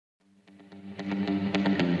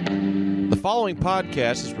The following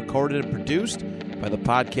podcast is recorded and produced by the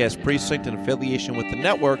Podcast Precinct in affiliation with the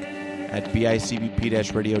network at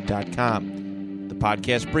bicbp-radio.com. The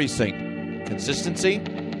Podcast Precinct. Consistency,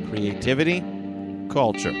 creativity,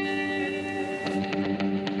 culture.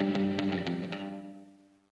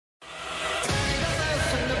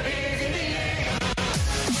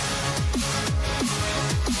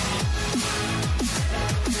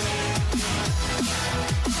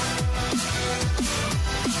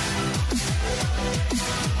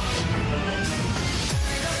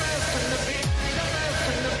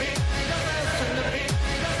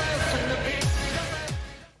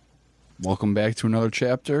 Welcome back to another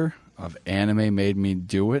chapter of Anime Made Me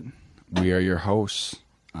Do It. We are your hosts.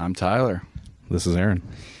 I'm Tyler. This is Aaron.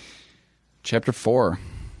 Chapter 4.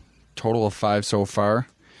 Total of 5 so far.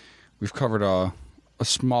 We've covered a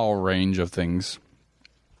small range of things.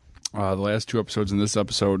 The last 2 episodes in this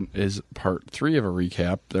episode is part 3 of a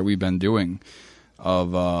recap that we've been doing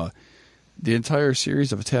of the entire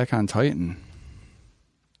series of Attack on Titan.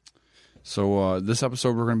 So this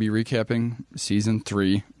episode we're going to be recapping Season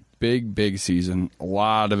 3. Big season. A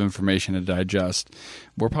lot of information to digest.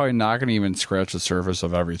 We're probably not going to even scratch the surface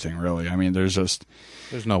of everything, really. I mean, there's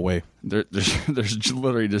no way. There's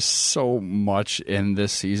literally just so much in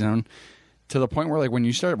this season to the point where, like, when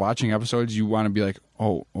you start watching episodes, you want to be like,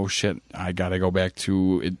 oh shit, I got to go back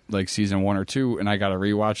to it, like season 1 or 2, and I got to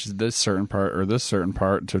rewatch this certain part or this certain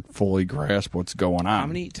part to fully grasp what's going on. How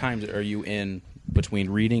many times are you in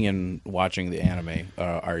between reading and watching the anime?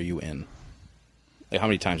 Are you in? Like, how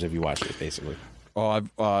many times have you watched it, basically?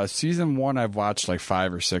 Oh, season 1 I've watched like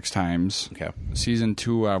 5 or 6 times. Okay. Season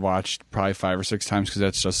 2 I've watched probably 5 or 6 times because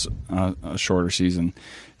that's just a shorter season.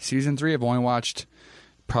 Season 3 I've only watched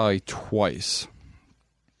probably twice.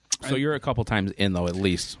 So you're a couple times in, though, at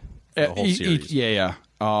least, the whole series. Yeah.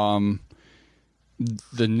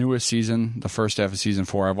 The newest season, the first half of season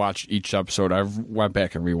 4, I've watched each episode. I've went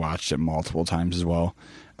back and rewatched it multiple times as well.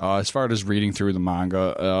 As far as reading through the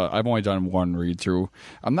manga, I've only done 1 read through.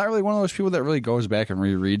 I'm not really one of those people that really goes back and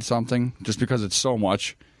reread something just because it's so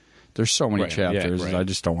much. There's so many chapters. Yeah, right. I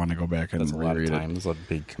just don't want to go back and That's reread a lot of it. time. It's a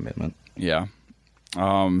big commitment. Yeah.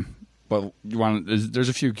 But there's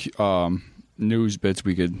a few news bits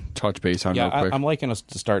we could touch base on real quick. I'm liking us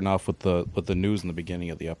starting off with the news in the beginning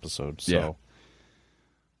of the episode. So. Yeah.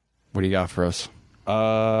 What do you got for us?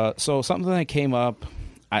 So something that came up.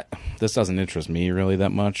 This doesn't interest me really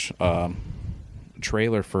that much.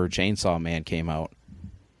 Trailer for Chainsaw Man came out.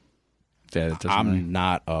 Yeah, I'm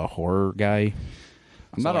not a horror guy.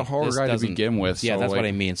 I'm not a horror guy to begin with. Yeah, so that's what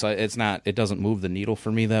I mean. So it doesn't move the needle for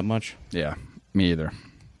me that much. Yeah, me either.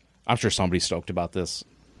 I'm sure somebody's stoked about this.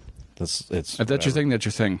 If that's your thing, that's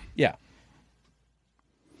your thing. Yeah.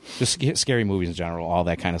 Just scary movies in general, all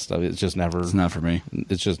that kind of stuff. It's just never. It's not for me.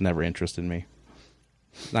 It's just never interested me.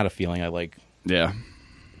 It's not a feeling I like. Yeah.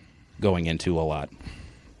 Going into a lot.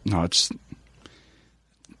 No, I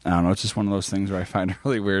don't know. It's just one of those things where I find it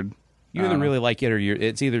really weird. You either really like it or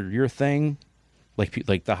it's either your thing,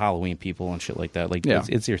 like the Halloween people and shit like that. Like, yeah.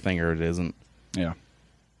 It's your thing or it isn't. Yeah.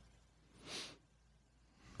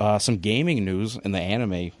 Some gaming news in the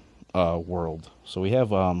anime world. So we have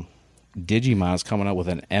Digimon's coming out with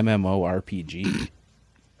an MMORPG.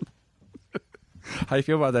 How do you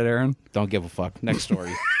feel about that, Aaron? Don't give a fuck. Next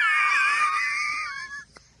story.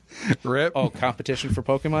 Rip. Oh, competition for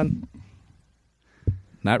Pokemon?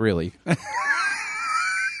 Not really. Let's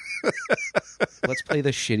play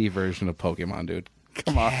the shitty version of Pokemon, dude.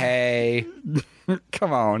 Come on. Hey.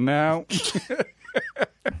 Come on now.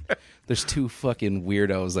 There's 2 fucking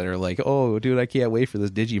weirdos that are like, oh, dude, I can't wait for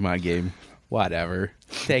this Digimon game. Whatever.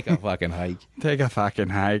 Take a fucking hike. Take a fucking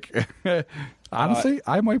hike. Honestly,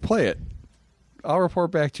 I might play it. I'll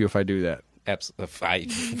report back to you if I do that. I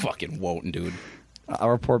fucking won't, dude. I'll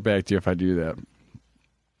report back to you if I do that.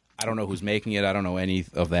 I don't know who's making it. I don't know any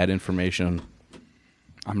of that information.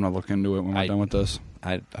 I'm going to look into it when we're done with this.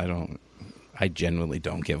 I genuinely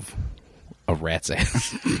don't give a rat's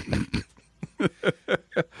ass.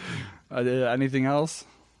 Anything else?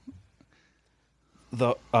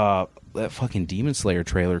 That fucking Demon Slayer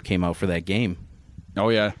trailer came out for that game. Oh,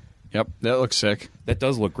 yeah. Yep, that looks sick. That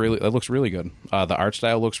looks really good. The art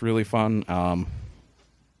style looks really fun.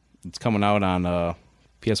 It's coming out on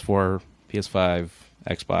PS4, PS5,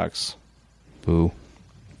 Xbox. Boo.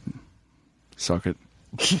 Suck it.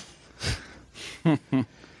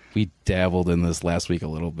 We dabbled in this last week a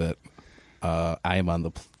little bit. I am on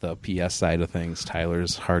the PS side of things.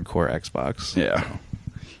 Tyler's hardcore Xbox. Yeah.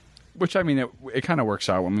 Which, I mean, it kind of works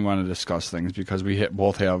out when we want to discuss things because we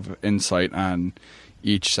both have insight on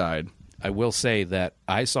each side. I will say that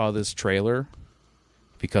I saw this trailer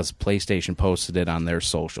because PlayStation posted it on their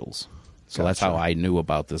socials. So that's how I knew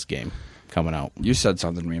about this game coming out. You said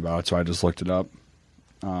something to me about it, so I just looked it up.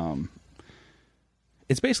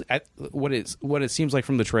 It's basically what it seems like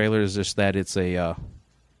from the trailer is just that it's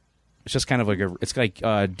just kind of like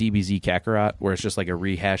DBZ Kakarot, where it's just like a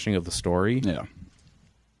rehashing of the story. Yeah.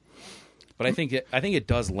 But I think it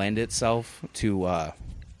does lend itself to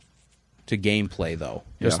gameplay though.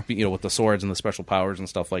 Just with the swords and the special powers and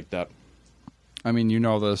stuff like that. I mean, you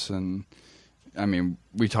know this, and I mean,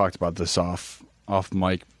 we talked about this off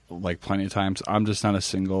mic like plenty of times. I'm just not a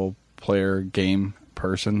single player game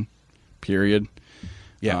person. Period.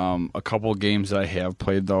 Yeah. A couple of games that I have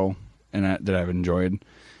played though, and that I've enjoyed,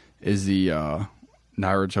 is the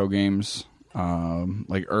Naruto games,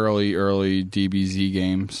 like early DBZ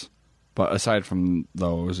games. But aside from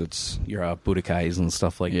those, it's your Budokais and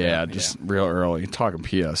stuff like that. Yeah, just real early. Talking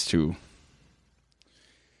PS2.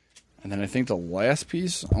 And then I think the last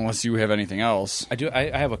piece, unless you have anything else. I do.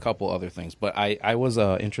 I have a couple other things, but I was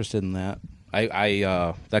interested in that.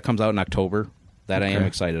 I that comes out in October. That I am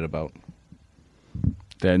excited about.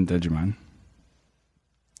 That and Digimon.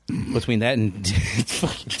 Between that and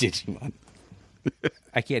fucking Digimon.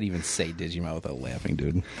 I can't even say Digimon without laughing,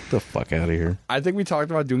 dude. Get the fuck out of here. I think we talked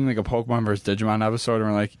about doing like a Pokemon versus Digimon episode, and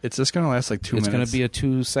we're like, it's just going to last like 2 minutes. It's going to be a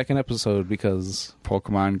 2-second episode because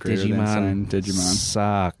Pokemon greater than sign Digimon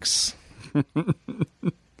sucks.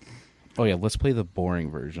 Oh yeah, let's play the boring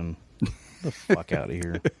version. Get the fuck out of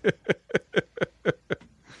here.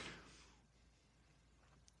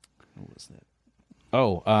 What was that?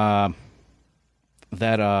 Oh,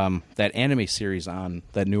 that anime series on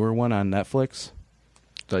that newer one on Netflix.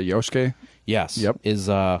 The Yosuke? Yes. Yep. Is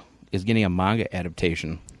getting a manga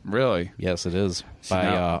adaptation. Really? Yes, it is by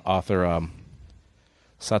author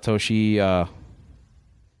Satoshi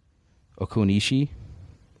Okunishi.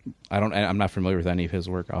 I'm not familiar with any of his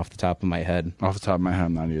work off the top of my head. Off the top of my head,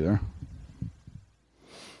 I'm not either.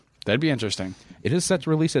 That'd be interesting. It is set to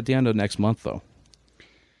release at the end of next month, though.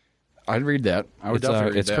 I'd read that. I would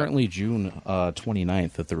definitely read it's that. It's currently June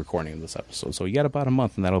 29th at the recording of this episode, so you got about a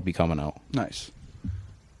month, and that'll be coming out. Nice.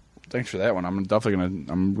 Thanks for that one. I'm definitely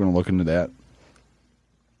gonna look into that.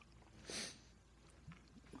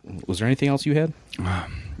 Was there anything else you had?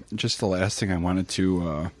 Just the last thing I wanted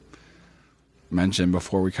to mention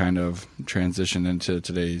before we kind of transition into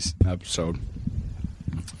today's episode,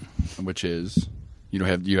 which is you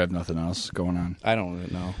have nothing else going on. I don't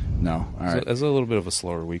know. No, all right. It's a little bit of a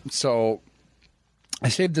slower week. So I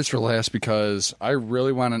saved this for last because I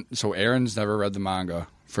really want to. So Aaron's never read the manga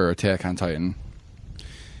for Attack on Titan.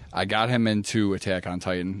 I got him into Attack on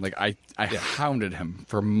Titan. Like I hounded him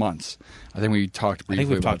for months. I think we talked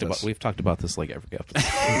briefly about this. We've talked about this like every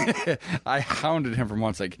episode. I hounded him for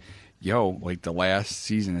months. Like, yo, like the last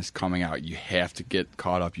season is coming out. You have to get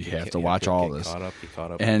caught up. You have to watch all this. Get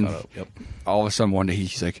caught up. And Yep. all of a sudden one day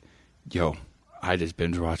he's like, yo, I just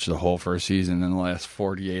binge watched the whole first season in the last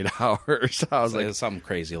 48 hours. I was It was something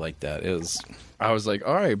crazy like that. I was like,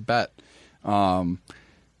 all right, bet.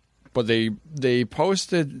 But they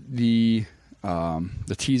posted the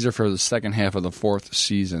teaser for the second half of the fourth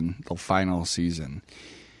season, the final season.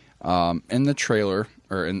 In the trailer,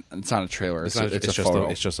 it's not a trailer. It's a photo.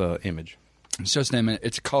 It's just an image. It's just an image.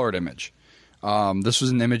 It's a colored image. This was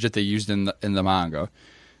an image that they used in the manga,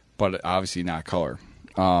 but obviously not color.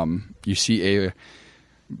 You see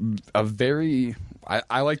a very.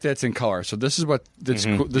 I like that it's in color. So this is what this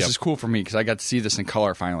is cool for me because I got to see this in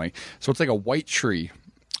color finally. So it's like a white tree.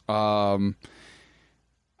 I'll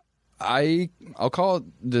call it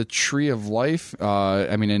the Tree of Life.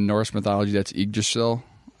 I mean, in Norse mythology, that's Yggdrasil.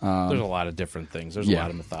 There's a lot of different things. There's a lot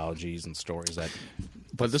of mythologies and stories that.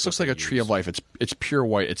 But this looks like a Tree of Life. It's pure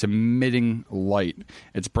white. It's emitting light.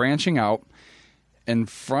 It's branching out. In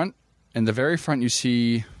the very front, you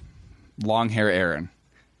see long hair Aaron.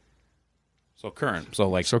 So current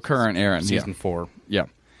Aaron. Season 4. Yeah.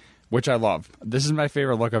 Which I love. This is my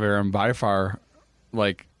favorite look of Aaron by far.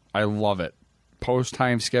 Like, I love it.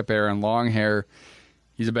 Post-time skip Aaron, long hair.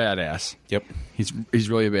 He's a badass. Yep. He's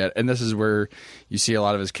really bad. And this is where you see a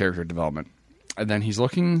lot of his character development. And then he's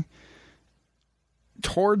looking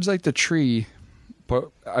towards, like, the tree. But,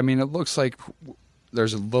 I mean, it looks like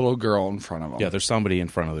there's a little girl in front of him. Yeah, there's somebody in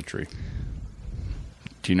front of the tree.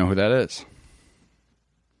 Do you know who that is?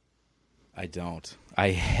 I don't. I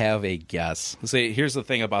have a guess. See, here's the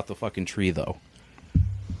thing about the fucking tree, though.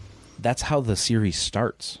 That's how the series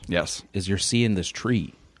starts. Yes. Is you're seeing this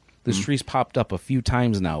tree. This tree's popped up a few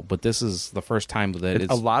times now, but this is the first time that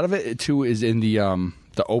it's... A lot of it, too, is in the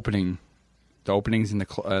opening. The openings and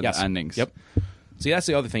the endings. Yep. See, that's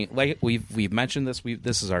the other thing. Like we've mentioned this.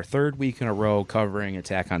 This is our third week in a row covering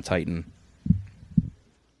Attack on Titan.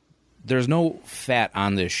 There's no fat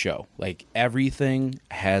on this show. Like, everything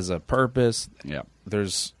has a purpose. Yeah.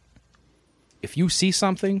 If you see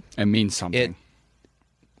something, it means something.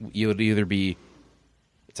 You would either be,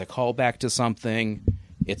 it's a callback to something,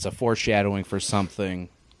 it's a foreshadowing for something.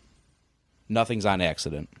 Nothing's on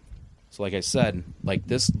accident. So like I said, like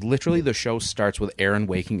this, literally the show starts with Eren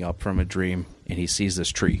waking up from a dream and he sees this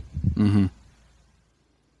tree. Mm-hmm.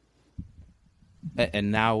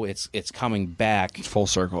 And now it's coming back. Full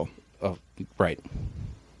circle. Right.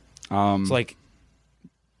 It's like,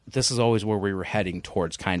 this is always where we were heading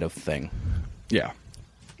towards, kind of thing. Yeah.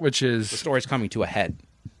 Which is... The story's coming to a head,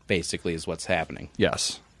 basically, is what's happening.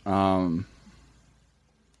 Yes. Do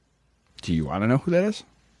you want to know who that is?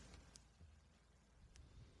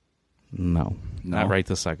 No. Not right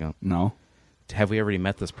this second. No. Have we already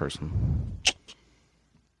met this person?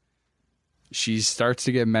 She starts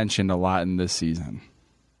to get mentioned a lot in this season.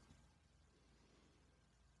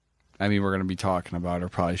 I mean, we're going to be talking about her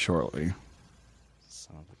probably shortly.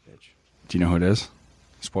 Son of a bitch. Do you know who it is?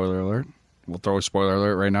 Spoiler alert. We'll throw a spoiler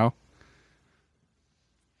alert right now.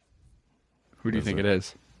 Who do you think it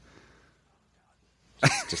is?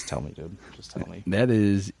 Just tell me, dude. Just tell me. That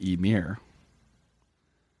is Ymir.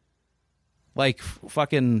 Like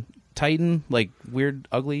fucking Titan? Like weird,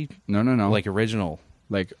 ugly? No. Like original?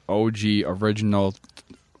 Like OG, original,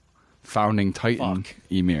 founding Titan, Fuck.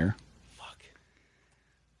 Ymir.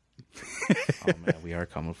 Oh, man, we are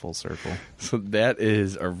coming full circle. So that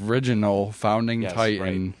is original founding Yes,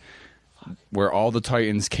 Titan, where all the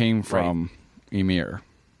Titans came from, Ymir.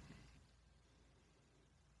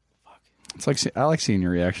 Fuck. It's like, I like seeing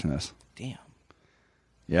your reaction to this. Damn.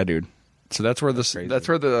 Yeah, dude. So that's where Crazy.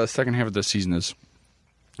 where the second half of the season is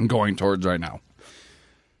going towards right now.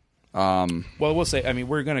 Well, we'll say, I mean,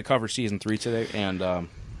 we're going to cover Season 3 today, and I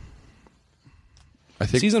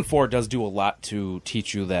think Season 4 does do a lot to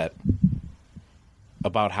teach you that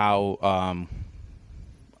about how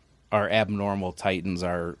our abnormal Titans,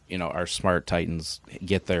 our smart Titans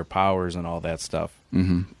get their powers and all that stuff.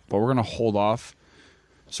 Mm-hmm. But we're gonna hold off.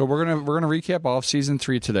 So we're gonna recap all of Season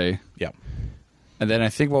 3 today. Yeah. And then I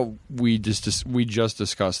think what we just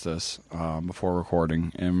discussed this before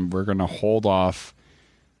recording, and we're gonna hold off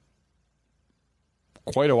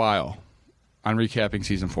quite a while on recapping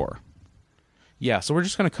Season 4. Yeah, so we're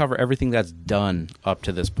just going to cover everything that's done up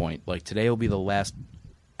to this point. Like, today will be the last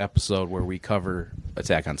episode where we cover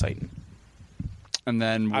Attack on Titan. And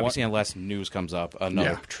then Obviously, unless news comes up,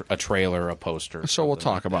 a trailer, a poster. So we'll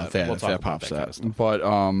talk like about that We'll if talk that about pops that kind up. of stuff. But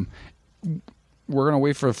we're going to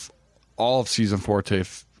wait for all of Season 4 to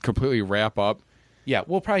completely wrap up. Yeah,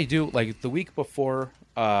 we'll probably do, like, the week before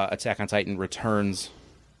Attack on Titan returns,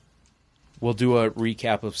 we'll do a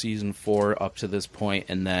recap of Season 4 up to this point,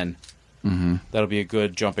 and then that'll be a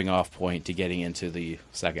good jumping off point to getting into the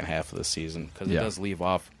second half of the season, because it does leave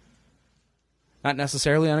off not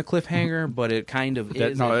necessarily on a cliffhanger, but it kind of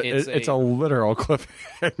is. No, it's a literal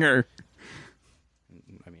cliffhanger.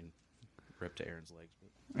 I mean, rip to Aaron's legs.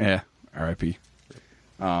 Yeah, R.I.P.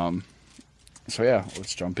 So yeah,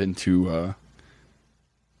 let's jump into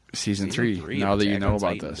season 3. Now that you know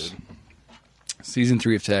about Titan, this, dude. Season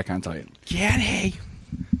 3 of Attack on Titan. Kenny!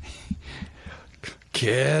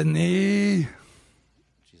 Kenny!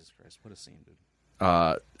 Jesus Christ, what a scene, dude.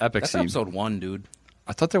 Epic That's scene. episode 1, dude.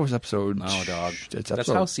 I thought that was episode... No, dog. It's That's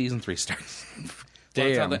episode... how season 3 starts.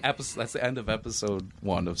 Damn. That's the end of episode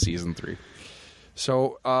 1 of season 3.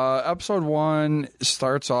 So, episode 1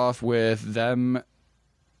 starts off with them...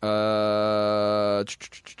 they're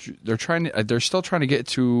still trying to get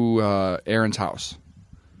to Aaron's house.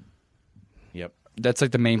 Yep. That's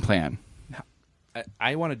like the main plan.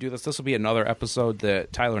 I want to do this. This will be another episode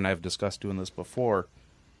that Tyler and I have discussed doing this before.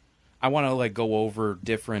 I want to go over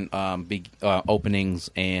different big openings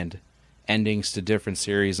and endings to different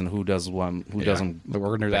series and who does one, who doesn't.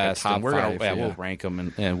 We're gonna do best. top And we're 5, gonna we'll rank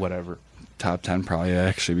them and whatever. Top 10 probably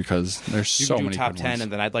actually, because there's You so can do many top good 10, ones.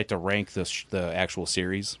 and then I'd like to rank the actual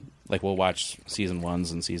series. Like we'll watch season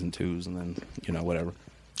 1s and season 2s, and then whatever.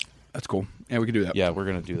 That's cool. Yeah, we can do that. Yeah, we're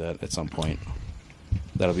gonna do that at some point.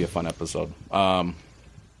 That'll be a fun episode.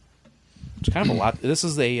 It's kind of a lot. This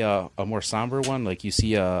is a more somber one. Like you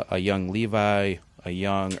see a young Levi, a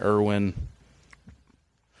young Erwin.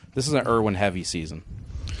 This is an Erwin heavy season.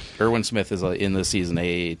 Erwin Smith is in this season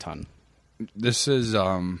a ton. This is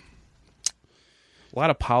A lot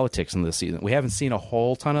of politics in this season. We haven't seen a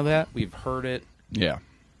whole ton of that. We've heard it, yeah,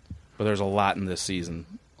 but there's a lot in this season.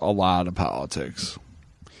 a lot of politics.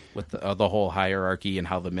 with the whole hierarchy and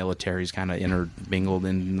how the military's kind of intermingled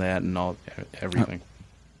in that and all everything.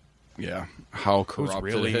 Yeah, how corrupt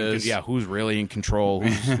it is. Who's really in control?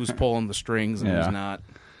 Who's pulling the strings and who's not?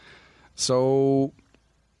 So,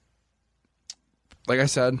 like I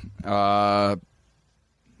said, like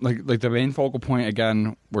the main focal point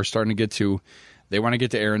again, we're starting to get to. They want to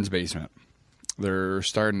get to Aaron's basement. They're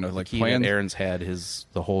starting to plan. Aaron's had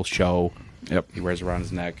the whole show. Yep, he wears around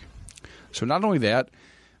his neck. So not only that,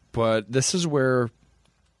 but this is where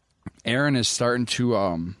Aaron is starting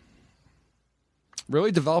to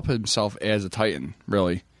really develop himself as a Titan.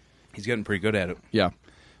 Really, he's getting pretty good at it. Yeah,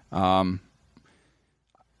 I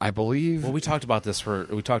believe. Well, we talked about this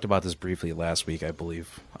briefly last week. I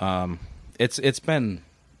believe it's been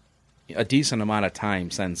a decent amount of time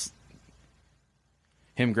since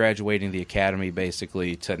him graduating the academy,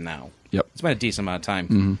 basically, to now. Yep, it's been a decent amount of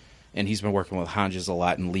time, and he's been working with Hanges a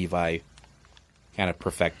lot and Levi. Kind of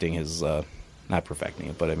perfecting his, not perfecting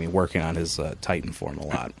it, but I mean working on his Titan form a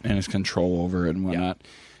lot. And his control over it and whatnot.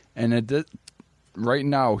 Yeah. And right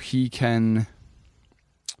now he could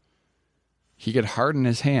harden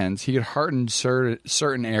his hands. He could harden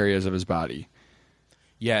certain areas of his body.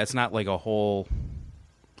 Yeah, it's not like a whole...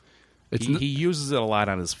 He uses it a lot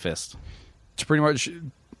on his fist. It's pretty much...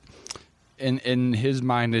 In his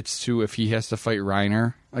mind, it's if he has to fight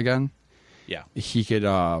Reiner again, yeah, he could...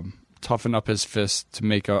 toughen up his fist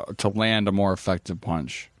to land a more effective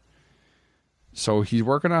punch. So he's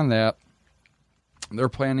working on that. They're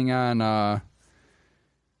planning on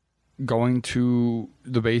going to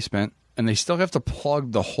the basement, and they still have to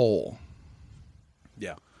plug the hole.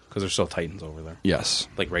 Yeah, because there's still Titans over there. Yes,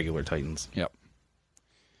 like regular Titans. Yep.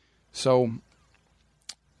 So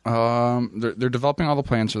they're developing all the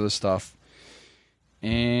plans for this stuff,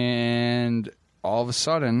 and all of a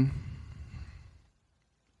sudden.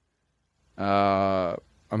 A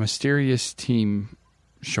mysterious team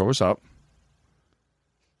shows up.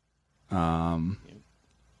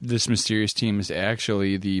 This mysterious team is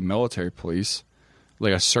actually the military police,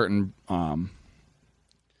 like a certain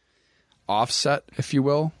offset, if you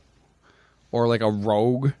will, or like a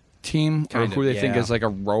rogue team, or who they think is like a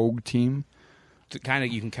rogue team.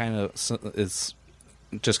 It's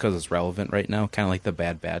just because it's relevant right now, kind of like the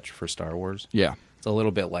Bad Batch for Star Wars. Yeah, it's a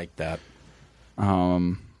little bit like that.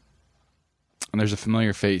 And there's a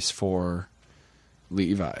familiar face for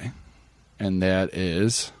Levi, and that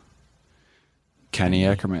is Kenny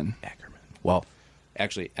Ackerman. Well,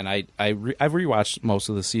 actually, and I've rewatched most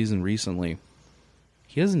of the season recently.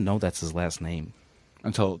 He doesn't know that's his last name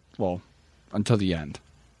until the end.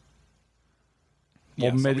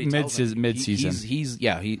 Well, mid season. He's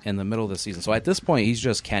in the middle of the season. So at this point, he's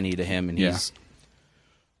just Kenny to him, and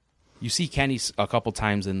you see Kenny a couple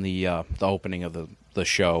times in the opening of the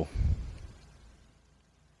show.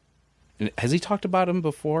 Has he talked about him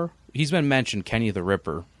before? He's been mentioned, Kenny the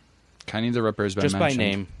Ripper. Kenny the Ripper has been just mentioned. By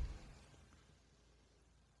name.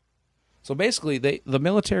 So basically, the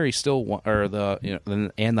military still, and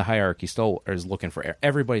the hierarchy still is looking for Aaron.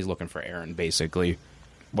 Everybody's looking for Aaron, basically.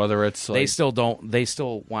 Whether it's they still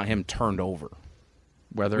want him turned over.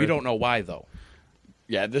 We don't know why though.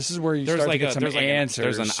 Yeah, this is where you start to get some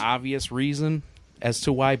answers. There's an obvious reason as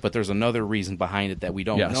to why, but there's another reason behind it that we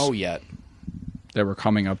don't know yet. That we're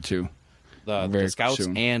coming up to. The scouts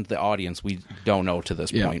soon. And the audience, we don't know to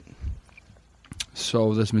this point.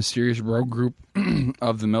 So this mysterious rogue group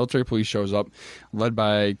of the military police shows up, led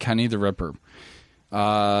by Kenny the Ripper.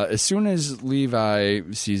 As soon as Levi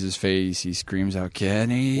sees his face, he screams out,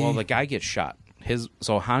 "Kenny!" Well, the guy gets shot.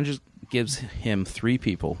 So Hanges gives him 3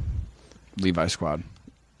 people. Levi squad.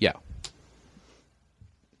 Yeah.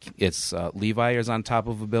 It's Levi is on top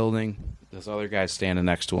of a building. This other guy's standing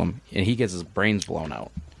next to him, and he gets his brains blown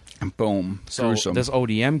out. And boom. So this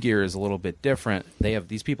ODM gear is a little bit different.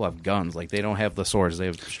 These people have guns. Like, they don't have the swords.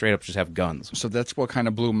 They straight up just have guns. So that's what kind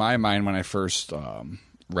of blew my mind when I first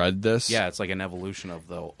read this. Yeah, it's like an evolution of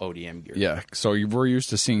the ODM gear. Yeah, so we're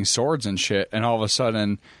used to seeing swords and shit, and all of a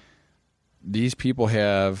sudden, these people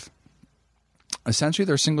have... Essentially,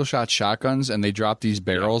 they're single-shot shotguns, and they drop these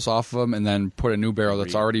barrels off of them and then put a new barrel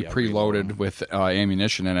that's already preloaded with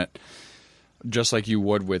ammunition in it, just like you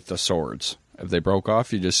would with the swords. If they broke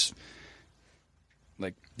off, you just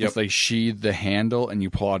sheathe the handle and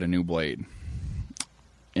you pull out a new blade.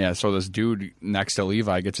 Yeah, so this dude next to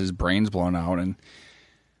Levi gets his brains blown out, and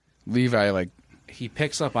Levi, he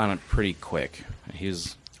picks up on it pretty quick.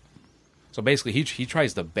 So basically, he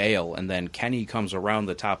tries to bail, and then Kenny comes around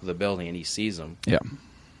the top of the building, and he sees him. Yeah.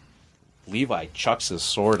 Levi chucks his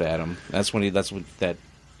sword at him.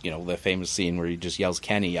 The famous scene where he just yells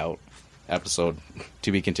Kenny out. Episode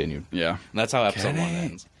to be continued. Yeah. And that's how episode 1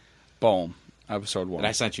 ends. Boom. Episode 1. And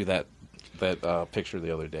I sent you that picture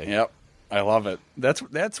the other day. Yep. I love it.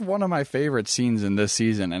 That's one of my favorite scenes in this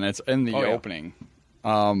season, and it's in the opening.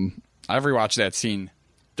 I've rewatched that scene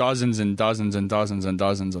dozens and dozens and dozens and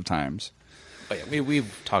dozens of times. Oh, yeah,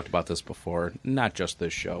 we've talked about this before, not just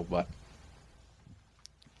this show, but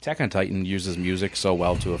Attack on Titan uses music so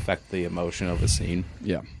well to affect the emotion of a scene.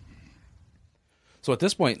 Yeah. So at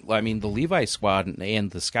this point, I mean, the Levi squad and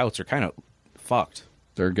the scouts are kind of fucked.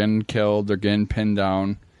 They're getting killed. They're getting pinned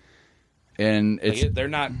down. And they're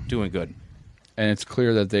not doing good. And it's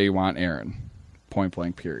clear that they want Eren. Point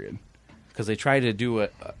blank, period. Because they try to do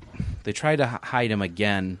it. They try to hide him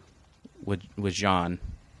again with Jean.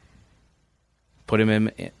 Putting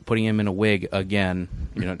him in a wig again.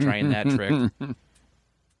 Trying that trick.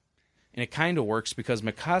 And it kind of works because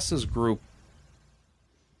Mikasa's group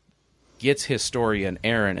gets Historia and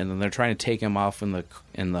Eren, and then they're trying to take him off in the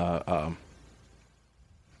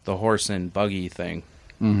horse and buggy thing.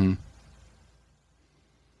 Mm-hmm.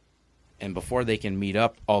 And before they can meet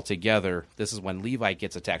up all together, this is when Levi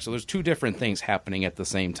gets attacked. So there's two different things happening at the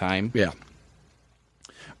same time. Yeah.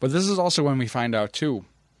 But this is also when we find out, too,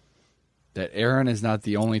 that Eren is not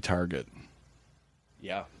the only target.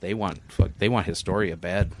 Yeah, they want Historia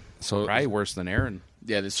bad. So probably worse than Eren.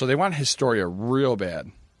 Yeah, so they want Historia real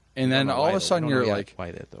bad. And then all of a sudden you're like...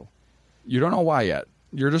 Why that, though? You don't know why yet.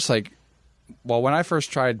 You're just like... Well, when I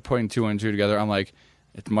first tried putting 2 and 2 together, I'm like,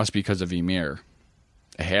 it must be because of Ymir.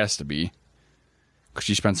 It has to be. Because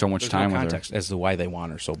she spent so much time with her. Context as to why they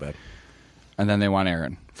want her so bad. And then they want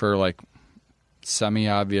Eren. For, like,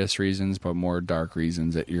 semi-obvious reasons, but more dark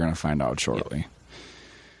reasons that you're going to find out shortly. Yep.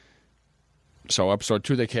 So, episode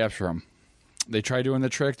 2, they capture him. They try doing the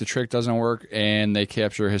trick doesn't work, and they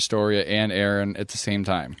capture Historia and Eren at the same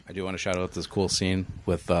time. I do want to shout out this cool scene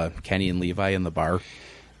with Kenny and Levi in the bar.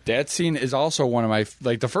 That scene is also one of my...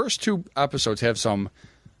 Like, the first 2 episodes have some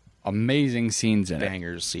amazing scenes in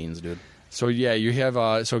Bangers scenes, dude. So, yeah, you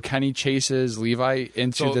have... so, Kenny chases Levi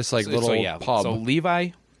into this, little pub. So, Levi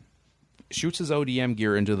shoots his ODM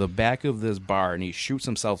gear into the back of this bar, and he shoots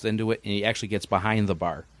himself into it, and he actually gets behind the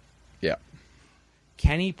bar. Yeah.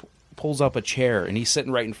 Kenny pulls up a chair, and he's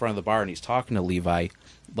sitting right in front of the bar, and he's talking to Levi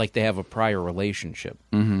like they have a prior relationship.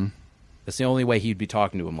 Mm-hmm. That's the only way he'd be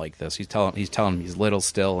talking to him like this. He's telling him he's little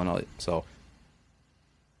still, and all. So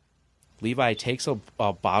Levi takes a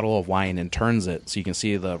bottle of wine and turns it so you can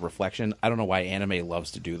see the reflection. I don't know why anime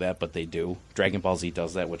loves to do that, but they do. Dragon Ball Z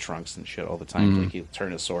does that with Trunks and shit all the time. Mm-hmm. Like he'll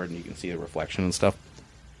turn his sword and you can see the reflection and stuff.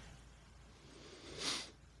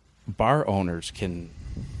 Bar owners can,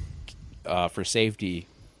 for safety,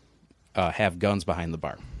 have guns behind the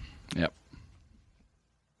bar. Yep.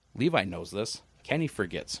 Levi knows this. Kenny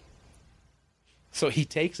forgets. So he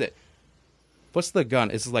takes it, puts the gun,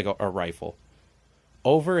 this is like a rifle,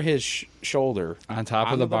 over his shoulder. On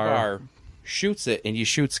top of the bar. Shoots it, and he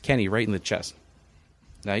shoots Kenny right in the chest.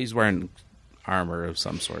 Now, he's wearing armor of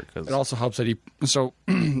some sort. Cause it also helps that he... So,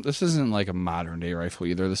 this isn't like a modern-day rifle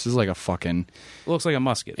either. This is like a fucking... It looks like a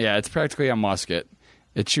musket. Yeah, it's practically a musket.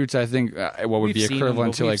 It shoots, I think, what would be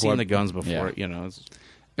equivalent to like... We've seen the guns before,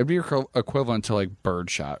 It'd be equivalent to like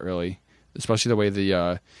birdshot, really. Especially the way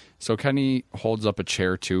the... So Kenny holds up a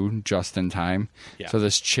chair too, just in time. Yeah. So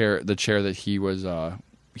the chair that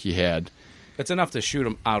he had. It's enough to shoot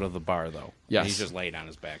him out of the bar, though. Yes. He's just laying on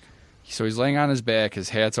his back. So he's laying on his back, his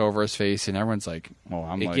hat's over his face, and everyone's like, "Oh,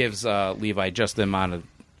 It gives Levi just a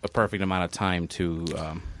perfect amount of time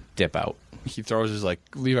to dip out. He throws his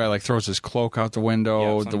Levi throws his cloak out the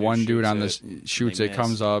window. Yeah, the one dude on this shoots it, miss.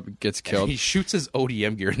 comes up, gets killed. He shoots his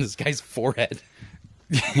ODM gear in this guy's forehead.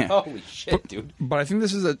 Yeah. Holy shit, dude! But I think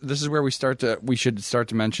this is where we should start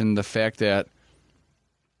to mention the fact that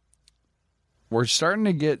we're starting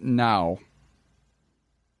to get now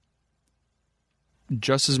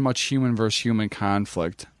just as much human versus human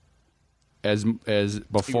conflict as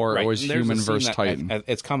before. Right. It was human versus Titan.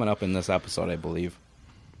 It's coming up in this episode, I believe.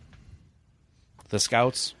 The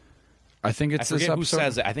scouts. I think it's this episode. Who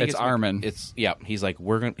says it. I think it's Armin. He's like,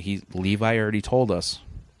 Levi already told us.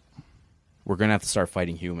 We're going to have to start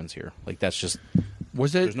fighting humans here. Like, that's just...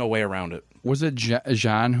 There's no way around it. Was it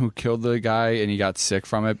Jean who killed the guy and he got sick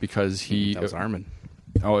from it because he... That was Armin.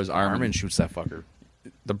 Oh, it was Armin. Armin shoots that fucker.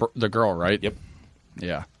 The girl, right? Yep.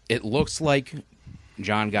 Yeah. It looks like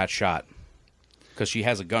John got shot because she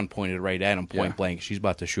has a gun pointed right at him, point blank. She's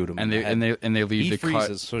about to shoot him. And they leave the freezes.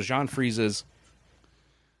 cut. So Jean freezes.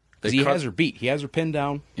 Because he has her beat. He has her pinned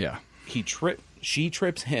down. Yeah. She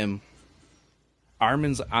trips him.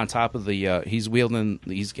 Armin's on top of the...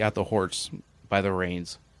 he's got the horse by the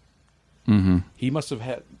reins. Mm-hmm.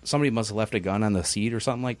 Somebody must have left a gun on the seat or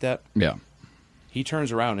something like that. Yeah. He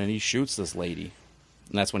turns around and he shoots this lady.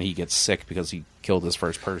 And that's when he gets sick because he killed his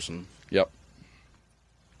first person. Yep.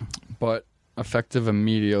 But effective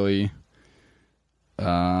immediately,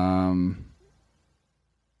 Aaron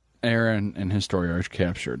and Historia are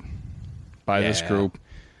captured by this group.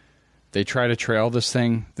 They try to trail this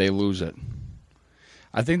thing. They lose it.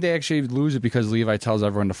 I think they actually lose it because Levi tells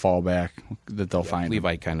everyone to fall back, that they'll find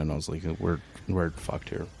Levi kind of knows, like, we're fucked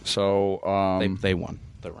here. So they won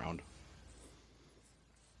the round.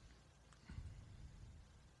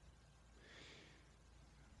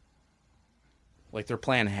 Like, their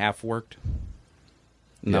plan half worked.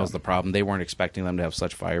 And that was the problem. They weren't expecting them to have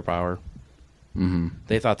such firepower. Mm-hmm.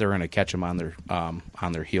 They thought they were going to catch them on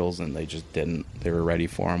their heels, and they just didn't. They were ready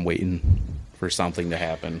for them, waiting for something to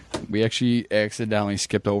happen. We actually accidentally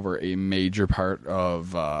skipped over a major part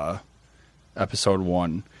of episode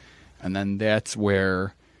 1, and then that's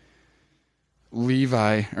where Aaron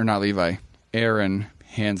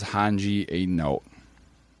hands Hanji a note.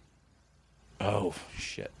 Oh,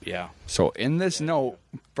 shit, yeah. So in this note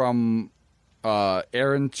from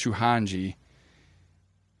Aaron to Hanji,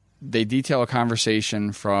 they detail a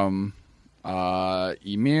conversation from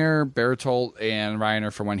Ymir, Bertolt, and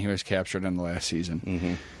Reiner from when he was captured in the last season.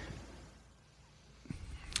 Mm-hmm.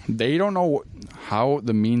 They don't know how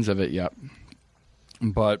the means of it yet.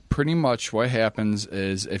 But pretty much what happens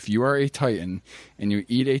is if you are a Titan and you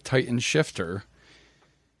eat a Titan shifter,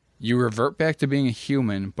 you revert back to being a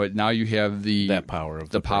human, but now you have that power of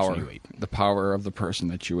the person you ate. The power of the person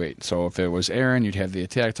that you ate. So if it was Aaron, you'd have the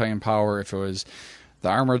Attack Titan power. If it was the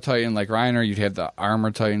Armor Titan like Reiner, you'd have the Armor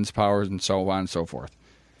Titan's powers, and so on and so forth.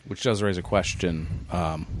 Which does raise a question.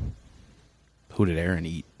 Who did Aaron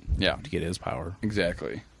eat to get his power?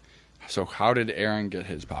 Exactly. So how did Aaron get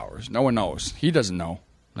his powers? No one knows. He doesn't know.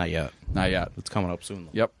 Not yet. It's coming up soon,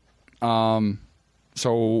 though. Yep.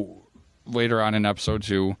 So later on in episode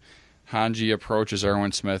 2, Hanji approaches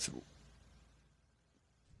Erwin Smith,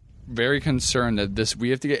 very concerned that we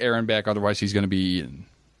have to get Aaron back, otherwise he's going to be eaten.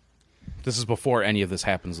 This is before any of this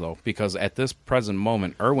happens, though, because at this present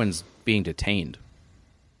moment, Erwin's being detained.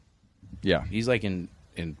 Yeah. He's like in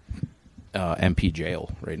MP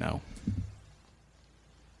jail right now.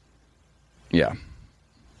 Yeah.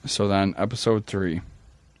 So then, episode 3.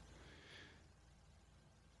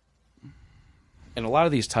 And a lot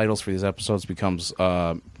of these titles for these episodes becomes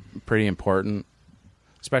pretty important,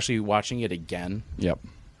 especially watching it again. Yep.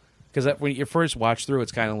 Because when you first watch through,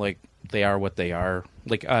 it's kind of like they are what they are.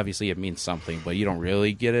 Like, obviously it means something, but you don't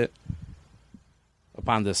really get it.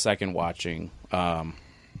 Upon this second watching, one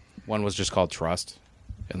was just called Trust.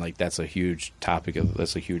 And, like, that's a huge topic.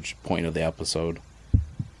 That's a huge point of the episode.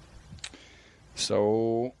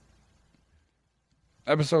 So,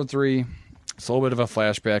 episode 3, it's a little bit of a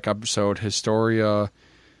flashback episode. Historia,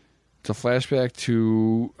 it's a flashback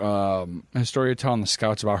to Historia telling the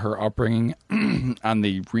scouts about her upbringing on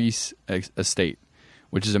the Reese estate,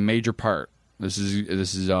 which is a major part. This is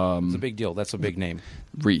it's a big deal. That's a big name.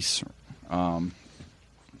 Reese.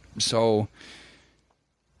 So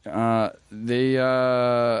they're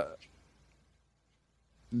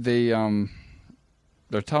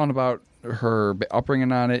telling about her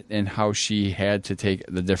upbringing on it and how she had to take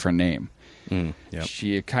the different name. Yep.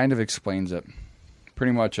 She kind of explains it.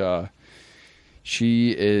 Pretty much,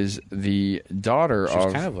 she is the daughter of... She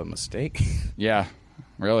was kind of a mistake. Yeah,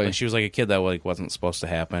 really. Like, she was like a kid that wasn't supposed to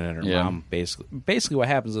happen, and her mom basically what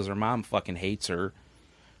happens is her mom fucking hates her,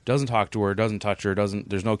 doesn't talk to her, doesn't touch her,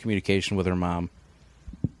 there's no communication with her mom.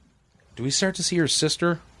 Do we start to see her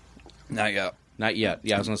sister? Not yet. Not yet.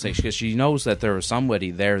 Yeah, I was gonna say because she knows that there was somebody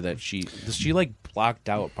there that she like blocked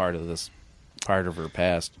out part of her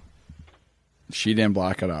past. She didn't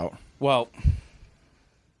block it out. Well,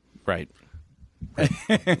 right.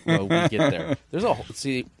 Well, we get there. There's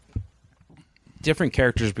different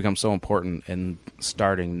characters become so important in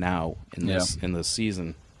starting now in this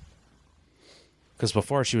season. Because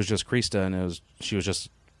before she was just Krista, and she was just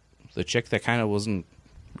the chick that kind of wasn't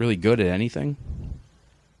really good at anything.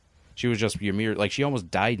 She was just Ymir. Like, she almost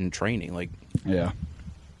died in training. Like, yeah.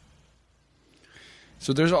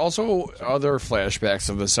 So there's also other flashbacks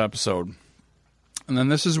of this episode. And then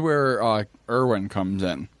this is where Erwin comes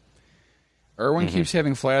in. Erwin keeps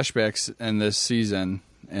having flashbacks in this season,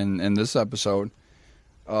 in this episode,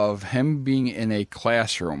 of him being in a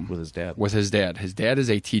classroom. with his dad. With his dad. His dad is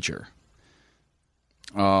a teacher.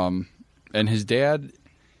 And his dad,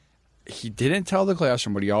 he didn't tell the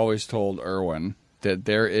classroom, but he always told Erwin that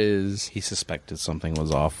there is... He suspected something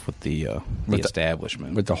was off with the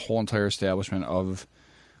establishment. With the whole entire establishment of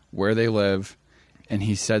where they live. And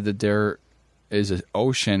he said that there is an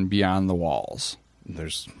ocean beyond the walls.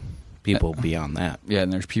 There's people beyond that. Yeah,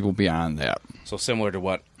 and there's people beyond that. So similar to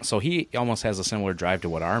what... So he almost has a similar drive to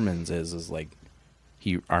what Armin's is like...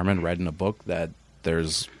 Armin read in a book that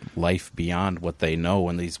there's life beyond what they know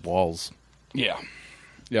in these walls. Yeah.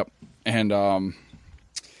 Yep. And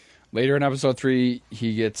later in episode 3,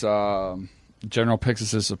 he gets General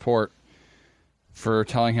Pixis' support for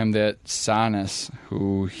telling him that Sanus,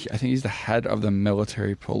 who I think he's the head of the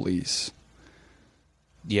military police.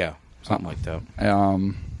 Yeah, something like that.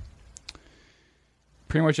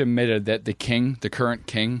 Pretty much admitted that the current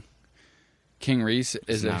king, King Reese,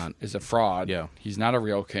 is a fraud. Yeah. He's not a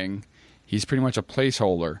real king. He's pretty much a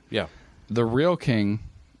placeholder. Yeah. The real king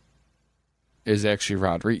is actually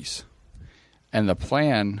Rod Reese. And the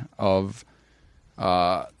plan of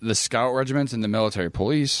the scout regiments and the military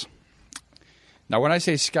police... Now, when I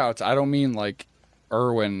say scouts, I don't mean like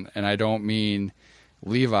Irwin and I don't mean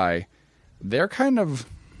Levi. They're kind of...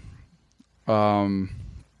 they're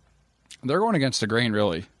going against the grain,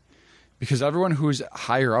 really. Because everyone who's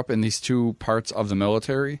higher up in these two parts of the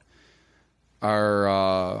military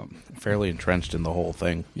are... fairly entrenched in the whole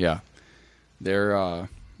thing. Yeah. They're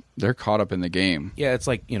caught up in the game. Yeah, it's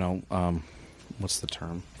like, what's the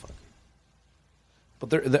term? But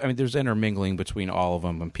there's intermingling between all of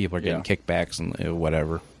them, and people are getting kickbacks and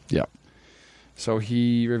whatever. Yeah. So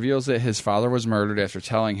he reveals that his father was murdered after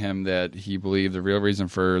telling him that he believed the real reason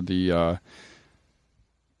for the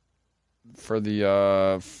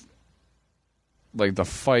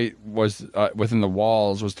fight was within the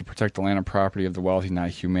walls was to protect the land and property of the wealthy, not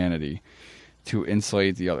humanity, to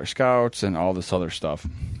insulate the other scouts and all this other stuff.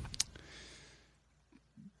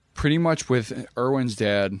 Pretty much with Irwin's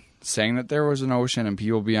dad saying that there was an ocean and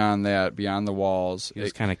people beyond that, beyond the walls. He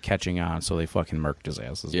was kind of catching on, so they fucking murked his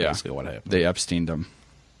ass is basically what happened. They Epsteined him.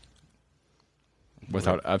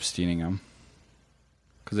 Without Epsteining him.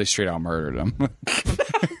 Because they straight out murdered him. I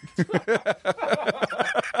was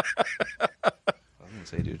going to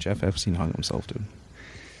say, dude, Jeff Epstein hung himself, dude.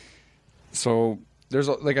 So,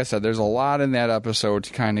 like I said, there's a lot in that episode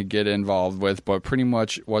to kind of get involved with, but pretty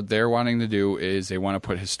much what they're wanting to do is they want to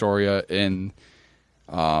put Historia in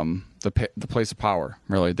the place of power,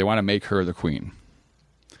 really. They want to make her the queen.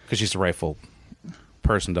 Because she's the rightful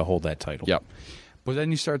person to hold that title. Yep. But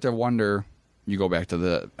then you start to wonder, you go back to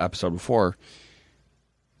the episode before,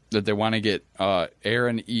 that they want to get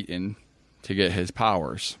Aaron Eaton to get his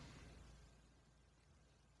powers.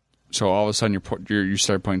 So all of a sudden you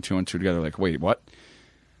start putting 2 and 2 together like, wait, what?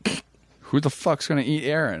 Who the fuck's going to eat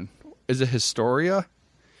Aaron? Is it Historia?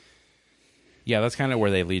 Yeah, that's kind of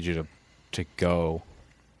where they lead you to go.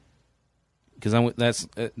 Because that's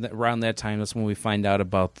around that time, that's when we find out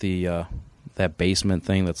about the that basement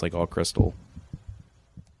thing that's like all crystal.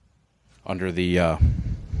 Under the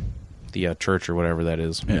church or whatever that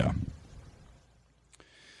is. Yeah.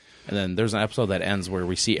 And then there's an episode that ends where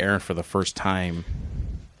we see Aaron for the first time.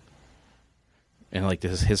 And like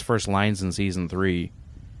his first lines in season 3,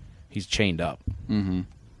 he's chained up. Mm-hmm.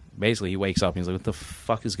 Basically, he wakes up and he's like, what the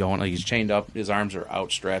fuck is going on? Like, he's chained up, his arms are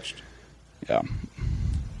outstretched. Yeah.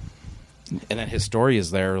 And then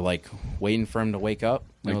Historia's there, like, waiting for him to wake up.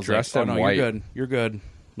 Like, and dressed in white. You're good.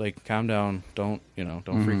 Like, calm down. Don't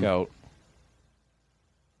freak out.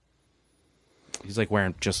 He's like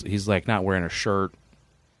he's like not wearing a shirt.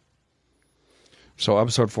 So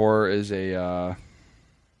episode 4 is a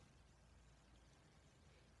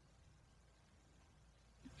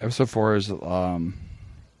episode 4 is a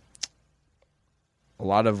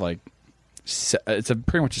lot of like it's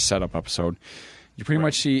pretty much a setup episode. You pretty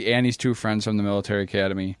much see Annie's 2 friends from the military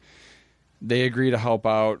academy. They agree to help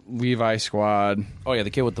out Levi's squad. Oh yeah, the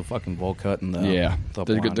kid with the fucking bowl cut and the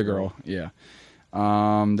blonde girl. Yeah.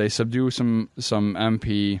 They subdue some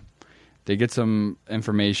MP. They get some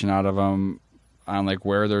information out of them on like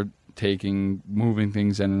where they're moving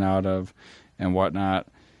things in and out of, and whatnot.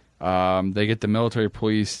 They get the military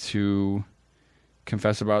police to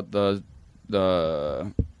confess about the.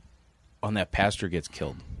 On that pastor gets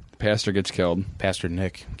killed. Pastor gets killed. Pastor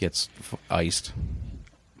Nick gets iced.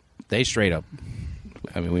 They straight up.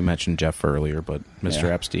 I mean, we mentioned Jeff earlier, but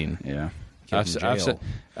Mr. Epstein. Yeah. F's in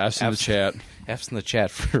the chat. F's in the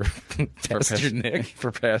chat for Pastor Nick.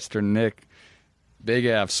 For Pastor Nick. Big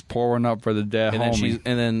F's. Pour one up for the dead homie.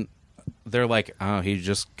 And then they're like, oh, he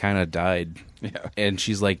just kind of died. Yeah. And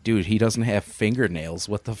she's like, dude, he doesn't have fingernails.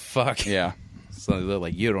 What the fuck? Yeah. So they're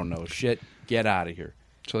like, you don't know shit. Get out of here.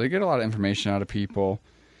 So they get a lot of information out of people.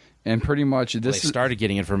 And pretty much they started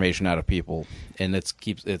getting information out of people. And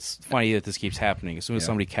it's funny that this keeps happening. As soon as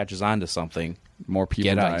somebody catches on to something, more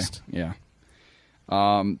people get die. iced. Yeah.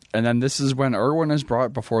 And then this is when Erwin is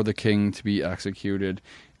brought before the king to be executed,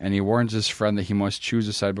 and he warns his friend that he must choose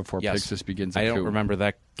a side before Pixis begins a coup. I don't remember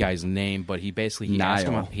that guy's name, but he basically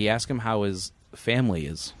asked him how his family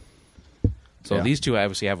is. So these two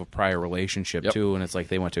obviously have a prior relationship too, and it's like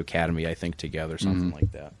they went to academy, I think, together, something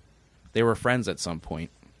like that. They were friends at some point.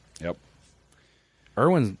 Yep.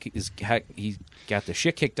 Erwin he got the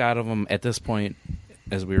shit kicked out of him at this point,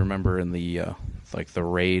 as we remember in the the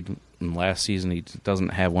raid in last season. He doesn't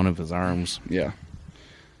have one of his arms. Yeah.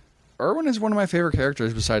 Erwin is one of my favorite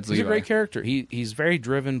characters besides Levi. He's a great character. He's very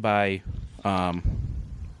driven by.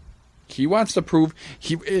 He wants to prove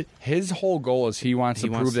his whole goal is he wants to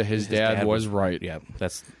prove that his dad was right. Yeah,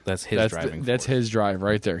 that's his driving. That's his drive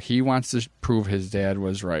right there. He wants to prove his dad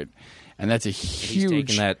was right, and that's a huge.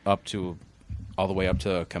 He's taking that all the way up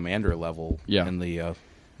to commander level. Yeah. in the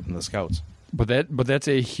scouts. But that's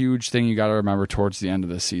a huge thing you got to remember towards the end of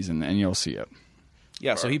this season, and you'll see it.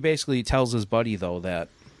 Yeah. So he basically tells his buddy though that,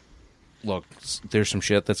 look, there's some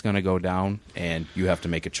shit that's going to go down, and you have to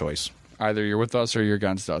make a choice. Either you're with us or you're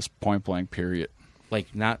against us. Point blank. Period.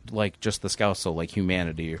 Like not like just the scouts, so like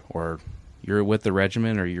humanity, or you're with the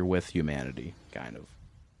regiment or you're with humanity, kind of.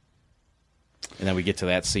 And then we get to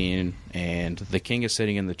that scene, and the king is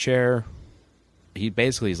sitting in the chair. He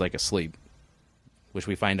basically is like asleep, which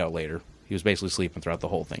we find out later. He was basically sleeping throughout the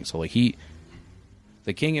whole thing. So like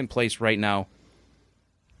the king in place right now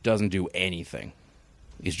doesn't do anything.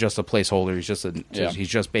 He's just a placeholder. He's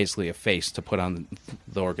just basically a face to put on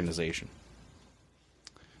the organization.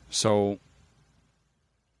 So,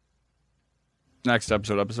 next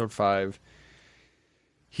episode 5,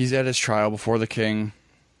 he's at his trial before the king,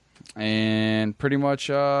 and pretty much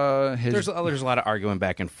there's a lot of arguing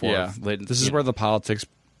back and forth. Yeah, this is where the politics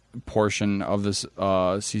portion of this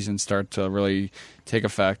season start to really take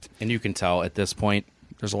effect, and you can tell at this point.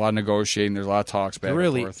 There's a lot of negotiating. There's a lot of talks back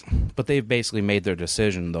and forth. But they've basically made their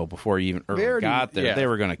decision, though, before even Erwin got there. Yeah. They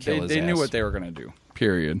were going to kill his ass. They knew what they were going to do,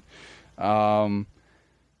 period.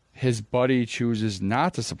 His buddy chooses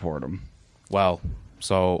not to support him. Well,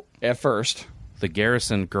 so... At first. The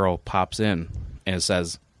Garrison girl pops in and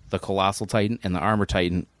says, the Colossal Titan and the Armor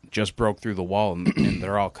Titan just broke through the wall, and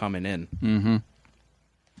they're all coming in. Mm-hmm.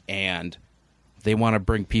 And... they want to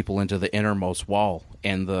bring people into the innermost wall,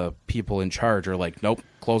 and the people in charge are like, nope,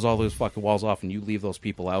 close all those fucking walls off, and you leave those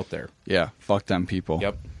people out there. Yeah, fuck them people.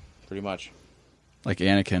 Yep, pretty much. Like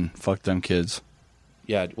Anakin, fuck them kids.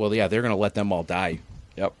 Yeah, well, yeah, they're going to let them all die.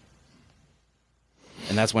 Yep.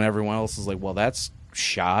 And that's when everyone else is like, well, that's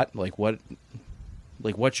shot. Like,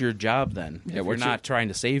 what's your job then? Yeah, if we're not trying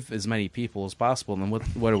to save as many people as possible, then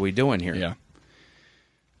what are we doing here? Yeah.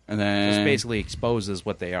 And then... this basically exposes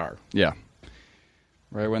what they are. Yeah.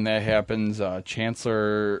 Right when that happens,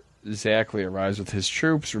 Chancellor Zackley arrives with his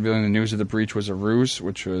troops, revealing the news of the breach was a ruse,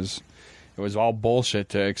 it was all bullshit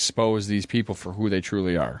to expose these people for who they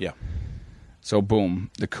truly are. Yeah. So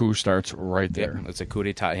boom, the coup starts right there. Yep, it's a coup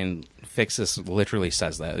d'etat, and Fixus literally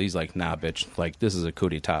says that. He's like, nah, bitch, like, this is a coup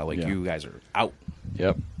d'etat. Like, you guys are out.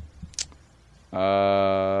 Yep.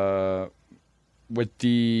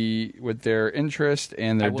 With their interest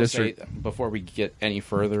and their district... say, before we get any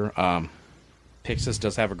further... Pixis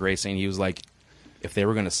does have a great saying. He was like, if they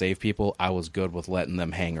were going to save people, I was good with letting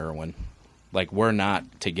them hang Erwin. Like, we're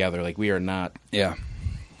not together. Like, we are not. Yeah.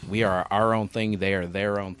 We are our own thing. They are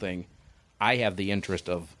their own thing. I have the interest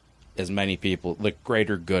of as many people, the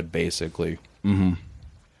greater good, basically. Mm-hmm.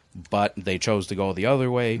 But they chose to go the other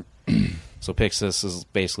way. So Pixis has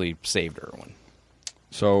basically saved Erwin.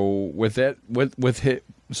 So with that,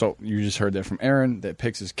 so you just heard that from Aaron, that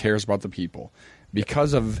Pixis cares about the people.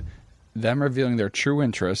 Because of them revealing their true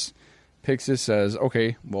interests, Pixis says,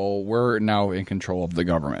 okay, well, we're now in control of the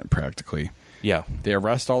government, practically. Yeah. They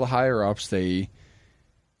arrest all the higher-ups. They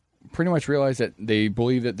pretty much realize that they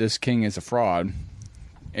believe that this king is a fraud.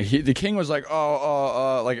 And the king was like, he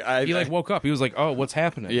woke up. He was like, oh, what's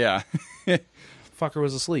happening? Yeah. Fucker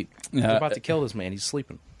was asleep. They're about to kill this man. He's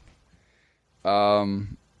sleeping.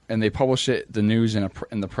 And they publish the news in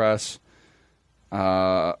the press.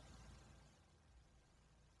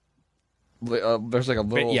 There's like a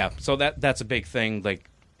little... Yeah, so that's a big thing. Like,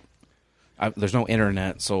 there's no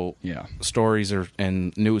internet, so yeah, stories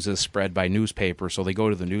and news is spread by newspaper, so they go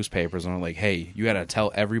to the newspapers and are like, hey, you got to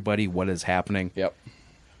tell everybody what is happening. Yep.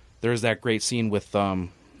 There's that great scene with the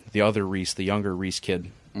other Reese, the younger Reese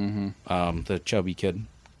kid, the chubby kid.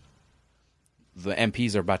 The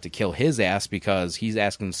MPs are about to kill his ass because he's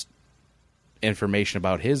asking information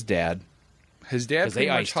about his dad. His dad pretty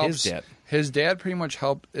much helps. His dad pretty much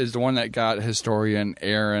is the one that got historian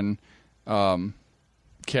Aaron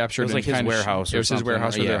captured. It was like his warehouse. It was his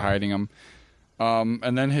warehouse where they're hiding him.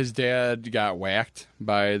 And then his dad got whacked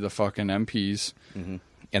by the fucking MPs. Mm-hmm.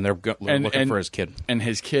 And they're looking for his kid. And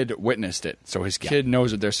his kid witnessed it. So his kid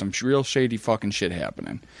knows that there's some real shady fucking shit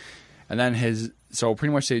happening. And then so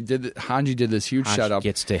pretty much Hanji did this huge setup.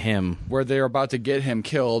 Gets to him. Where they're about to get him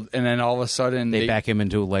killed, and then all of a sudden they back him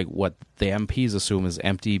into like what the MPs assume is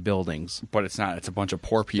empty buildings. But it's not. It's a bunch of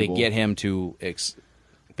poor people. They get him to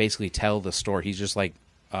basically tell the story. He's just like,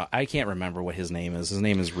 I can't remember what his name is. His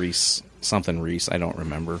name is Reese. Something Reese. I don't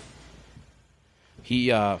remember.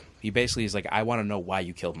 He basically is like, I want to know why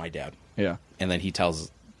you killed my dad. Yeah. And then he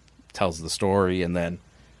tells the story, and then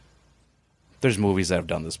there's movies that have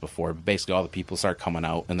done this before. But basically, all the people start coming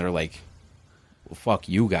out, and they're like, well, fuck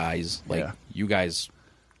you guys. Like, you guys,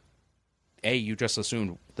 you just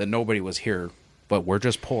assumed that nobody was here, but we're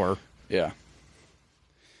just poor. Yeah.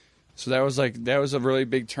 So that was a really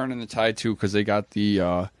big turn in the tide, too, because they got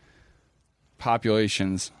the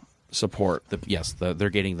population's support. They're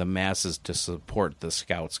getting the masses to support the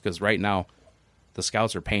scouts, because right now the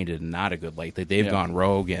scouts are painted in not a good light. They've gone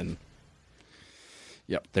rogue, and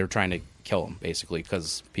they're trying to kill them basically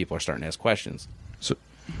because people are starting to ask questions. So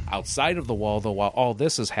outside of the wall, though, while all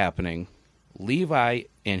this is happening, Levi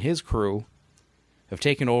and his crew have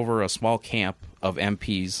taken over a small camp of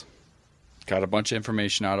MPs. Got a bunch of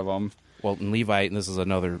information out of them. Well, and Levi, and this is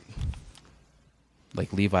another,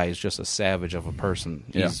 like, Levi is just a savage of a person.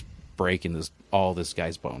 He's breaking all this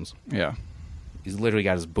guy's bones. Yeah. He's literally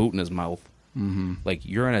got his boot in his mouth. Mm-hmm. Like,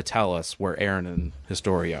 you're going to tell us where Eren and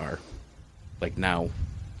Historia are. Like, now.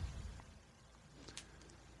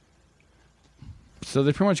 So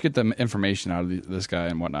they pretty much get the information out of this guy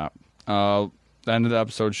and whatnot. The end of the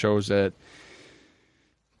episode shows that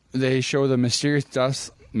they show the mysterious deaths.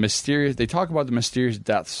 They talk about the mysterious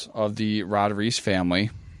deaths of the Rod Reese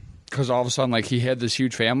family, because all of a sudden, like, he had this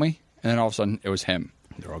huge family, and then all of a sudden it was him.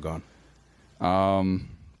 They're all gone.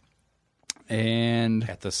 And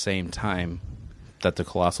at the same time that the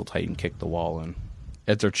Colossal Titan kicked the wall in.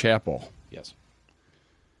 At their chapel. Yes.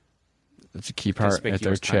 That's a key part. At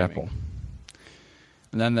their chapel.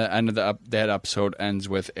 And then the end of that episode ends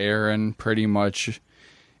with Eren pretty much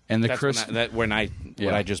in the what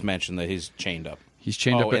I just mentioned, that he's chained up. He's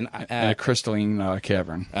chained up in a crystalline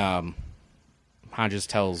cavern. Han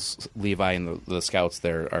just tells Levi and the scouts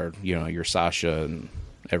there are, your Sasha and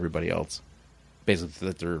everybody else, basically,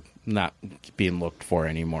 that they're not being looked for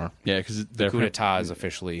anymore. Yeah, because the coup d'etat is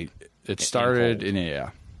officially it started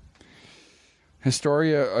in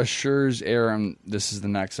Historia assures Eren, this is the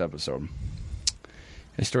next episode.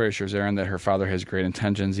 Historia assures Eren that her father has great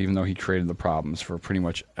intentions, even though he created the problems for pretty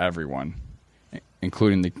much everyone,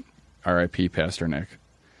 including the R.I.P. Pastor Nick.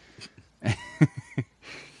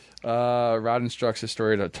 Rod instructs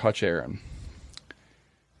Historia to touch Eren.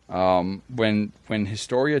 When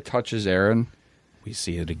Historia touches Eren, we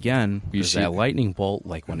see it again. There's that lightning bolt,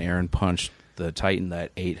 like when Eren punched the Titan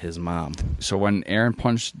that ate his mom. So when Eren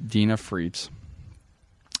punched Dina Fritz,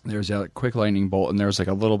 there's that quick lightning bolt, and there's like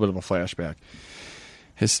a little bit of a flashback.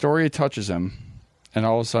 Historia touches him, and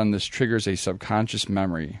all of a sudden this triggers a subconscious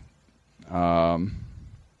memory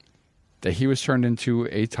that he was turned into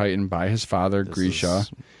a Titan by his father, Grisha,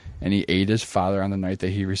 and he ate his father on the night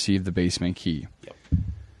that he received the basement key. Yep.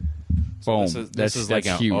 Boom. So that's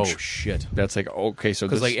huge. Oh, shit. That's like, okay, so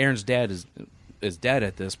because like Eren's dad is dead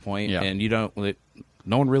at this point, and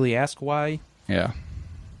no one really asked why. Yeah.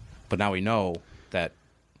 But now we know that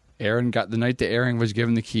Eren got the night that Eren was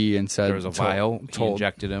given the key and said there was a vial. He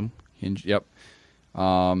injected him. Yep.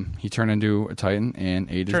 He turned into a Titan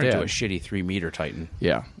and ate his dad. Turned into a shitty 3-meter Titan.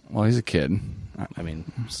 Yeah. Well, he's a kid. I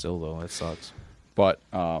mean, still though, that sucks. But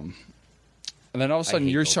and then all of a sudden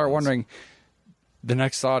you start wondering. The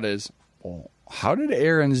next thought is, well, how did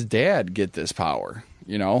Eren's dad get this power?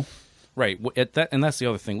 Right. And that's the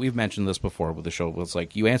other thing. We've mentioned this before with the show. It's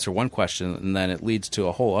like you answer one question, and then it leads to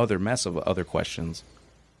a whole other mess of other questions.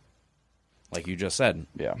 Like you just said.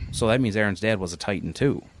 Yeah. So that means Eren's dad was a Titan,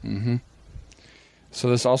 too. Mm-hmm. So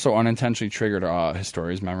this also unintentionally triggered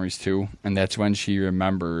Historia's memories, too. And that's when she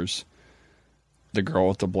remembers the girl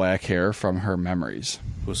with the black hair from her memories.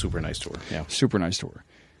 Who was super nice to her. Yeah. Super nice to her.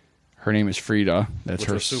 Her name is Frida. That's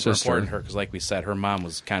her sister. Which was super important to her, because like we said, her mom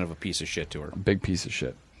was kind of a piece of shit to her. A big piece of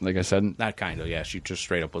shit. Like I said. Not kind of, yeah. She just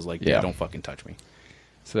straight up was like, yeah, don't fucking touch me.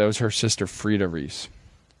 So that was her sister, Frida Reese,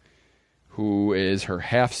 who is her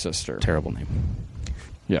half-sister. Terrible name.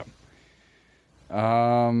 Yeah.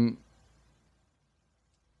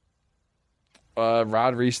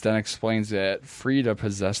 Rod Reese then explains that Frida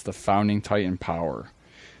possessed the founding Titan power.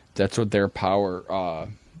 That's what their power,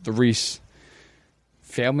 the Reese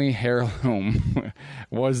family heirloom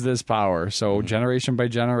was this power. So generation by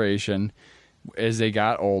generation, as they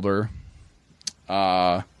got older,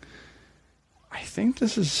 I think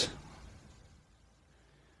this is...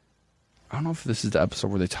 I don't know if this is the episode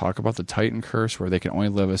where they talk about the Titan curse, where they can only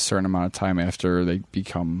live a certain amount of time after they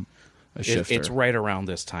become a shifter. It's right around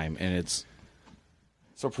this time, and it's...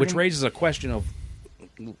 So which raises a question of,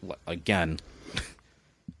 again...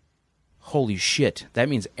 Holy shit, that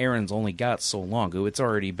means Aaron's only got so long. It's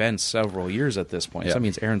already been several years at this point. Yeah. So that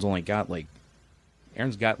means Aaron's got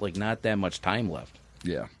not that much time left.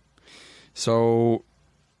 Yeah. So,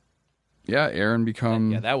 yeah, Aaron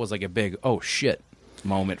become... Yeah, that was like a big, oh shit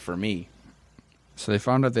moment for me. So they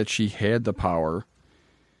found out that she had the power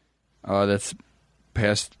that's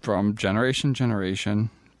passed from generation to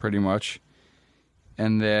generation, pretty much.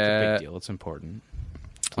 And It's a that big deal. It's important.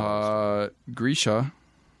 Grisha,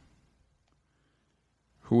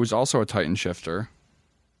 who was also a Titan shifter,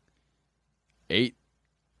 ate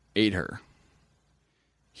her.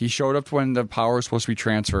 He showed up when the power was supposed to be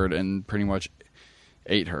transferred and pretty much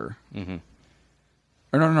ate her. Mm-hmm.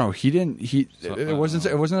 Or no, he didn't. It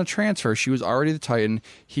wasn't a transfer. She was already the Titan.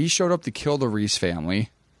 He showed up to kill the Reese family.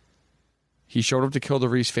 She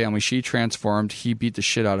transformed. He beat the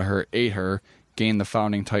shit out of her, ate her, gained the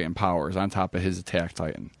founding Titan powers on top of his attack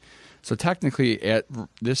Titan. So technically, at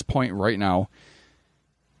this point right now,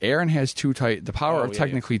 Aaron has two the power of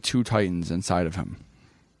technically two Titans inside of him.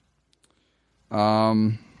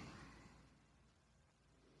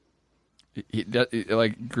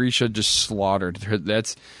 Grisha just slaughtered her.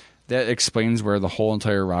 That explains where the whole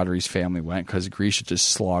entire Roderick's family went, because Grisha just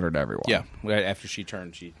slaughtered everyone. Yeah, after she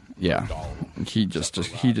turned, she all of them, he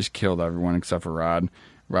just killed everyone except for Rod.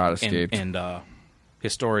 Rod escaped, and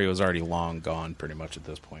Historia was already long gone, pretty much at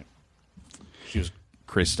this point. She was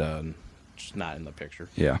Krista, and she's not in the picture.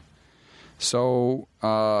 Yeah. So,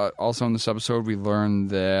 also in this episode, we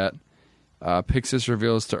learned that Pixis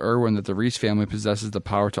reveals to Erwin that the Reese family possesses the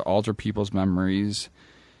power to alter people's memories,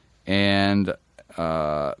 and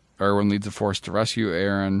Erwin leads the force to rescue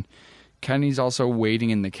Aaron. Kenny's also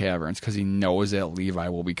waiting in the caverns because he knows that Levi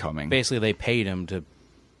will be coming. Basically, they paid him to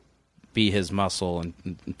be his muscle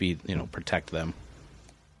and be, protect them.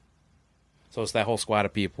 So it's that whole squad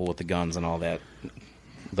of people with the guns and all that,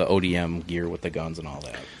 the ODM gear with the guns and all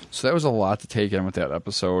that. So that was a lot to take in with that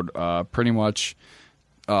episode. Pretty much,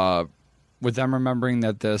 with them remembering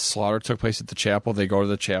that the slaughter took place at the chapel, they go to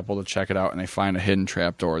the chapel to check it out, and they find a hidden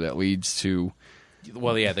trapdoor that leads to...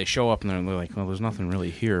 Well, yeah, they show up and they're like, well, there's nothing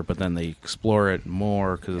really here, but then they explore it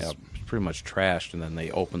more because it's pretty much trashed, and then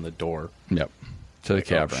they open the door. Yep, to the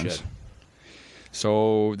caverns. Oh, shit.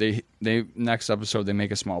 So they next episode, they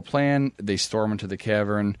make a small plan. They storm into the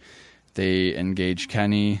cavern. They engage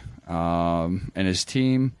Kenny and his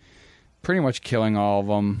team, pretty much killing all of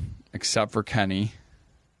them except for Kenny.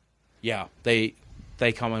 Yeah, they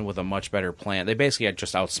come in with a much better plan. They basically had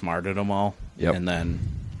just outsmarted them all. Yep.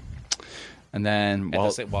 And then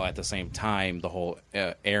at the same time, the whole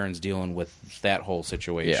Aaron's dealing with that whole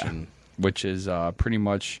situation. Yeah, which is pretty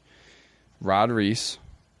much Rod Reese,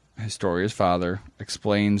 Historia's father,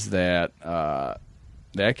 explains that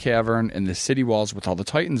that cavern and the city walls with all the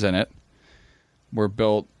Titans in it were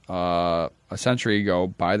built a century ago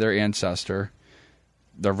by their ancestor,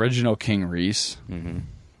 the original King Reese,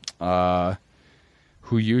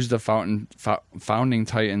 who used the founding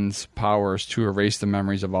Titans' powers to erase the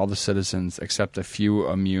memories of all the citizens except a few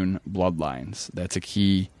immune bloodlines. That's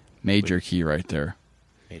a major key right there.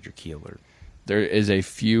 Major key alert. There is a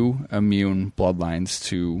few immune bloodlines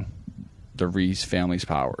to the Reese family's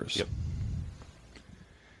powers. Yep.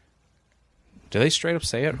 Do they straight up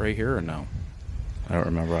say it right here or no? I don't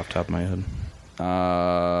remember off the top of my head.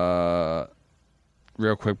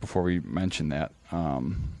 Real quick before we mention that,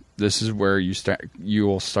 this is where I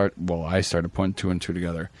started putting two and two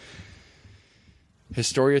together.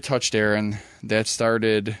 Historia touched Aaron. That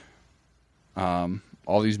started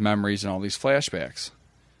all these memories and all these flashbacks.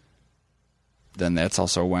 Then that's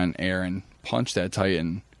also when Aaron punched that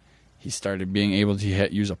Titan. He started being able to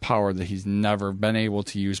use a power that he's never been able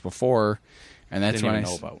to use before, and that's when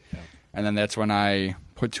And then that's when I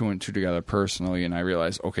put two and two together personally, and I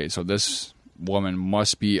realized, okay, so this woman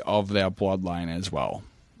must be of that bloodline as well,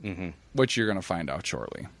 which you're going to find out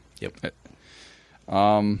shortly. Yep.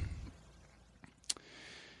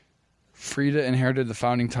 Frida inherited the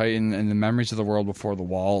founding Titan and the memories of the world before the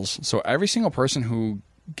walls. So every single person who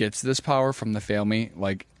gets this power from the family,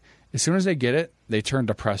 like, as soon as they get it, they turn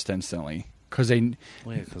depressed instantly. Because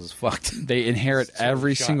it's fucked. They inherit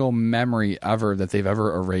every single memory ever that they've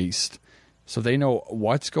ever erased. So they know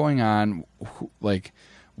what's going on, like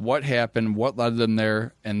what happened, what led them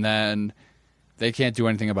there, and then they can't do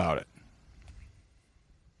anything about it.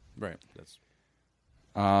 Right.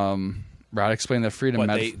 Rod explained that freedom...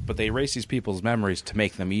 But they erase these people's memories to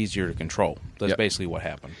make them easier to control. That's basically what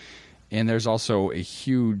happened. And there's also a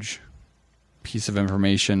huge piece of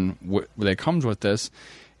information that comes with this.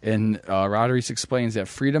 And Rod Reese explains that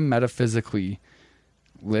freedom metaphysically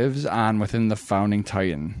lives on within the founding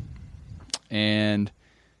Titan. And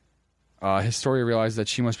Historia realized that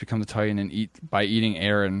she must become the Titan and by eating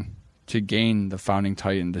Eren to gain the founding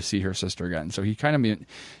Titan to see her sister again. So he kind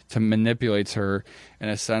of manipulates her in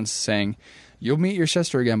a sense, saying, you'll meet your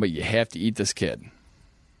sister again, but you have to eat this kid.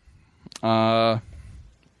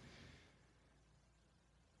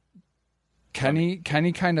 Kenny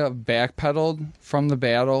kind of backpedaled from the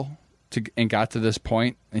battle and got to this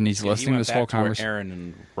point, and he's listening to this whole conversation. Eren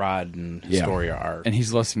and Rod and Historia are, and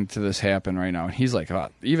he's listening to this happen right now, and he's like,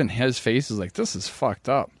 even his face is like, this is fucked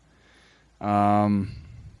up. Yeah,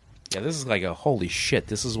 this is like a holy shit,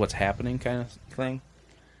 this is what's happening kind of thing.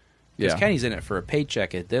 Because Yeah. Kenny's in it for a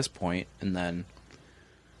paycheck at this point, and then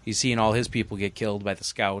he's seeing all his people get killed by the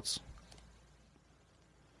scouts.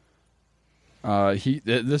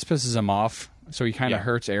 This pisses him off, so he kind of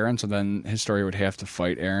hurts Eren, so then Historia would have to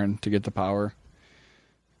fight Eren to get the power.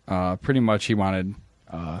 Pretty much he wanted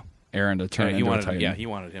Eren to turn into a Titan. Yeah, he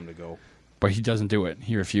wanted him to go. But he doesn't do it.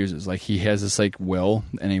 He refuses. Like, he has this, like, will,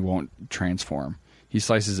 and he won't transform. He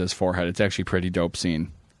slices his forehead. It's actually a pretty dope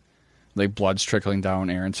scene. Like, blood's trickling down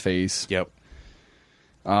Eren's face. Yep.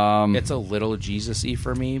 It's a little Jesus-y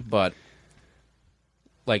for me, but,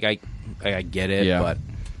 like, I get it, but...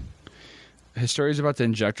 Historia's about to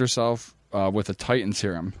inject herself with a Titan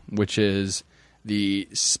serum, which is the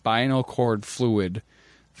spinal cord fluid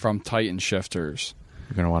from Titan shifters.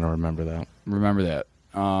 You're going to want to remember that. Remember that.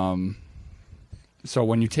 So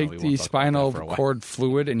when you take the spinal cord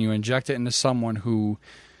fluid and you inject it into someone who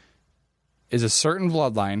is a certain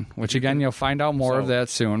bloodline, which again you'll find out more of that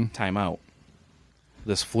soon. Time out.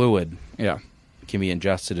 This fluid can be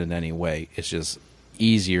ingested in any way. It's just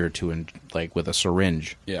easier to, like with a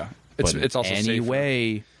syringe. Yeah. It's also any safer.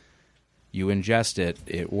 way you ingest it,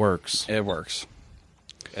 it works. It works.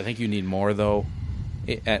 I think you need more, though.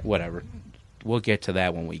 Whatever. We'll get to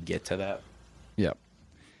that when we get to that. Yep.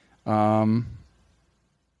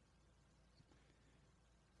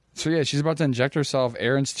 So yeah, she's about to inject herself.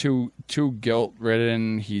 Eren's too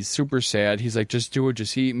guilt-ridden. He's super sad. He's like, just do it.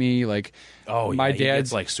 Just eat me. Like, my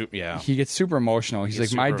dad's like, he gets super emotional. He's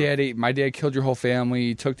like, my dad killed your whole family.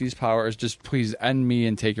 He took these powers. Just please end me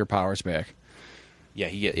and take your powers back. Yeah,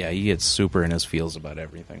 he gets super in his feels about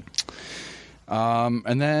everything.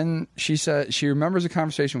 And then she said she remembers a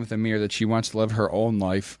conversation with Ymir that she wants to live her own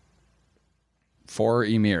life for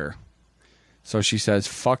Ymir. So she says,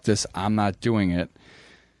 "Fuck this. I'm not doing it."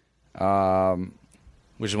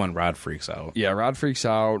 Which is when Rod freaks out. Yeah, Rod freaks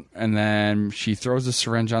out, and then she throws the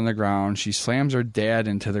syringe on the ground. She slams her dad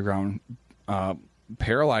into the ground,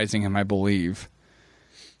 paralyzing him, I believe.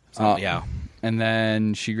 Yeah. And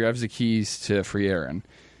then she grabs the keys to free Eren.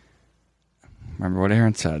 Remember what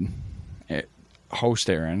Eren said. Host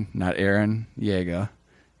Eren, not Eren Yeager.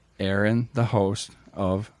 Eren, the host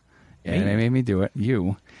of Anime Made Me Do It.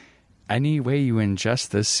 You. Any way you ingest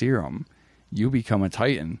this serum, you become a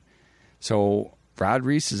Titan. So Rod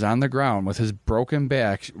Reese is on the ground with his broken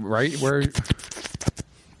back, right where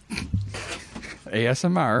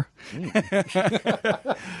ASMR.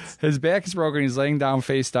 His back is broken. He's laying down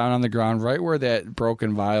face down on the ground, right where that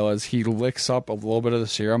broken vial is. He licks up a little bit of the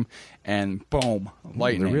serum, and boom,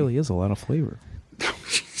 lightning. There really is a lot of flavor.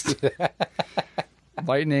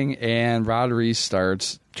 Lightning, and Rod Reese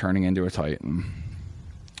starts turning into a Titan.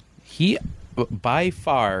 He, by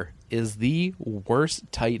far, is the worst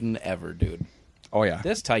Titan ever, dude. Oh, yeah.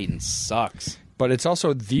 This Titan sucks. But it's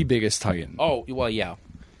also the biggest Titan. Oh, well, yeah.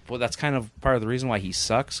 Well, that's kind of part of the reason why he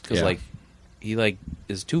sucks, because, he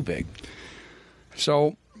is too big.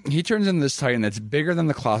 So, he turns into this Titan that's bigger than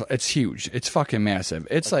the Colossus. It's huge. It's fucking massive.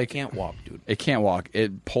 It's like... It can't walk, dude. It can't walk.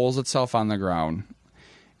 It pulls itself on the ground,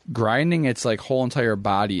 grinding its, like, whole entire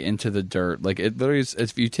body into the dirt. Like, it literally is...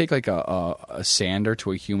 If you take, like, a sander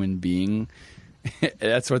to a human being...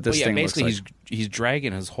 That's what this thing looks like. Basically, he's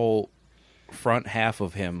dragging his whole front half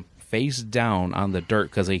of him face down on the dirt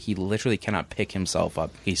because he literally cannot pick himself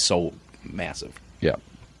up. He's so massive. Yeah.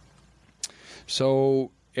 So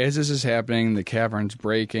as this is happening, the cavern's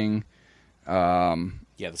breaking. The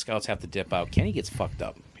scouts have to dip out. Kenny gets fucked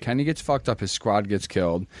up. His squad gets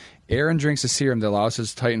killed. Eren drinks a serum that allows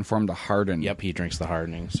his Titan form to harden. Yep, he drinks the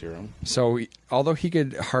hardening serum. So, although he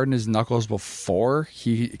could harden his knuckles before,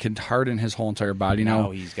 he can harden his whole entire body now.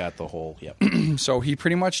 Now he's got the whole, So, he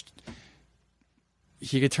pretty much...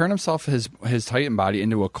 He could turn himself, his Titan body,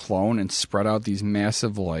 into a clone and spread out these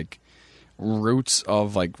massive, like, roots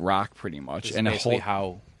of like rock, pretty much, This is and a basically whole.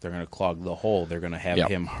 how they're going to clog the hole. They're going to have Yep.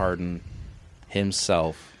 him harden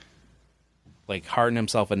himself, like harden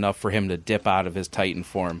himself enough for him to dip out of his Titan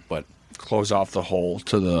form, but Close off the hole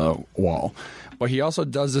to the wall. But he also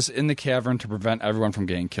does this in the cavern to prevent everyone from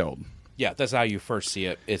getting killed. yeah, that's how you first see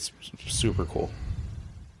it. It's super cool.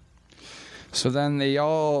 So then they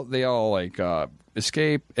all like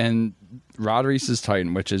escape, and Rodriguez's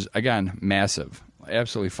Titan, which is again massive,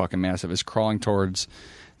 absolutely fucking massive, is crawling towards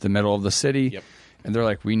the middle of the city. Yep. And they're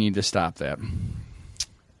like, we need to stop that. And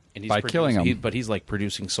he's By killing him. but he's like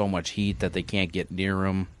producing so much heat that they can't get near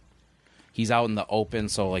him. He's out in the open,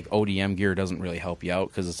 so like ODM gear doesn't really help you out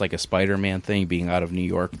because it's like a Spider-Man thing. Being out of New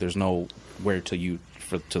York, there's nowhere to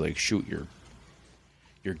like shoot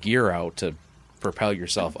your gear out to propel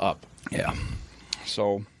yourself up. Yeah.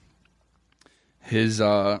 So his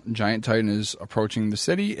giant Titan is approaching the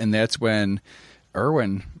city, and that's when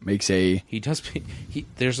Erwin makes a. He does.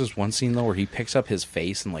 There's this one scene though where he picks up his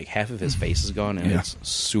face and like half of his face is gone, and Yeah. it's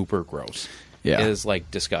super gross. Yeah. It is like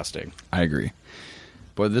disgusting. I agree.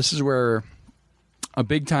 But this is where a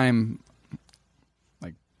big time,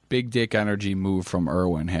 like, big dick energy move from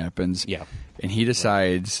Erwin happens. Yeah. And he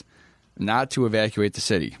decides not to evacuate the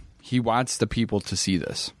city. He wants the people to see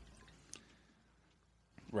this.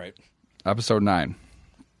 Right. Episode 9.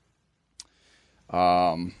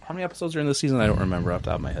 How many episodes are in this season? I don't remember off the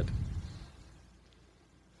top of my head.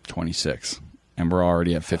 26. And we're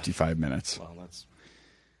already at 55 minutes. Well, that's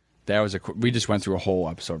That was we just went through a whole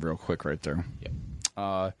episode real quick right there. yep.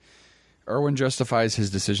 Erwin justifies his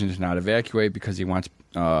decision to not evacuate because he wants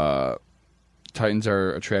Titans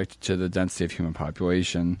are attracted to the density of human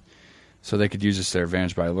population, so they could use this to their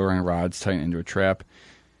advantage by luring Rod's Titan into a trap.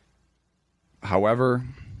 However,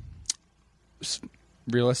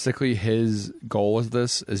 realistically, his goal with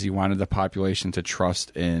this is he wanted the population to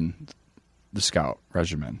trust in the Scout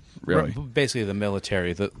Regiment. Really, Basically, the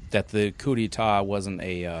military that the coup d'état wasn't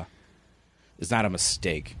is not a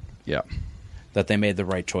mistake. yeah. That they made the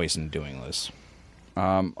right choice in doing this.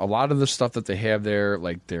 A lot of the stuff that they have there,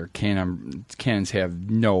 like their cannons, have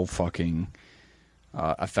no fucking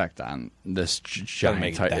effect on this giant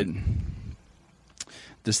make a Titan.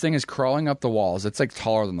 This thing is crawling up the walls. It's like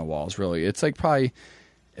taller than the walls, really. It's like probably,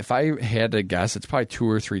 if I had to guess, it's probably 2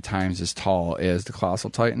 or 3 times as tall as the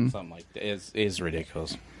Colossal Titan. Something like that is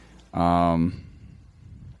ridiculous.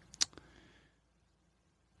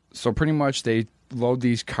 So pretty much they load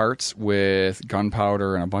these carts with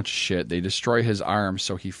gunpowder and a bunch of shit. They destroy his arms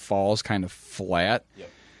so he falls kind of flat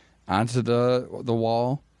onto the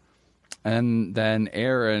wall. And then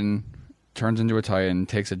Aaron turns into a Titan,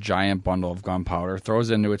 takes a giant bundle of gunpowder, throws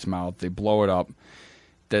it into its mouth. They blow it up.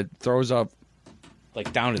 That throws up.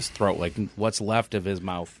 Like down his throat, like what's left of his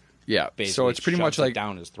mouth. Yeah. Basically So it's pretty much shoves it like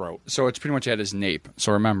down his throat. So it's pretty much at his nape.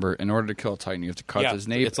 So remember, in order to kill a Titan, you have to cut his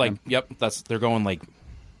nape. It's like they're going like.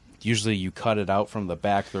 Usually you cut it out from the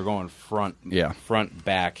back. They're going front,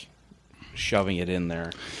 back, shoving it in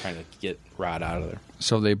there, trying to get Rod out of there.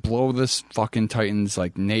 So they blow this fucking Titan's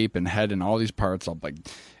like nape and head and all these parts up. Like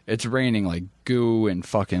it's raining like goo and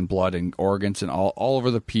fucking blood and organs and all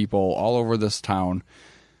over the people, all over this town.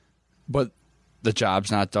 But the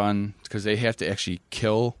job's not done because they have to actually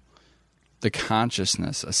kill the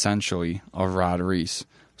consciousness essentially of Rod Reese.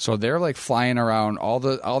 So they're like flying around.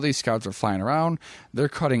 All these scouts are flying around. They're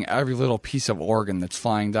cutting every little piece of organ that's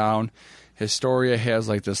flying down. Historia has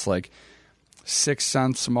like this like Sixth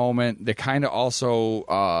Sense moment. They kind of also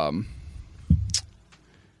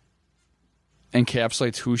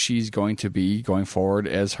encapsulates who she's going to be going forward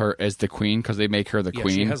as the queen because they make her the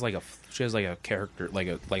queen. She has like a character, like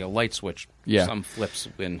a light switch. Yeah. Some flips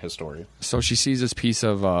in Historia. So she sees this piece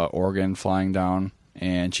of organ flying down.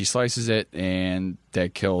 And she slices it, and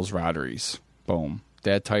that kills Rodriguez. Boom.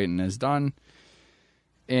 That Titan is done.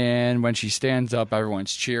 And when she stands up,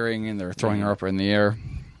 everyone's cheering, and they're throwing her up in the air.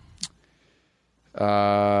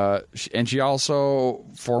 And she also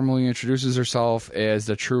formally introduces herself as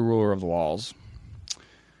the true ruler of the walls.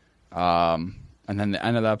 And then the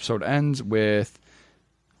end of the episode ends with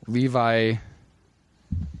Levi...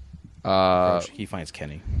 He finds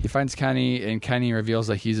Kenny. He finds Kenny, and Kenny reveals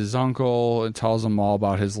that he's his uncle and tells him all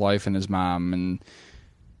about his life and his mom. And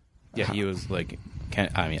yeah, he was like,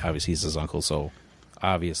 obviously he's his uncle, so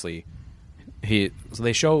obviously So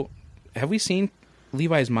they show. Have we seen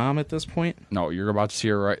Levi's mom at this point? No, you're about to see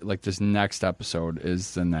her right. Like this next episode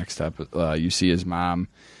is the next episode. You see his mom.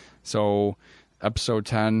 So episode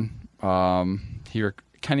 10,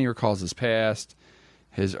 Kenny recalls his past.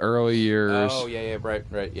 His early years. Oh, yeah, right,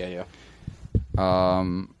 yeah.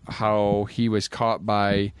 How he was caught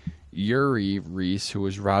by Yuri Reese, who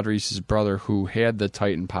was Rod Reese's brother, who had the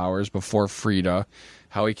Titan powers before Frida,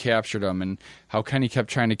 how he captured him, and how Kenny kept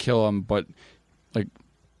trying to kill him, but like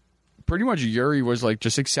pretty much Yuri was like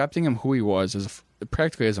just accepting him who he was as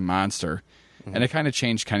practically as a monster, and it kind of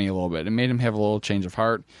changed Kenny a little bit. It made him have a little change of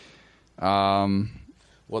heart.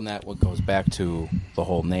 Well, and that what goes back to the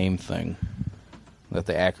whole name thing, that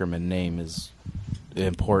the Ackerman name is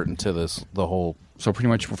important to the whole. So pretty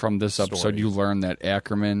much from this episode, story. you learn that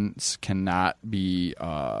Ackermans cannot be,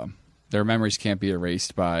 their memories can't be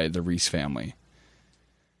erased by the Reese family.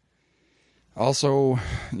 Also,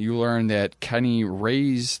 you learn that Kenny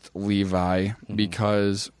raised Levi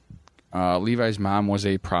because Levi's mom was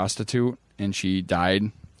a prostitute and she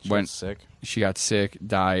died. She got sick. She got sick,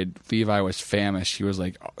 died. Levi was famished. She was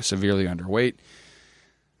like severely underweight.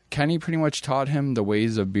 Kenny pretty much taught him the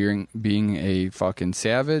ways of being a fucking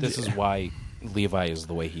savage. This is why Levi is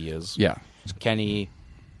the way he is. Yeah. Kenny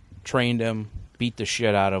trained him, beat the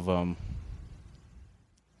shit out of him.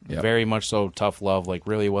 Yep. Very much so tough love. Like,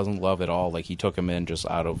 really wasn't love at all. Like, he took him in just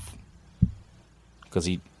out of... Because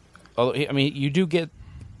I mean, you do get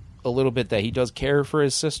a little bit that he does care for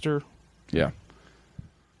his sister. Yeah.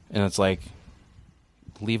 And it's like,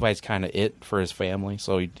 Levi's kind of it for his family,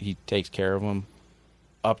 so he takes care of him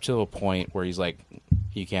up to a point where he's like,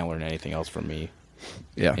 you can't learn anything else from me.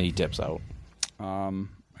 Yeah. And he dips out. And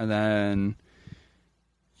then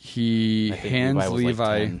he hands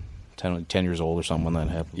Levi... Like 10 years old or something when that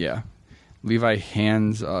happened. Yeah.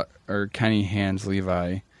 Kenny hands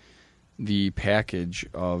Levi the package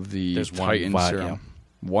of the There's Titan one serum.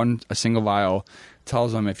 vial. A single vial.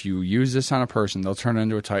 Tells them if you use this on a person, they'll turn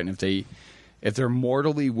into a Titan. If they're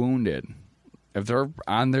mortally wounded, if they're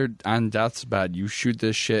on death's bed, you shoot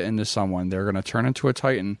this shit into someone, they're going to turn into a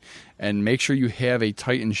Titan. And make sure you have a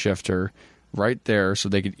Titan shifter right there so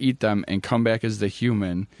they could eat them and come back as the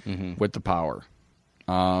human with the power.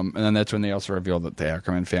 And then that's when they also reveal that the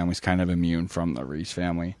Ackerman family's kind of immune from the Reese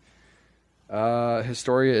family.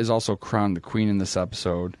 Historia is also crowned the queen in this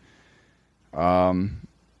episode.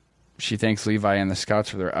 She thanks Levi and the Scouts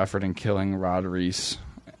for their effort in killing Rod Reese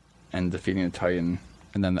and defeating the Titan.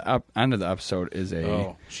 And then the end of the episode is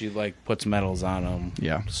she like puts medals on him.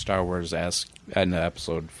 Yeah. Star Wars-esque end of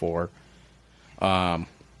episode 4. I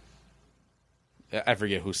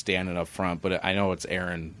forget who's standing up front, but I know it's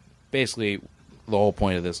Aaron. Basically, the whole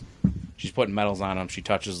point of this, she's putting medals on him. She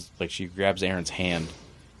touches, like, she grabs Aaron's hand,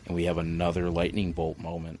 and we have another lightning bolt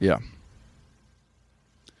moment. Yeah.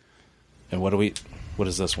 And what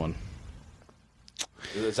is this one?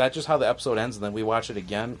 Is that just how the episode ends and then we watch it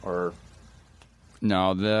again, or?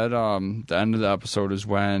 No, that the end of the episode is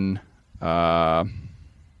when It's a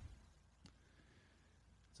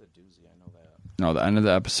doozy, I know that. no, the end of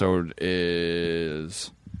the episode is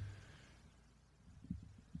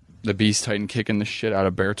the Beast Titan kicking the shit out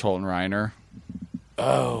of Bertolt and Reiner.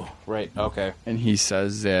 Oh, right, okay. And he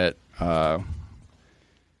says that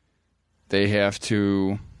they have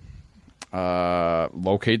to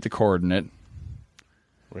locate the coordinate.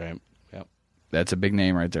 Right, yep. That's a big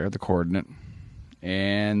name right there, the coordinate.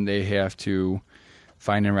 And they have to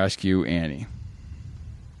find and rescue Annie.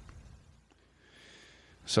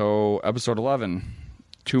 So, episode 11,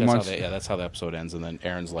 months... That's how the episode ends, and then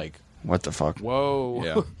Aaron's like, what the fuck? whoa.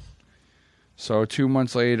 Yeah. So 2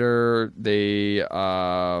 months later, they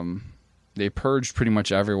purged pretty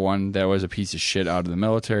much everyone that was a piece of shit out of the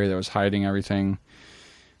military that was hiding everything.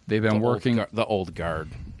 They've been working... The old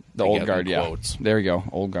guard. The old guard, yeah. Quotes. There you go,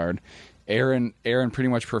 old guard. Aaron pretty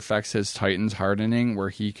much perfects his Titans hardening where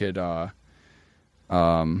he could...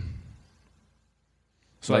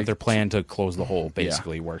 So like their plan to close the hole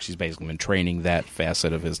basically works. He's basically been training that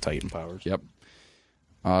facet of his Titan powers. Yep.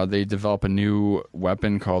 They develop a new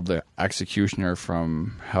weapon called the Executioner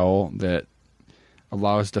from Hell that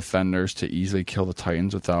allows defenders to easily kill the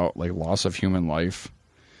Titans without like loss of human life.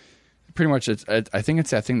 Pretty much, I think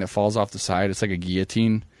it's that thing that falls off the side. It's like a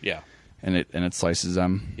guillotine. Yeah. And it slices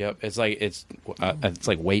them. Yep. It's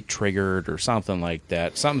like weight triggered or something like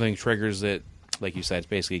that. Something triggers it. Like you said, it's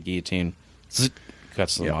basically a guillotine.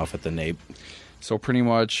 Cuts them off at the nape. So pretty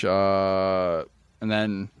much, and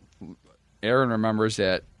then Aaron remembers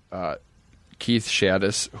that Keith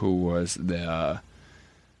Shaddis, who was the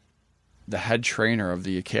head trainer of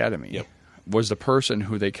the academy, was the person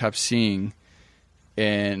who they kept seeing,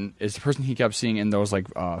 and is the person he kept seeing in those like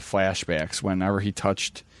flashbacks whenever he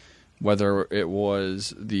touched, whether it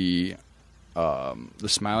was the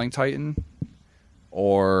Smiling Titan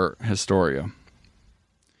or Historia.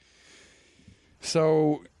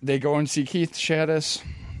 So they go and see Keith Shaddis.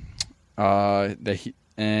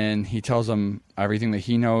 and he tells him everything that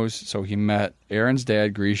he knows. So he met Aaron's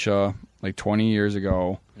dad, Grisha, like 20 years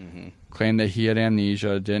ago, claimed that he had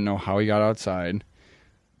amnesia, didn't know how he got outside,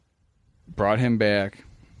 brought him back.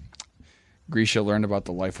 Grisha learned about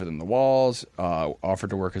the life within the walls, offered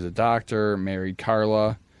to work as a doctor, married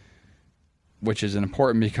Carla, which is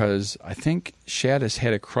important because I think Shaddis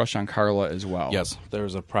had a crush on Carla as well. Yes, there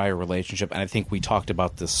was a prior relationship, and I think we talked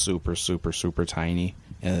about this super tiny.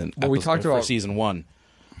 And we talked about season 1,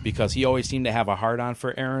 because he always seemed to have a hard-on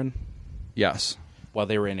for Aaron. Yes. While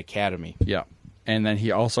they were in academy. Yeah. And then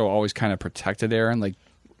he also always kind of protected Aaron. Like,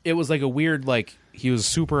 it was like a weird, like, he was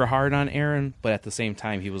super hard on Aaron, but at the same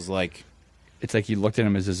time he was like... It's like he looked at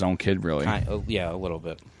him as his own kid, really. Yeah, a little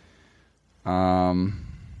bit.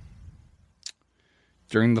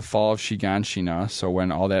 During the fall of Shiganshina, so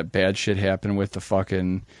when all that bad shit happened with the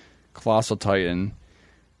fucking Colossal Titan...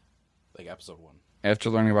 Like episode 1.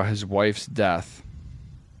 After learning about his wife's death,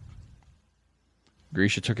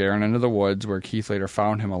 Grisha took Aaron into the woods, where Keith later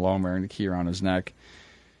found him alone wearing the key around his neck.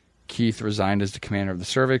 Keith resigned as the commander of the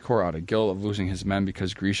Survey Corps out of guilt of losing his men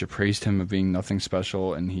because Grisha praised him of being nothing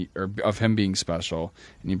special, of him being special,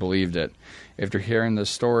 and he believed it. After hearing this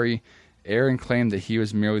story, Aaron claimed that he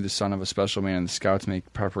was merely the son of a special man, and the scouts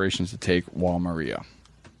make preparations to take Wall Maria.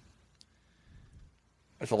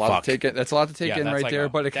 That's a lot to take in. That's a lot to take in right there,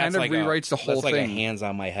 but it kind of rewrites the whole thing. That's like a hands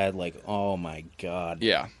on my head, like, oh my god.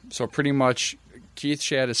 Yeah. So pretty much, Keith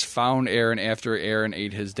Shaddis found Aaron after Aaron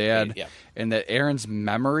ate his dad, and that Aaron's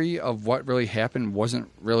memory of what really happened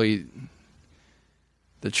wasn't really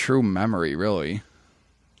the true memory, really.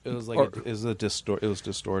 It was like it was distorted. It was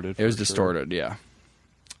distorted, yeah.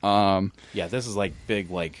 Yeah, this is like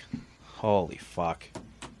big, like, holy fuck.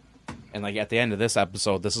 And like at the end of this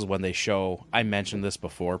episode, this is when they show. I mentioned this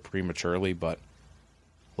before prematurely, but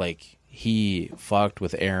like he fucked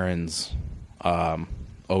with Aaron's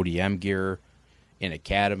ODM gear in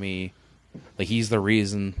academy. Like he's the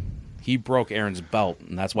reason he broke Aaron's belt,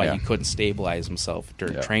 and that's why he couldn't stabilize himself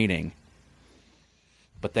during training.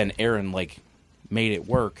 But then Aaron like made it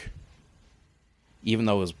work, even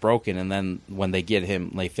though it was broken. And then when they get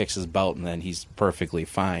him, they fix his belt, and then he's perfectly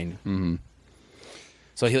fine. Mm-hmm.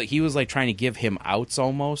 So he was like trying to give him outs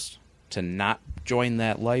almost to not join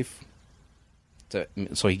that life,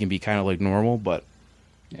 so he can be kind of like normal. But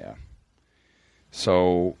yeah,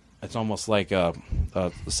 so it's almost like a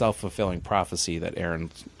self-fulfilling prophecy that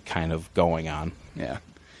Aaron's kind of going on. Yeah.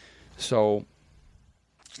 So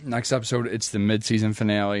next episode, it's the mid-season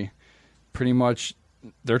finale. Pretty much,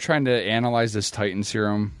 they're trying to analyze this Titan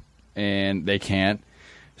serum, and they can't.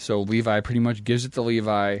 So Levi pretty much gives it to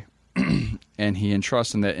Levi. And he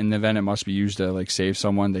entrusts him that in the event it must be used to like save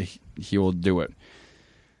someone, that he will do it.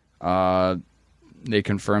 They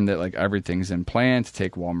confirm that like everything's in plan to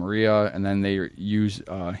take Wall Maria, and then they use.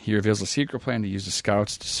 He reveals a secret plan to use the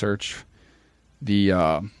scouts to search the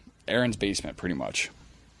Aaron's basement, pretty much.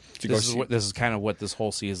 This is kind of what this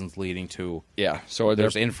whole season's leading to. Yeah. So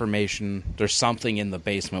there's information. There's something in the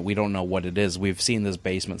basement. We don't know what it is. We've seen this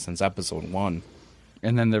basement since episode 1.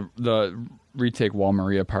 And then the retake Wall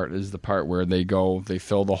Maria part is the part where they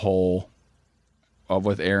fill the hole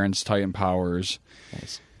with Aaron's Titan powers,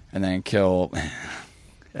 and then they kill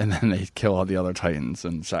all the other Titans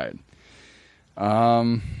inside.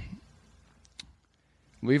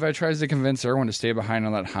 Levi tries to convince Erwin to stay behind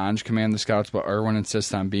and let Hanj command the scouts, but Erwin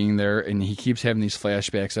insists on being there, and he keeps having these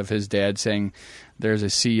flashbacks of his dad saying there's a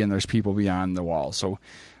sea and there's people beyond the wall. So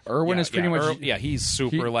Erwin is pretty much... he's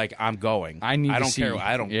super like, I'm going. I need to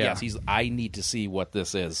see. I need to see what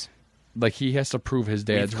this is. Like, he has to prove his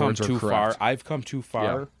dad's words are correct. I've come too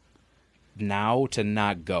far now to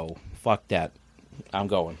not go. Fuck that. I'm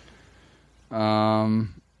going.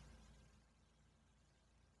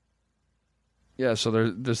 Yeah, so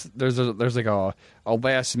there's like a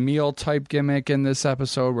last meal type gimmick in this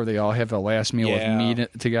episode where they all have the last meal with meat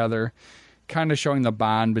together, kind of showing the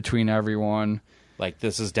bond between everyone. Like,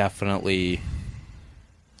 this is definitely,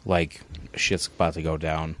 like, shit's about to go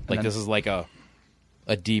down. Like, this is like a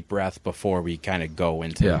deep breath before we kind of go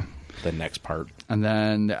into the next part. And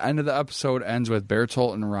then the end of the episode ends with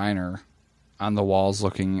Bertolt and Reiner on the walls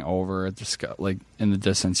looking over at the scout. Like, in the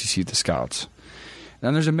distance, you see the scouts. And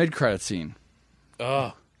then there's a mid-credit scene.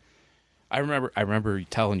 Oh, I remember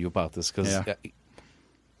telling you about this because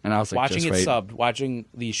and I was like, watching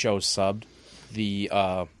these shows subbed, the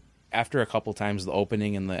after a couple times the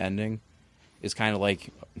opening and the ending is kind of like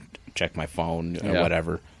check my phone or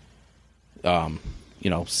whatever,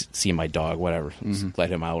 see my dog, whatever,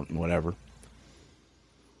 let him out and whatever.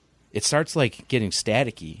 It starts like getting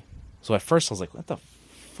staticky, so at first I was like, what the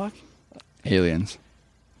fuck? Aliens.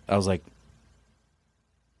 I was like,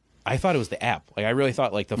 I thought it was the app. Like, I really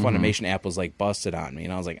thought, like, the Funimation app was, like, busted on me.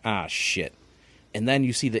 And I was like, shit. And then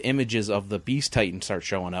you see the images of the Beast Titan start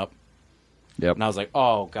showing up. Yep. And I was like,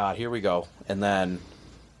 oh, God, here we go. And then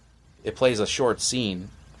it plays a short scene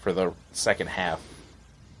for the second half.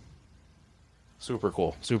 Super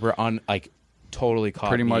cool. Super, totally caught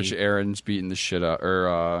Pretty me. much Aaron's beating the shit out,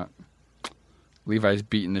 or Levi's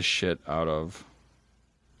beating the shit out of...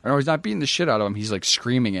 No, he's not beating the shit out of him. He's, like,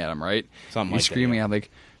 screaming at him, right? Something he's like that, screaming yeah. at him,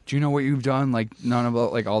 like, do you know what you've done? Like, none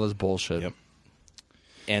about, like, all this bullshit. Yep.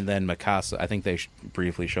 And then Mikasa, I think they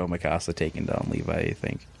briefly show Mikasa taking down Levi, I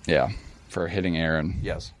think. Yeah, for hitting Aaron.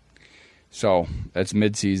 Yes. So, that's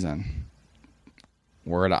mid-season.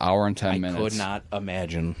 We're at an hour and 10 minutes. I could not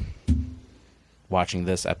imagine watching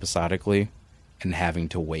this episodically and having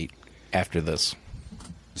to wait after this.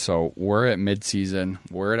 So, we're at mid-season.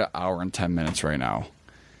 We're at an hour and 10 minutes right now.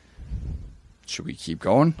 Should we keep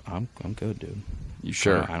going? I'm good, dude. You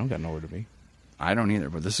sure? I don't got nowhere to be. I don't either,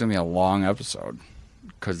 but this is going to be a long episode.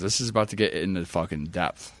 Because this is about to get into fucking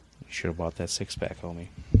depth. You should have bought that 6-pack, homie.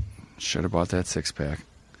 Should have bought that 6-pack.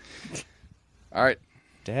 All right.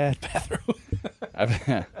 Dad,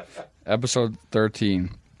 bathroom. Episode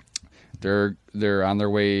 13. They're on their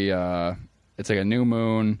way. It's like a new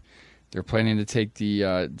moon. They're planning to take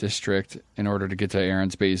the district in order to get to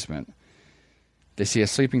Aaron's basement. They see a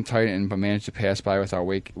sleeping Titan, but manage to pass by without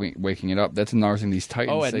waking it up. That's another thing. These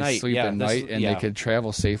Titans, at they night. sleep Yeah, at night, and they could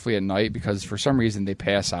travel safely at night because for some reason they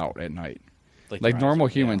pass out at night. Like normal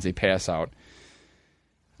humans, they pass out.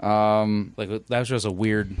 Like, that was just a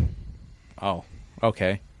weird... Oh,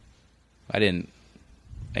 okay. We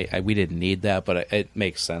didn't need that, but it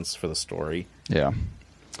makes sense for the story. Yeah.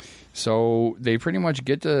 So they pretty much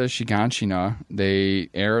get to Shiganshina.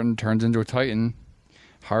 Aaron turns into a Titan,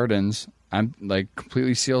 hardens,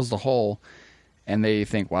 completely seals the hole, and they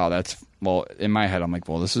think, wow, in my head, I'm like,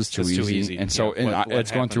 well, this is too easy. And so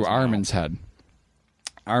it's going through Armin's head.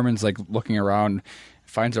 Armin's like looking around,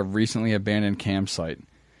 finds a recently abandoned campsite.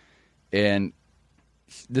 And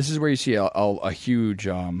this is where you see a huge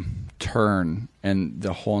turn in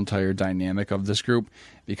the whole entire dynamic of this group,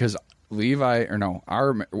 because Erwin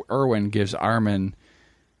gives Armin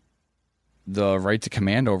the right to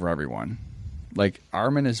command over everyone. Like,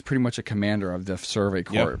 Armin is pretty much a commander of the Survey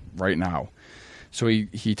Corps right now. So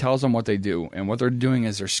he tells them what they do, and what they're doing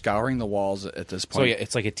is they're scouring the walls at this point. So yeah,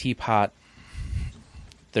 it's like a teapot.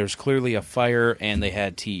 There's clearly a fire, and they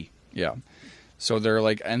had tea. Yeah. So they're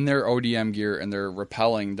like in their ODM gear, and they're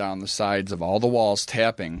rappelling down the sides of all the walls,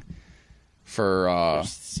 tapping for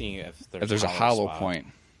seeing if there's a hollow point.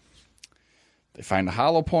 They find a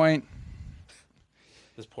hollow point.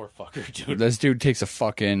 This poor fucker, dude. This dude takes a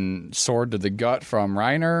fucking sword to the gut from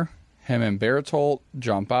Reiner. Him and Bertolt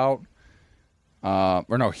jump out.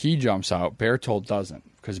 He jumps out. Bertolt doesn't,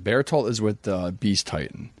 because Bertolt is with the Beast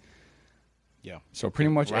Titan. Yeah. So pretty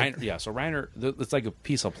much... Reiner, so Reiner, it's like a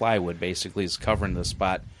piece of plywood, basically, is covering the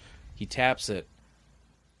spot. He taps it.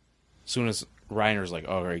 As soon as Reiner's like,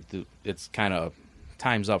 all right, it's kind of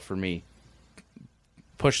time's up for me.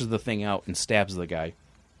 Pushes the thing out and stabs the guy.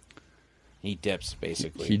 He dips,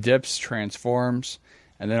 basically. He dips, transforms,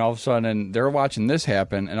 and then all of a sudden, they're watching this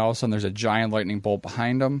happen, and all of a sudden there's a giant lightning bolt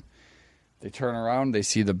behind them. They turn around, they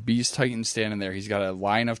see the Beast Titan standing there. He's got a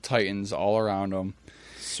line of Titans all around him.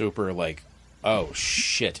 Super, like, oh,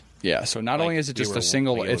 shit. Yeah, so not only is it just a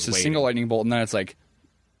single lightning bolt, and then it's like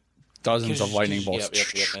dozens of lightning bolts. Yep.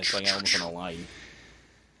 It's like almost in a line.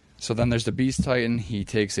 So then there's the Beast Titan. He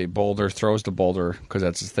takes a boulder, throws the boulder, because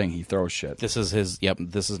that's his thing. He throws shit. This is his,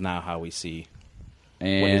 this is now how we see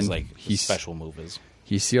and what his special move is.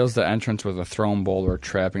 He seals the entrance with a thrown boulder,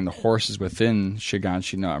 trapping the horses within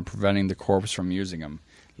Shiganshina and preventing the corpse from using them.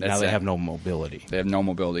 Now they have no mobility. They have no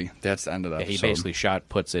mobility. That's the end of that episode. He basically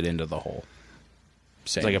puts it into the hole.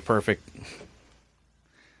 Same. It's like a perfect...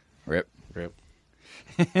 Rip.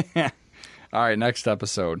 All right, next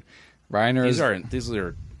episode. Reiner. These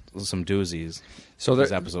are some doozies. So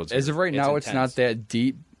these episodes. As of right now, it's not that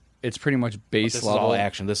deep. It's pretty much base level. This is all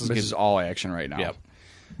action. This is all action right now.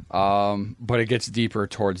 Yep. But it gets deeper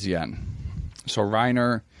towards the end. So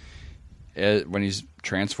Reiner, when he's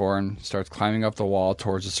transformed, starts climbing up the wall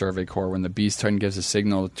towards the Survey Corps. When the Beast Titan gives a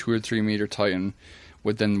signal, a 2 or 3 meter Titan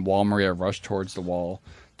within Wall Maria rush towards the wall,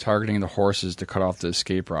 targeting the horses to cut off the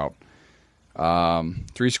escape route.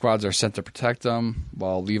 3 squads are sent to protect them,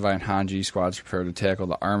 while Levi and Hanji squads prepare to tackle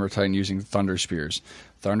the armor Titan using Thunder Spears.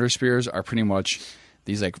 Thunder Spears are pretty much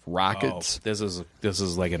these like rockets. Oh, this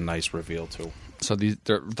is like a nice reveal too. So the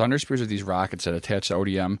Thunder Spears are these rockets that attach to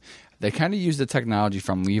ODM. They kind of use the technology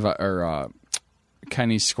from Levi or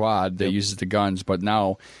Kenny's squad that uses the guns, but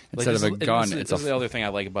now instead of a gun, it's the other thing I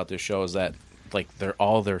like about this show is that like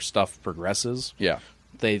all their stuff progresses. Yeah.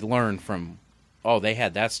 They learn from, they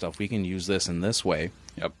had that stuff. We can use this in this way.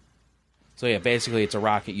 Yep. So yeah, basically it's a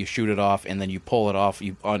rocket. You shoot it off, and then you pull it off.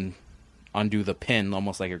 You undo the pin,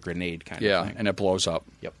 almost like a grenade kind of thing. Yeah, and it blows up.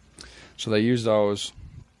 Yep. So they use those.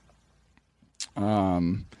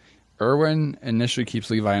 Irwin initially keeps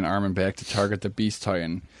Levi and Armin back to target the Beast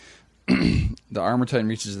Titan. The Armor Titan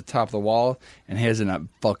reaches the top of the wall and has a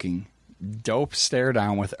fucking dope stare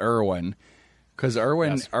down with Irwin. Because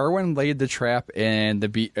Irwin laid the trap, and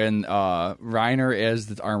Reiner, as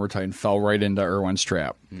the Armor Titan, fell right into Irwin's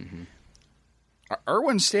trap. Mm-hmm.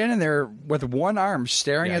 Irwin's standing there with one arm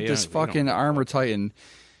staring at this fucking Armor Titan,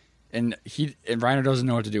 and Reiner doesn't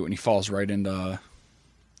know what to do, and he falls right into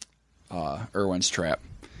Irwin's trap.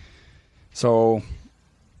 So,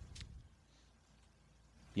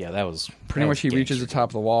 yeah, that was pretty much. He reaches the top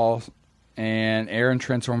of the wall, and Eren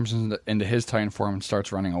transforms into his Titan form and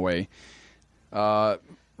starts running away.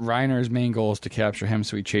 Reiner's main goal is to capture him,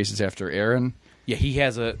 so he chases after Eren. Yeah, he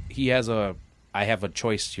has a. I have a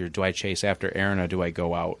choice here. Do I chase after Eren or do I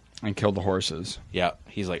go out and kill the horses? Yeah,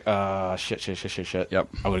 he's like, shit. Yep,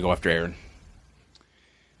 I'm gonna go after Eren.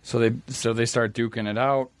 So they start duking it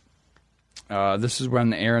out. This is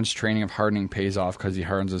when Eren's training of hardening pays off because he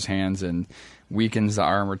hardens his hands and weakens the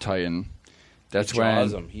Armor Titan. That's when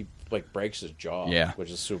him. He breaks his jaw. Yeah, which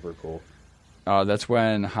is super cool. That's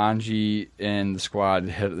when Hanji and the squad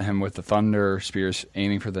hit him with the Thunder Spears,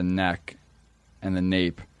 aiming for the neck and the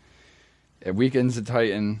nape. It weakens the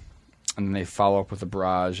Titan, and then they follow up with a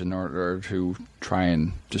barrage in order to try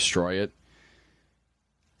and destroy it.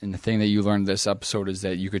 And the thing that you learned this episode is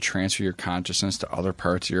that you could transfer your consciousness to other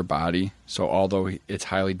parts of your body. So although it's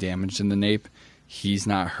highly damaged in the nape, he's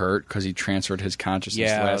not hurt because he transferred his consciousness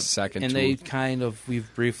last second. And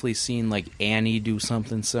we've briefly seen Annie do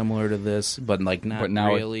something similar to this, but not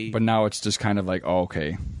really. But now it's just kind of like, oh,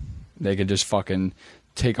 okay, they could just fucking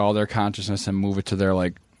take all their consciousness and move it to their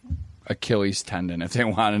Achilles tendon if they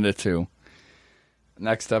wanted it to.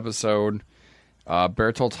 Next episode,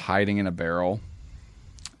 Bertolt's hiding in a barrel.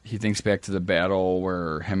 He thinks back to the battle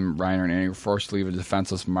where him, Reiner, and Annie were forced to leave a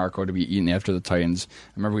defenseless Marco to be eaten after the Titans.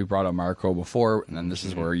 I remember we brought up Marco before, and then this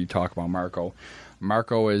is where you talk about Marco.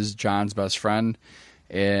 Marco is John's best friend,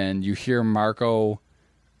 and you hear Marco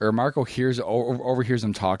overhears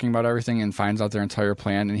them talking about everything and finds out their entire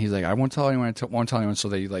plan, and he's like, I won't tell anyone, so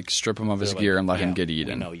they strip him of his gear and let him get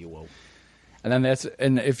eaten. No, you won't. And then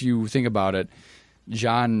and if you think about it,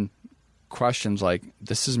 John questions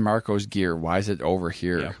this is Marco's gear, why is it over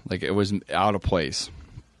here? Yeah. It was out of place.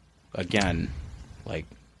 Again,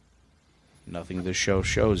 nothing this show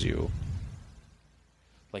shows you.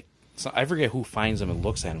 So I forget who finds him and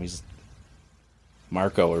looks at him. He's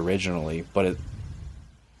Marco originally, but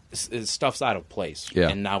it stuff's out of place. Yeah.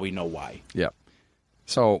 And now we know why. Yeah.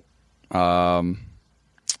 So Bertolt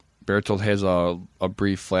has a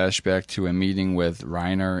brief flashback to a meeting with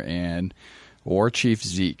Reiner and War Chief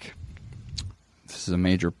Zeke. This is a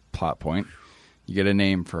major plot point. You get a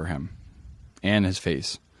name for him and his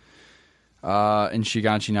face. In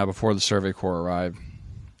Shiganshina, before the Survey Corps arrive,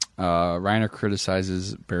 Reiner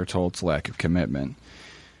criticizes Bertolt's lack of commitment.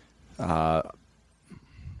 And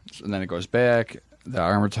then it goes back. The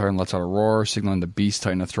Armor Titan lets out a roar, signaling the Beast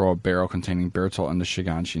Titan to throw a barrel containing Bertolt into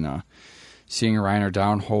Shiganshina. Seeing Reiner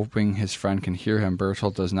down, hoping his friend can hear him,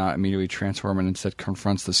 Bertolt does not immediately transform and instead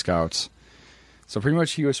confronts the scouts. So pretty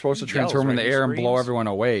much he was supposed to transform in the air and blow everyone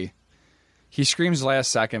away. He screams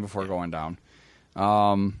last second before going down.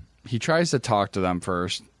 He tries to talk to them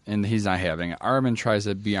first, and he's not having it. Armin tries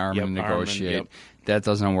to be Armin and negotiate. Armin, That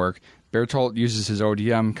doesn't work. Bertolt uses his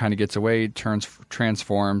ODM, kind of gets away,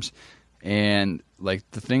 transforms, and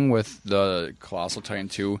the thing with the Colossal Titan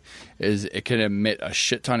 2 is it can emit a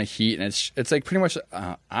shit ton of heat, and it's pretty much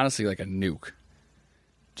honestly like a nuke.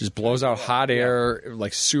 Just blows out hot air,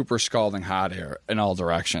 super scalding hot air in all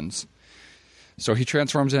directions. So he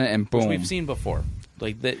transforms in it, and boom. Which we've seen before.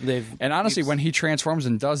 And honestly, when he transforms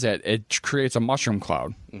and does that, it creates a mushroom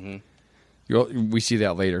cloud. Mm-hmm. We see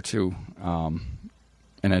that later too,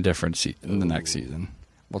 in a different in the next season.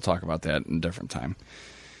 We'll talk about that in a different time.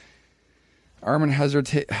 Armin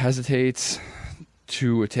hesitates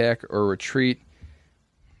to attack or retreat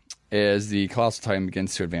as the Colossal Titan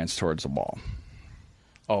begins to advance towards the wall.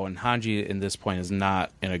 Oh, and Hanji in this point is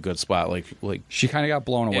not in a good spot. She kind of got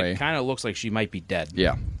blown away. It kind of looks like she might be dead.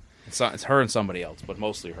 Yeah, it's her and somebody else, but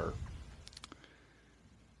mostly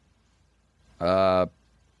her.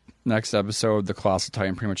 Next episode, the Colossal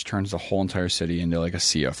Titan pretty much turns the whole entire city into a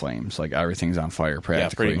sea of flames. Everything's on fire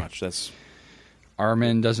practically. Yeah, pretty much.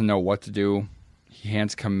 Armin doesn't know what to do. He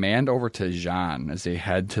hands command over to Jean as they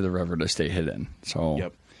head to the river to stay hidden.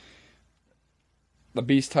 So the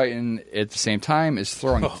Beast Titan at the same time is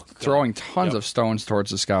throwing tons of stones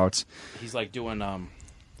towards the scouts. He's like doing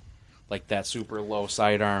like that super low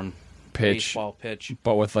sidearm baseball pitch,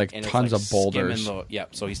 but with like tons of boulders.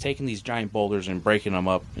 So he's taking these giant boulders and breaking them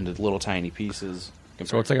up into little tiny pieces.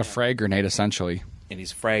 So it's like a frag grenade essentially. And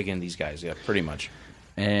he's fragging these guys, pretty much.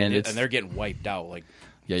 And they're getting wiped out. Like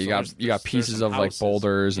you got pieces of like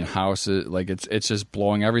boulders and houses. Like it's just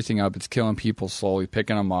blowing everything up. It's killing people slowly,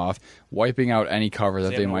 picking them off, wiping out any cover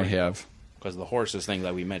that they might have. Because the horses thing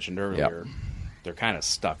that we mentioned earlier, they're kind of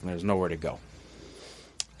stuck and there's nowhere to go.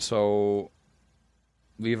 So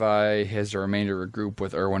Levi has the remainder regroup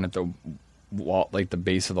with Erwin at the wall, like the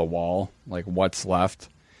base of the wall, like what's left.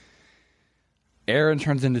 Aaron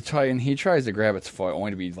turns into Titan. He tries to grab its foot,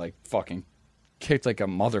 only to be like fucking kicked like a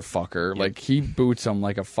motherfucker. Yep. Like he boots him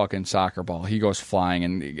like a fucking soccer ball. He goes flying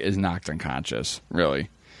and is knocked unconscious. Really.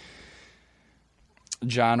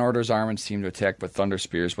 John orders Armin's team to attack with thunder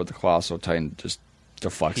spears, but the Colossal Titan just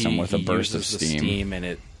deflects him with a burst of steam.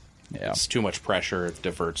 And it's too much pressure. It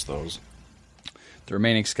diverts those. The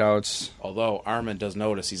remaining scouts. Although Armin does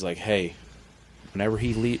notice, he's like, hey, whenever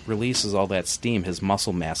he releases all that steam, his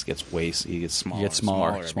muscle mass gets smaller. He gets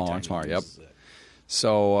smaller. Yep.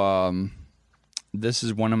 So this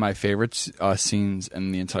is one of my favorite scenes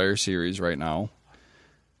in the entire series right now.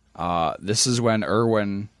 This is when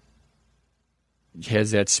Erwin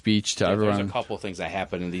has that speech to everyone. There's a couple of things that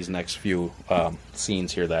happen in these next few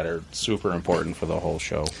scenes here that are super important for the whole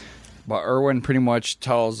show. But Erwin pretty much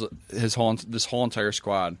tells this whole entire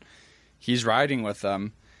squad he's riding with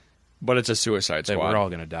them, but it's a suicide squad. We're all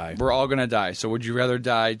going to die. We're all going to die. So would you rather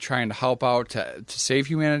die trying to help out to save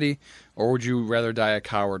humanity, or would you rather die a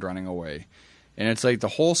coward running away? And it's like the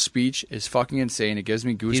whole speech is fucking insane. It gives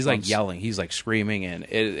me goosebumps. He's like yelling. He's like screaming, and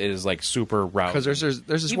it is like super rousing. Because there's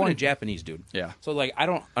this even one a Japanese dude. Yeah. So like I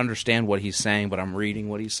don't understand what he's saying, but I'm reading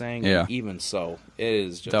what he's saying. Yeah. And even so, it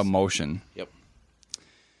is just the emotion. Yep.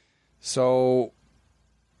 So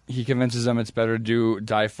he convinces them it's better to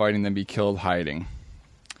die fighting than be killed hiding.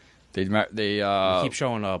 They keep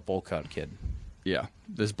showing a bowl cut kid. Yeah,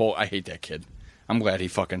 I hate that kid. I'm glad he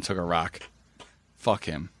fucking took a rock. Fuck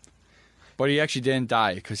him. But he actually didn't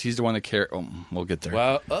die because he's the one that cared. Oh, we'll get there.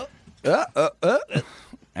 Well,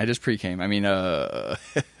 I just pre-came. I mean,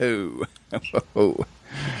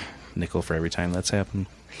 nickel for every time that's happened.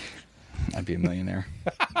 I'd be a millionaire.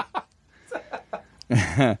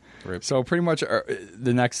 So pretty much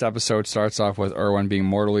the next episode starts off with Erwin being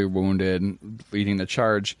mortally wounded, leading the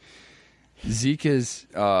charge. He takes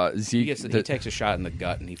a shot in the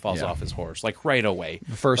gut and he falls off his horse like right away.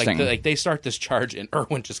 The first thing, they start this charge and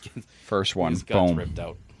Erwin just gets his guts ripped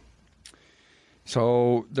out.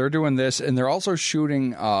 So they're doing this and they're also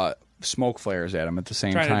shooting smoke flares at him at the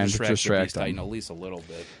same time to distract them at least a little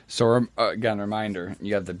bit. So again, reminder: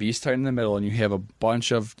 you have the Beast Titan in the middle, and you have a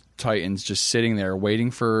bunch of Titans just sitting there waiting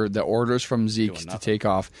for the orders from Zeke to take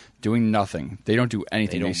off, doing nothing. They don't do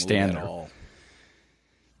anything. They stand there. All.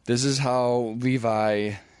 This is how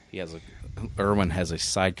Levi. Erwin has a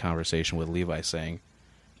side conversation with Levi saying,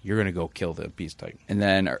 "You're going to go kill the Beast Titan." And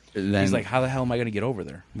then he's like, "How the hell am I going to get over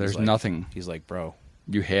there?" There's nothing. He's like, "Bro,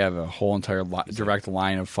 you have a whole entire direct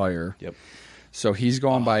line of fire." Yep. So he's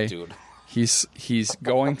going by. Dude. He's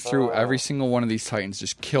going through every single one of these Titans,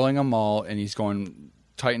 just killing them all, and he's going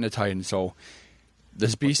Titan to Titan. So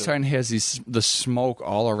this Beast Titan has the smoke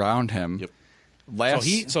all around him. Yep.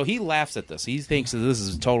 So he laughs at this. He thinks that this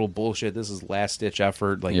is total bullshit. This is last ditch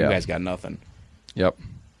effort. Like you guys got nothing. Yep.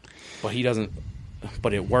 But he doesn't.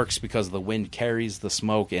 But it works because the wind carries the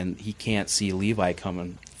smoke, and he can't see Levi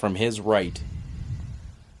coming from his right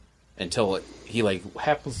until he like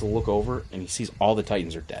happens to look over and he sees all the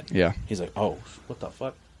Titans are dead. Yeah. He's like, "Oh, what the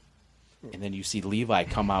fuck?" And then you see Levi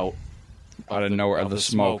come out of nowhere of the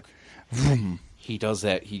smoke. He does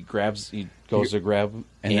that. He goes to grab,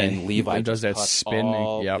 and Levi does that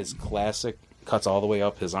spin. His classic cuts all the way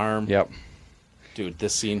up his arm. Yep. Dude,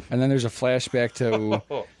 this scene. And then there's a flashback to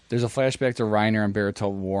Reiner and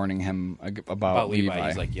Baratel warning him about Levi.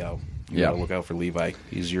 He's like, "Yo, you gotta look out for Levi.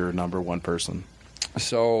 He's your number one person."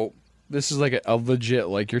 So this is like a legit,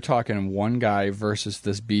 like you're talking one guy versus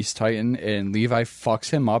this Beast Titan, and Levi fucks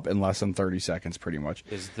him up in less than 30 seconds, pretty much.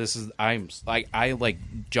 I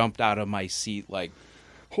jumped out of my seat like,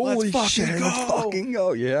 holy shit, let's fucking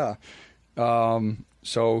go, yeah.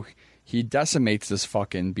 So he decimates this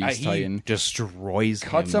fucking Beast Titan, destroys him,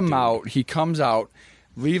 cuts him out. He comes out.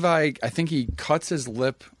 Levi, I think he cuts his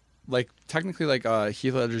lip like technically like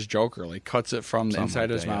Heath Ledger's Joker, like cuts it from the Something inside like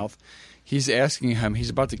of his that, yeah. mouth. He's asking him. He's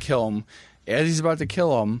about to kill him. As he's about to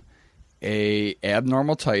kill him, a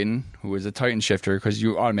abnormal Titan, who is a Titan shifter, because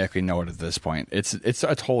you automatically know it at this point. It's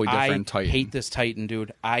a totally different I Titan. hate this Titan,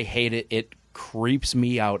 dude. I hate it. It creeps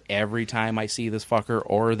me out every time I see this fucker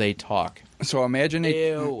or they talk. So imagine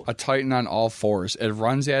Ew. a Titan on all fours. It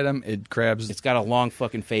runs at him. It grabs. It's got a long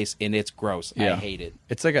fucking face and it's gross. I hate it.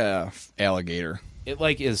 It's like a alligator. It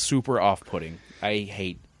like is super off-putting. I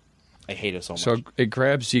hate it so much. So it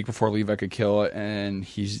grabs Zeke before Levi could kill it, and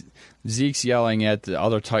Zeke's yelling at the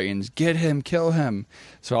other Titans, "Get him! Kill him!"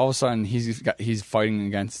 So all of a sudden he's fighting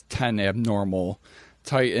against 10 abnormal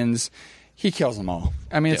Titans. He kills them all.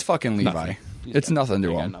 I mean, it's fucking Levi. Nothing. It's nothing to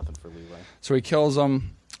They got him. nothing for Levi. So he kills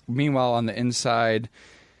them. Meanwhile, on the inside,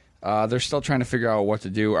 they're still trying to figure out what to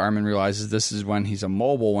do. Armin realizes this is when he's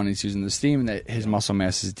immobile, when he's using the steam, that his muscle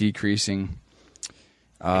mass is decreasing.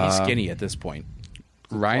 He's skinny at this point.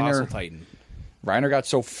 Colossal Titan. Reiner got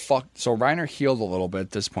so fucked. So Reiner healed a little bit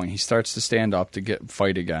at this point. He starts to stand up to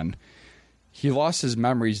fight again. He lost his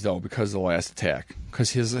memories, though, because of the last attack. Because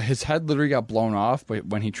his head literally got blown off, but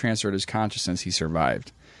when he transferred his consciousness, he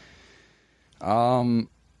survived.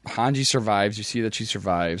 Hanji survives. You see that she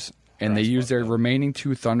survives. And they use their remaining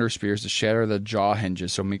 2 Thunder Spears to shatter the jaw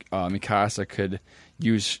hinges so Mikasa could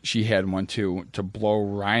use, she had one too, to blow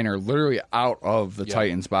Reiner literally out of the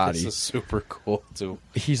Titan's body. This is super cool, too.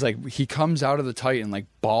 He comes out of the Titan like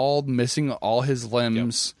bald, missing all his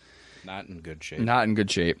limbs. Not in good shape. Not in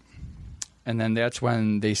good shape. And then that's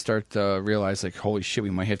when they start to realize, like, holy shit, we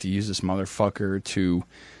might have to use this motherfucker to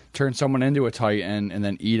turn someone into a Titan and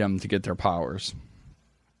then eat them to get their powers.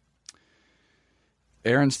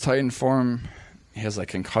 Aaron's Titan form has like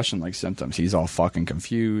concussion-like symptoms. He's all fucking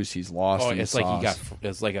confused. He's lost. Oh, in it's the like sauce.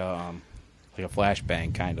 it's like a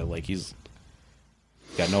flashbang kind of like he's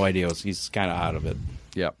got no idea. He's kind of out of it.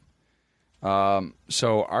 Yep.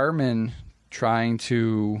 So Armin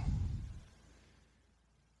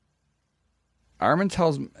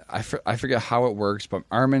tells, I forget how it works, but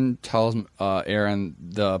Armin tells Aaron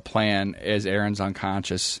the plan as Aaron's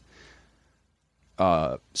unconscious.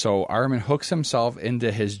 So Armin hooks himself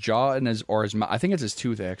into his jaw and his mouth. I think it's his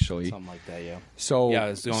tooth, actually. Something like that, yeah. So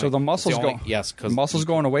the muscles go. Yes, because the muscles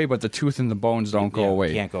going away, but the tooth and the bones don't go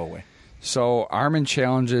away. Can't go away. So Armin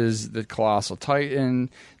challenges the Colossal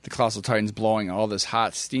Titan. The Colossal Titan's blowing all this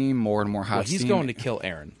hot steam, more and more hot steam. He's going to kill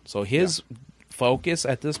Aaron. So his focus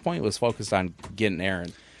at this point was focused on getting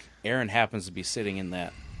Aaron. Aaron happens to be sitting in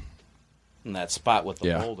that spot with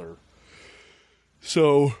the boulder.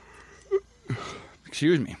 So,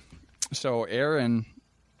 excuse me. So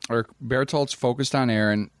Bertolt's focused on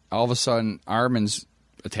Aaron. All of a sudden, Armin's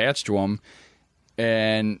attached to him,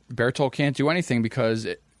 and Bertolt can't do anything because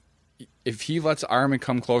if he lets Armin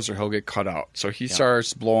come closer, he'll get cut out. So he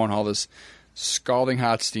starts blowing all this scalding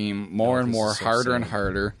hot steam, more and more, harder and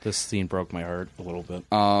harder. This scene broke my heart a little bit.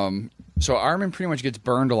 So Armin pretty much gets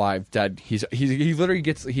burned alive, dead. He literally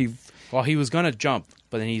gets Well, he was gonna jump,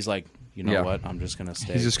 but then he's like, you know what? I'm just gonna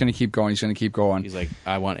stay. He's just gonna keep going. He's gonna keep going. He's like,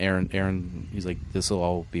 I want Aaron. Aaron. He's like, this will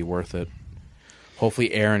all be worth it.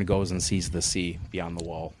 Hopefully, Aaron goes and sees the sea beyond the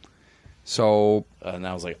wall. So, and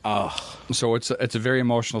I was like, oh. So it's a very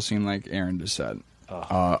emotional scene, like Aaron just said.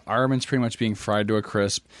 Armin's pretty much being fried to a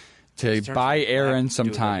crisp to buy Aaron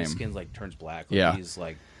some time. His skin like turns black. Yeah. He's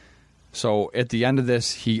like. So at the end of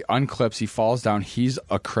this, he unclips. He falls down. He's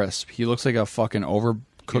a crisp. He looks like a fucking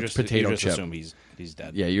overcooked potato you just chip. Assume he's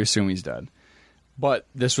dead. Yeah, you assume he's dead. But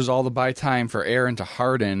this was all to buy time for Aaron to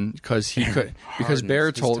harden because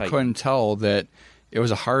Bertolt couldn't tell that it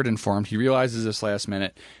was a hardened form. He realizes this last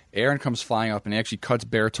minute. Aaron comes flying up and actually cuts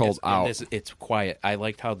Bertolt out. It's quiet. I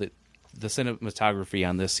liked how the cinematography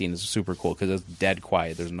on this scene is super cool because it's dead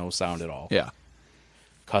quiet. There's no sound at all. Yeah.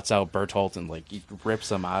 Cuts out Bertolt and like he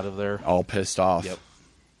rips him out of there. All pissed off. Yep.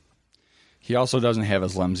 He also doesn't have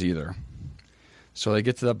his limbs either. So they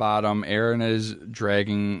get to the bottom. Aaron is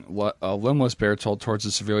dragging a limbless Bertolt towards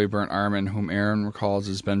the severely burnt Armin, whom Aaron recalls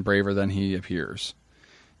has been braver than he appears.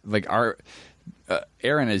 Like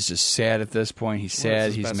Aaron is just sad at this point. He's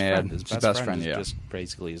sad. He's mad. His best friend just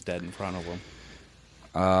basically is dead in front of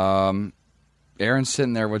him. Aaron's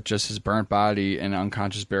sitting there with just his burnt body and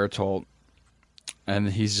unconscious Bertolt, and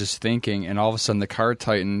he's just thinking. And all of a sudden, the card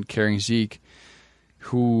Titan carrying Zeke,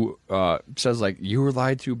 who says like, "You were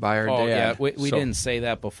lied to by our dad." Yeah, we didn't say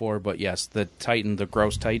that before, but yes, the Titan, the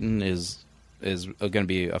gross Titan, is going to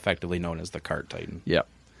be effectively known as the cart Titan. Yep.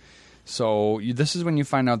 So this is when you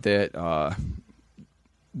find out that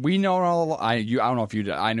we know all. I don't know if you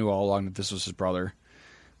did. I knew all along that this was his brother,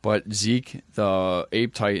 but Zeke, the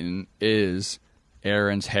Ape Titan, is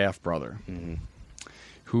Aaron's half-brother,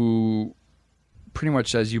 who pretty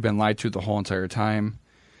much says you've been lied to the whole entire time.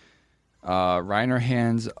 Ryan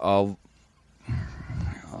hands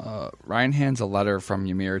a letter from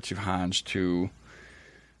Ymir to Hanji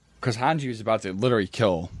because Hanji was about to literally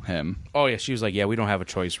kill him. Oh yeah, she was like, "Yeah, we don't have a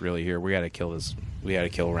choice really here. We got to kill this. We got to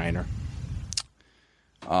kill Reiner."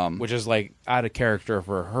 Which is like out of character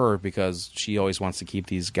for her because she always wants to keep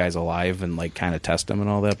these guys alive and like kind of test them and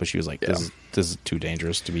all that. But she was like, "This is too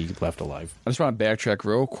dangerous to be left alive." I just want to backtrack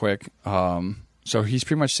real quick. So he's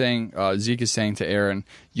pretty much saying, Zeke is saying to Aaron,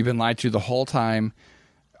 "You've been lied to the whole time."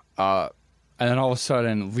 And then all of a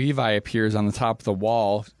sudden, Levi appears on the top of the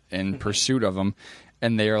wall in pursuit of him,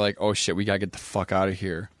 and they are like, "Oh shit, we gotta get the fuck out of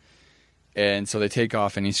here!" And so they take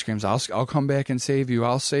off, and he screams, "I'll come back and save you.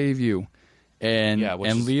 I'll save you." And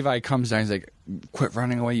Levi comes down. He's like, "Quit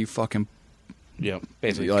running away, you fucking." Yeah,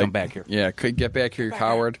 basically, come back here. Yeah, get back here, you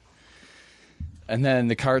coward. And then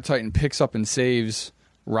the Car Titan picks up and saves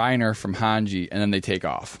Reiner from Hanji, and then they take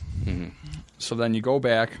off. So then you go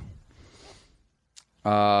back.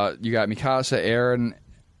 You got Mikasa, Aaron,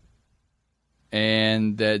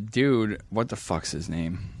 and that dude. What the fuck's his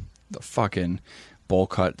name? The fucking bowl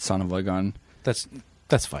cut son of a gun. That's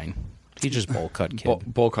fine. He just bowl cut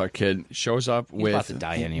kid. Bowl cut kid shows up He's with about to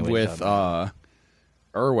die anyway, with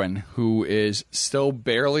Erwin, who is still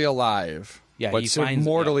barely alive, but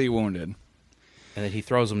mortally wounded. And then he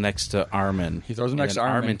throws him next to Armin.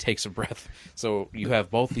 Armin takes a breath. So you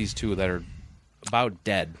have both these two that are about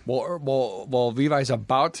dead. Well, Levi's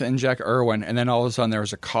about to inject Erwin, and then all of a sudden there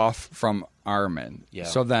was a cough from Armin. Yeah.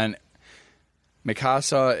 So then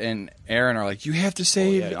Mikasa and Aaron are like, "You have to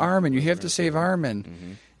save Armin. You have to save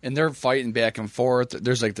Armin." And they're fighting back and forth.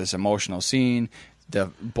 There's like this emotional scene. The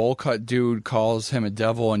bowl cut dude calls him a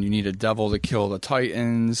devil, and you need a devil to kill the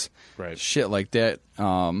Titans. Right. Shit like that.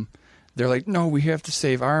 They're like, "No, we have to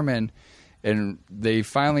save Armin." And they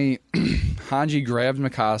finally, Hanji grabs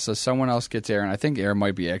Mikasa. Someone else gets Aaron. I think Aaron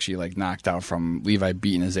might be actually like knocked out from Levi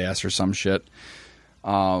beating his ass or some shit.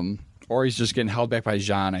 Or he's just getting held back by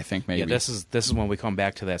Jean, I think maybe. Yeah, this is when we come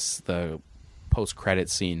back to the post-credit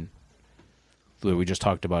scene. We just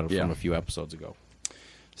talked about it from a few episodes ago.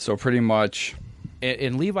 So pretty much,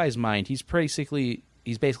 in Levi's mind, he's basically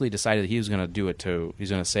decided that he was going to do it he's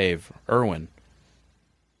going to save Erwin.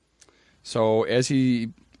 So as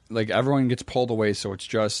everyone gets pulled away, so it's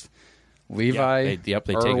just Levi, they take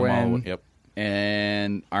them Erwin, all.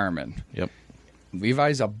 and Armin. Yep.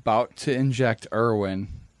 Levi's about to inject Erwin,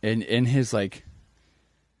 in his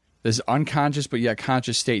this unconscious but yet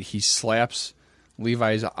conscious state. He slaps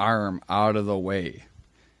Levi's arm out of the way,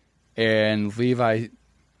 and Levi,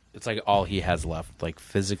 it's like all he has left. Like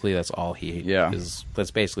physically, that's all he is.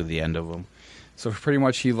 That's basically the end of him. So pretty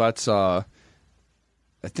much, he lets.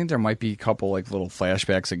 I think there might be a couple little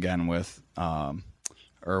flashbacks again with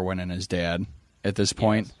Erwin and his dad at this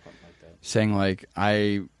point, saying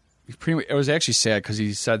it was actually sad because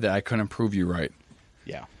he said that I couldn't prove you right.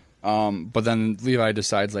 Yeah. But then Levi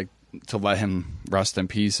decides to let him rest in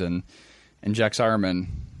peace and injects Armin,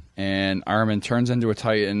 and Armin turns into a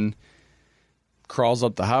Titan, crawls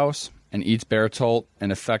up the house, and eats Bertolt,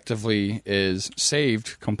 and effectively is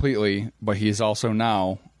saved completely, but he's also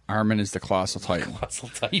now, Armin is the Colossal Titan. Colossal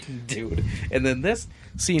Titan, dude. And then this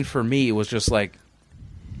scene for me was just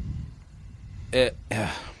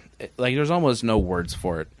there's almost no words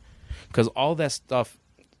for it. Because all that stuff,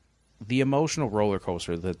 the emotional roller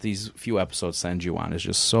coaster that these few episodes send you on is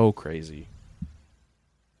just so crazy.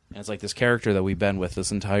 And it's like this character that we've been with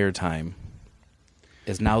this entire time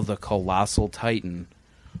is now the Colossal Titan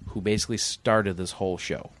who basically started this whole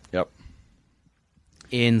show. Yep.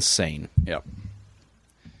 Insane. Yep.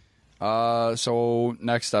 So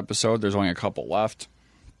next episode, there's only a couple left.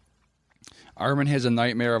 Armin has a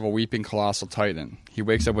nightmare of a weeping Colossal Titan. He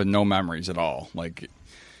wakes up with no memories at all.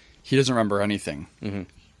 He doesn't remember anything.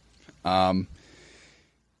 Mm-hmm.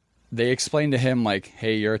 They explain to him,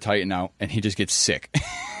 hey, you're a Titan now, and he just gets sick.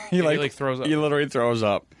 he throws up. He literally throws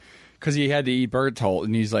up. Because he had to eat Bertolt,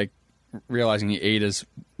 and he's, realizing he ate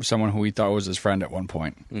someone who he thought was his friend at one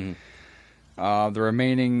point. Mm-hmm. The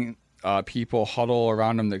remaining people huddle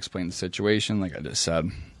around him to explain the situation, like I just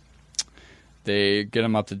said. They get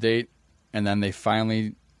him up to date, and then they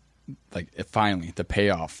finally, the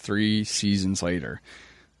payoff, 3 seasons later,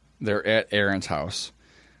 they're at Aaron's house.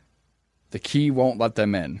 The key won't let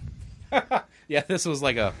them in. Yeah, this was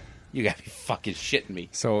you gotta be fucking shitting me.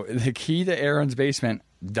 So the key to Aaron's basement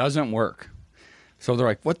doesn't work. So they're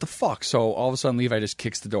like, what the fuck? So all of a sudden Levi just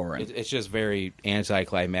kicks the door in. It's just very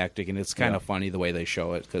anticlimactic, and it's kind of funny the way they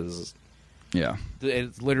show it, because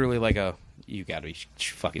it's literally you gotta be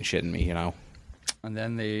fucking shitting me, And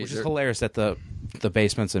then which is hilarious that the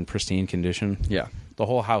basement's in pristine condition. Yeah. The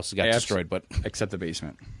whole house got destroyed, but except the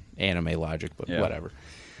basement. Anime logic, but whatever.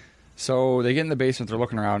 So they get in the basement, they're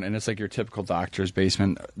looking around, and it's like your typical doctor's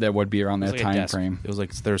basement that would be around that time frame. It was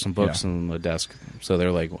like there were some books on the desk, so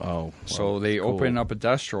they're like, oh. Well, so they open up a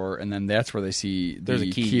desk drawer, and then that's where they see there's a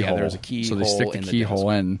key. keyhole. Yeah, there's a keyhole. So they stick the keyhole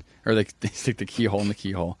in, or they stick the keyhole in the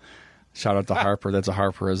keyhole. Shout out to Harper. That's a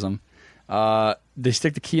Harperism. They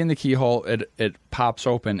stick the key in the keyhole. It pops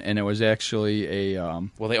open, and it was actually a.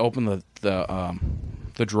 Well, they open the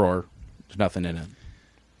drawer. There's nothing in it.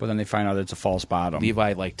 But then they find out it's a false bottom.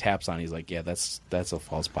 Levi like taps on it. He's like, yeah, that's a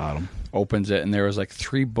false bottom. Opens it, and there was like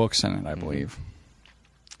 3 books in it, I believe.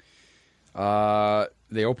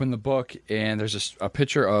 They open the book, and there's a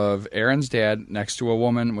picture of Aaron's dad next to a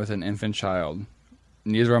woman with an infant child.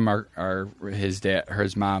 Neither of them are his dad,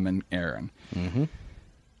 his mom, and Aaron. Mm-hmm.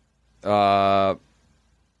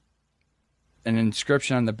 An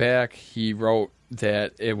inscription on the back, he wrote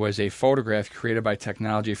that it was a photograph created by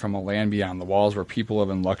technology from a land beyond. The walls where people live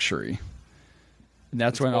in luxury. And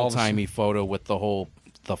that's when old-timey photo with the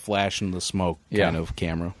flash and the smoke kind of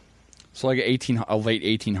camera. So like a late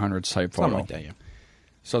 1800s type photo. Something like that, yeah.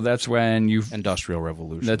 So that's when Industrial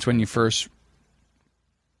Revolution. That's when you first.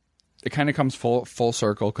 It kind of comes full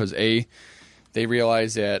circle because they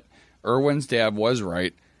realize that Irwin's dad was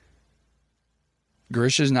right.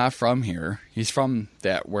 Grisha's not from here. He's from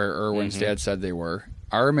where Irwin's dad said they were.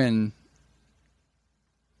 Armin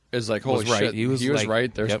is like, holy shit. He was right.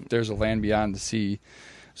 There's a land beyond the sea.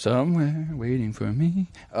 Somewhere waiting for me.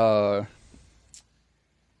 And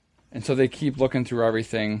so they keep looking through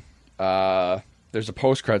everything. There's a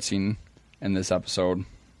post-credit scene in this episode.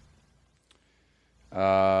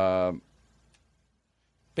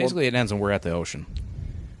 Basically, it ends and we're at the ocean.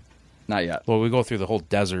 Not yet. Well, we go through the whole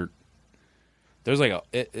desert. There's like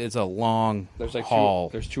it's a long haul.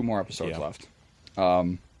 There's 2 more episodes left.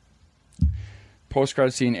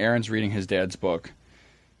 Post-credit scene, Aaron's reading his dad's book.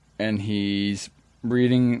 And he's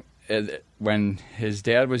reading, when his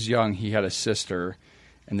dad was young, he had a sister,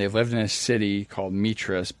 and they lived in a city called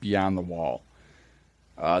Mitras beyond the wall.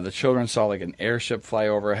 The children saw like an airship fly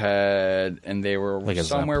overhead, and they were like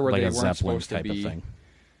somewhere where they weren't supposed to be. Thing.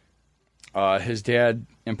 His dad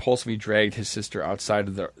impulsively dragged his sister outside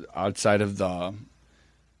of the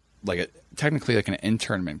technically like an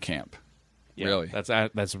internment camp. Yeah, really,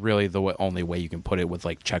 that's really the only way you can put it with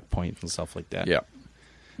like checkpoints and stuff like that. Yeah,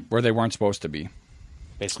 where they weren't supposed to be.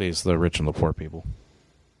 Basically, it's the rich and the poor people.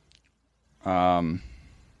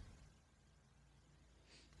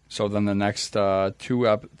 So then the next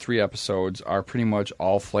 3 episodes are pretty much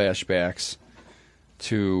all flashbacks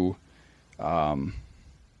to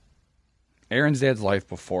Aaron's dad's life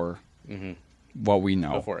before what we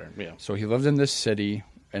know. So he lived in this city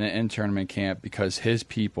in an internment camp because his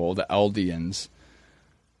people, the Eldians,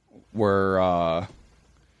 were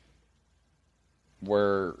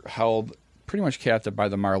held pretty much captive by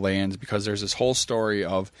the Marleyans because there's this whole story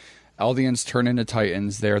of Eldians turn into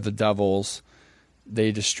Titans. They're the devils.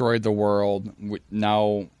 They destroyed the world.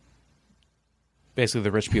 Now, basically,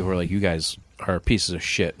 the rich people are like, you guys are pieces of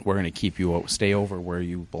shit. We're going to keep you, stay over where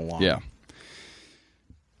you belong. Yeah.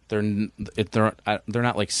 They're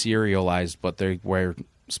not like serialized, but they wear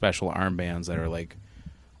special armbands that are like,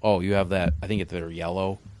 oh, you have that. I think they're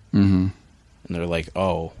yellow. Mm-hmm. And they're like,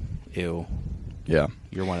 oh, ew. Yeah.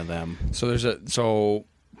 You're one of them. So there's a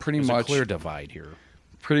clear divide here.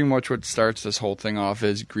 Pretty much what starts this whole thing off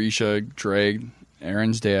is Grisha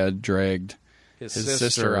Aaron's dad dragged his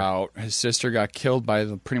sister out. His sister got killed by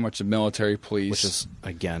pretty much the military police. Which is,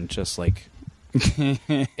 again, just like...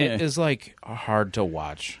 it is like hard to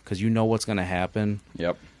watch because you know what's going to happen.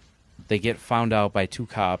 Yep. They get found out by 2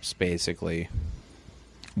 cops, basically.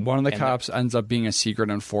 One of the cops ends up being a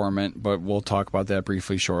secret informant, but we'll talk about that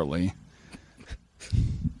briefly shortly.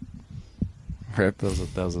 That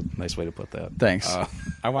was a nice way to put that. Thanks.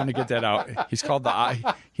 I wanted to get that out. He's called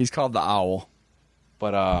the Owl.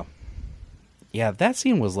 But yeah, that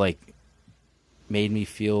scene was like made me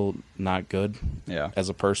feel not good. Yeah. As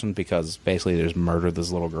a person because basically they just murdered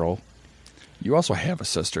this little girl. You also have a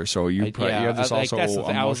sister, so you have this also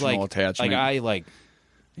emotional attachment.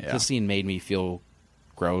 The scene made me feel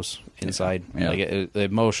gross inside. Yeah. Like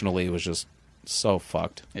emotionally, it was just so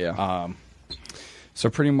fucked. Yeah. So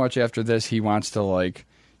pretty much after this, he wants to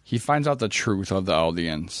he finds out the truth of the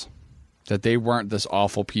Eldians, that they weren't this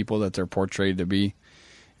awful people that they're portrayed to be,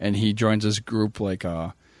 and he joins this group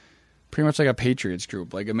pretty much like a Patriots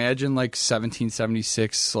group. Like imagine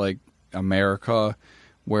 1776 America,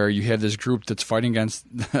 where you have this group that's fighting against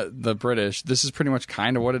the British. This is pretty much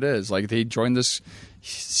kind of what it is. Like, they joined this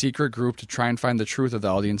secret group to try and find the truth of the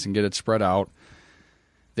Eldians and get it spread out.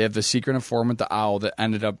 They have the secret informant, the Owl, that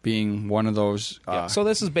ended up being one of those. So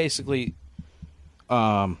this is basically,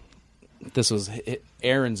 this was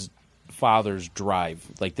Aaron's father's drive.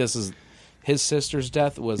 Like, this is his sister's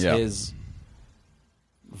death was his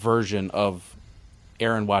version of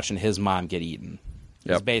Aaron watching his mom get eaten.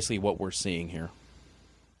 It's basically what we're seeing here.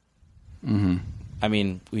 Mm-hmm. I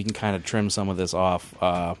mean, we can kind of trim some of this off.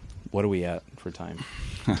 What are we at for time?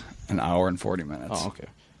 An hour and 40 minutes. Oh,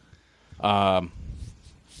 okay.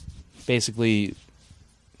 Basically,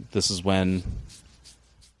 this is when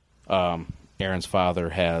Aaron's father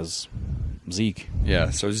has Zeke. Yeah.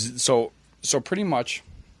 So pretty much,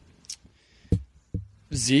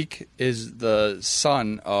 Zeke is the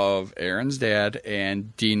son of Aaron's dad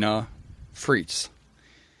and Dina Fritz.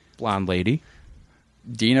 Blonde lady.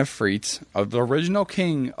 Dina Fritz, of the original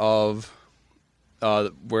king of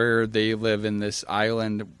where they live in this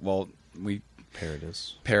island. Well,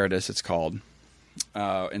 Paradis, it's called.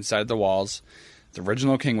 Inside the walls, the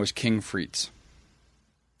original king was King Fritz.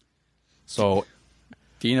 So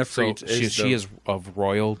Dina Fritz she is of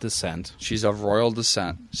royal descent. She's of royal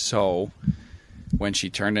descent. So when she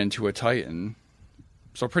turned into a Titan,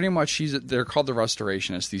 so pretty much they're called the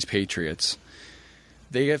Restorationists, these patriots.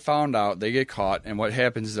 They get found out, they get caught, and what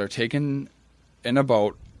happens is they're taken in a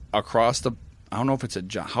boat across the. I don't know if it's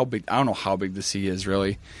how big. I don't know how big the sea is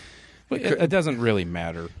really. But it doesn't really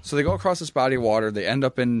matter. So they go across this body of water. They end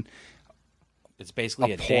up in. It's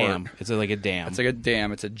basically a dam. It's like a dam. It's like a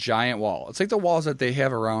dam. It's a giant wall. It's like the walls that they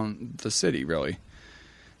have around the city. Really,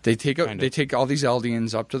 they take all these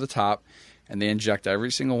Eldians up to the top, and they inject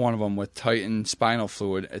every single one of them with Titan spinal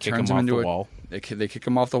fluid. It turns them into a wall. They kick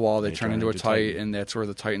them off the wall. They turn into a Titan, and that's where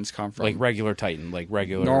the Titans come from. Like regular Titan, like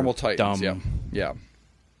regular normal Titans. Dumb. Yeah.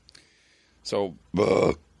 So,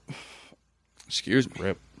 excuse me.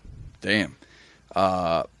 Rip. Damn.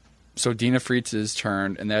 So Dina Fritz is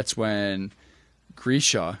turned, and that's when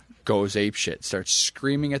Grisha goes apeshit, starts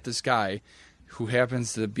screaming at this guy who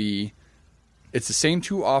happens to be. It's the same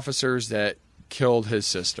two officers that killed his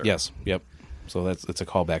sister. Yes. Yep. So it's a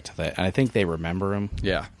callback to that, and I think they remember him.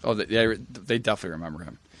 Yeah. Oh, they definitely remember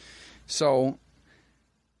him. So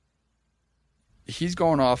he's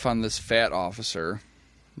going off on this fat officer,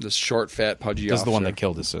 this short, fat, pudgy officer. This is the one that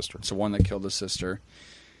killed his sister. It's the one that killed his sister.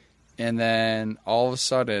 And then all of a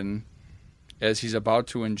sudden, as he's about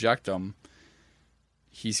to inject him,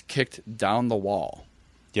 he's kicked down the wall.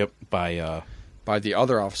 Yep, by the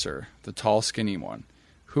other officer, the tall, skinny one,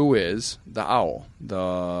 who is the Owl.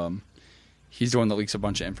 He's the one that leaks a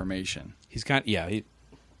bunch of information. He's the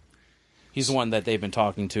one that they've been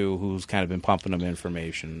talking to, who's kind of been pumping them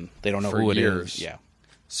information. They don't know who it is. Yeah.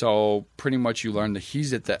 So pretty much you learn that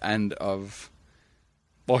he's at the end of.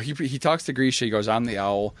 Well, he talks to Grisha. He goes, "I'm the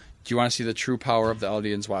Owl. Do you want to see the true power of the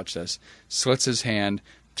Eldians? Watch this." Slits his hand,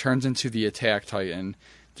 turns into the Attack Titan,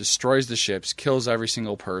 destroys the ships, kills every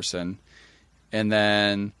single person, and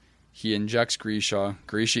then he injects Grisha.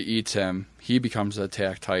 Grisha eats him. He becomes the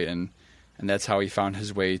Attack Titan, and that's how he found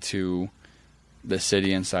his way to the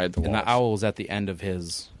city inside the walls. And the Owl was at the end of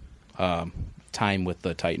his time with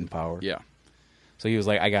the Titan power. Yeah. So he was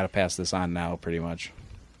like, I got to pass this on now, pretty much.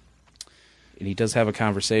 And he does have a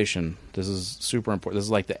conversation. This is super important. This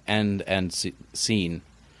is like the end scene.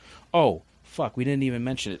 Oh, fuck, we didn't even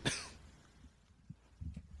mention it.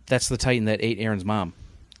 That's the Titan that ate Aaron's mom.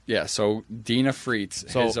 Yeah, so Dina Fritz,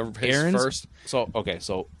 his first...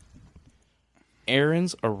 So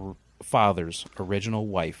Aaron's father's original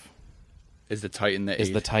wife is the Titan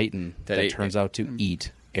that turns out to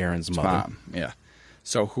eat Aaron's mother. Yeah.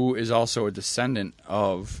 So who is also a descendant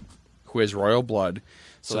of, who has royal blood.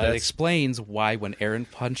 So that explains why when Aaron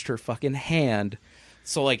punched her fucking hand,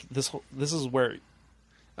 so like this is where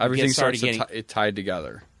everything starts to tied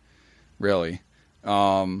together, really,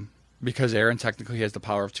 because Aaron technically has the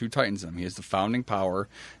power of two Titans in him. He has the founding power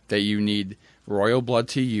that you need royal blood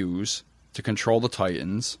to use to control the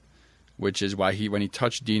Titans, which is why when he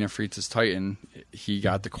touched Dina Fritz's Titan, he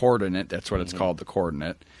got the coordinate. That's what it's called, the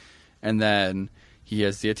coordinate, and then he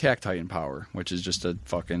has the Attack Titan power, which is just a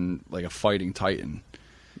fucking like a fighting Titan.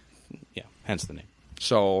 Yeah, hence the name.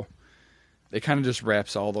 So it kind of just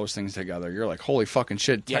wraps all those things together. You're like, holy fucking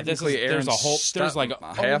shit. Yeah, technically, there's like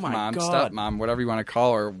a half mom, stepmom, whatever you want to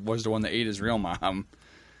call her, was the one that ate his real mom.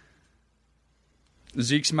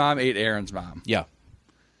 Zeke's mom ate Aaron's mom. Yeah,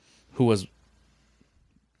 who was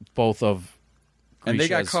both of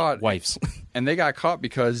Grisha's wives. And they got caught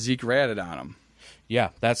because Zeke ratted on him. Yeah,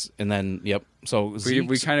 and then So We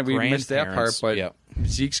missed that part, but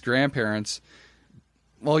Zeke's grandparents.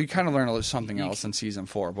 Well, you kind of learn something else in season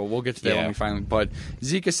 4, but we'll get to that when we finally. But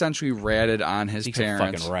Zeke essentially ratted on his Zeke's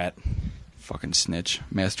parents. A fucking rat. Fucking snitch,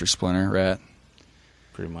 Master Splinter rat.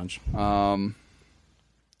 Pretty much.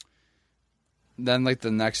 Then like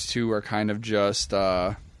the next two are kind of just.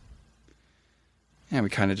 We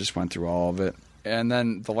kind of just went through all of it, and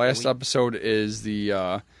then the last episode is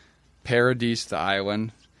the Paradise, the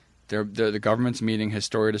island. The government's meeting.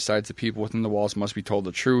 Historia decides the people within the walls must be told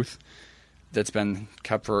the truth that's been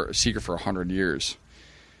kept a secret for 100 years.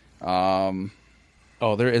 There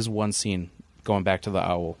is one scene going back to the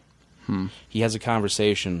owl. He has a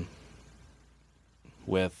conversation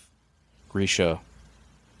with Grisha,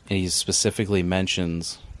 and he specifically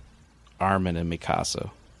mentions Armin and Mikasa.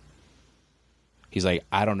 He's like,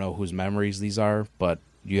 I don't know whose memories these are, but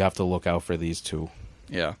you have to look out for these two.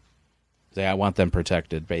 Yeah. I want them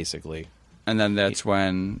protected, basically. And then that's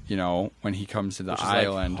when he comes to the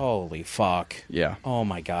island. Like, holy fuck. Yeah. Oh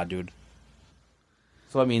my god, dude.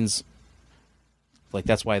 So that means, like,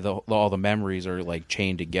 that's why all the memories are, like,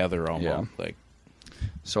 chained together almost. Yeah. Like,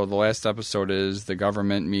 so the last episode is the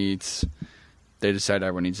government meets. They decide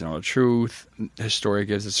everyone needs to know the truth. Historia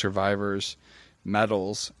gives the survivors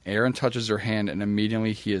medals. Eren touches her hand, and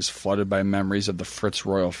immediately he is flooded by memories of the Fritz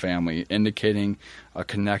royal family, indicating a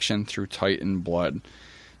connection through Titan blood.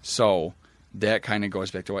 So that kind of goes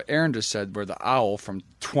back to what Eren just said, where the owl from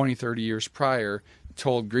 20, 30 years prior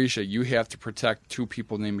told Grisha, you have to protect two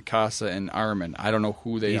people named Mikasa and Armin. I don't know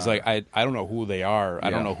who they are. He's like, I don't know who they are. I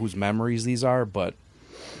don't know whose memories these are, but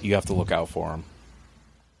you have to look out for them.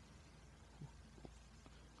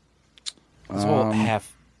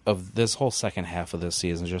 This whole second half of this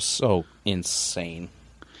season is just so insane.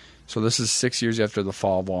 So this is 6 years after the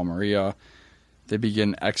fall of Wall Maria. They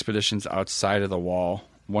begin expeditions outside of the wall.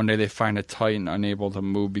 One day they find a Titan unable to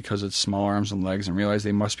move because of its small arms and legs and realize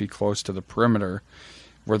they must be close to the perimeter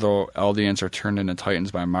where the Eldians are turned into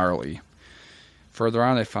Titans by Marley. Further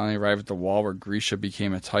on, they finally arrive at the wall where Grisha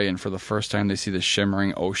became a Titan. For the first time, they see the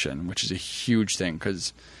shimmering ocean, which is a huge thing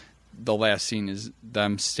because the last scene is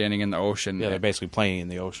them standing in the ocean. Yeah, they're basically playing in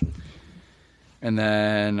the ocean. And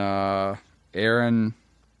then Eren...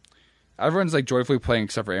 Everyone's like joyfully playing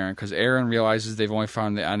except for Eren because Eren realizes they've only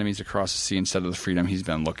found the enemies across the sea instead of the freedom he's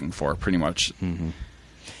been looking for, pretty much. Mm-hmm.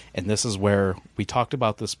 And this is where we talked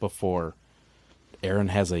about this before. Eren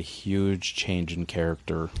has a huge change in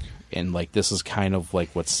character, and like this is kind of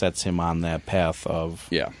like what sets him on that path of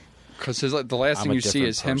because the last thing you see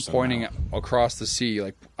is him pointing across the sea,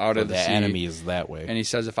 like out of the sea. The enemy is that way, and he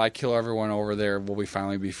says, "If I kill everyone over there, will we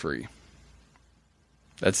finally be free?"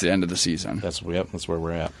 That's the end of the season. That's where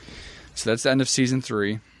we're at. So that's the end of season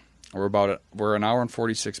 3. We're an hour and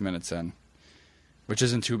 46 minutes in, which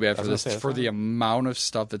isn't too bad for the amount of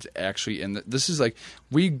stuff that's actually in. This is like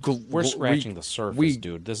we're scratching the surface,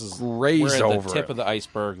 dude. This is we're at the tip of the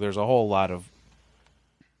iceberg. There's a whole lot of.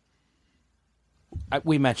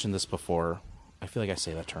 We mentioned this before. I feel like I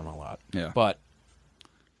say that term a lot. Yeah, but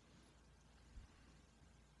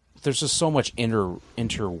there's just so much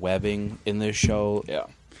interwebbing in this show. Yeah.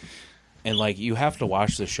 And, like, you have to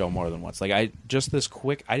watch this show more than once. Like, I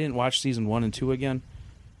didn't watch season 1 and 2 again.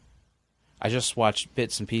 I just watched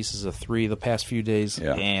bits and pieces of 3 the past few days.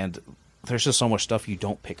 Yeah. And there's just so much stuff you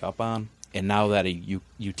don't pick up on. And now that you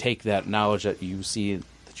take that knowledge that you see,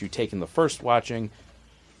 that you take in the first watching,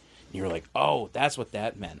 you're like, oh, that's what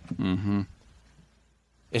that meant. Mm-hmm.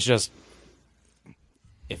 It's just,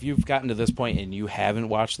 if you've gotten to this point and you haven't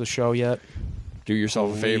watched the show yet, do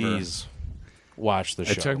yourself a favor. Please watch the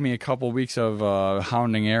show. It took me a couple weeks of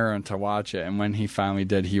hounding Eren to watch it, and when he finally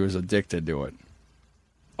did, he was addicted to it.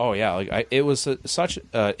 Oh yeah, like it was such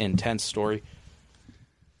an intense story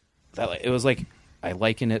that it was like I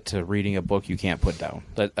liken it to reading a book you can't put down.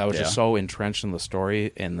 That I was just so entrenched in the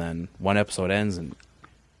story, and then one episode ends, and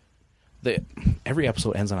every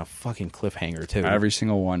episode ends on a fucking cliffhanger too. Every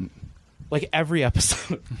single one, like every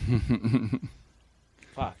episode.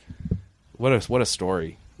 Fuck, what a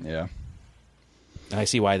story. Yeah. And I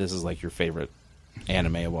see why this is like your favorite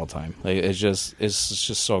anime of all time. Like, it's just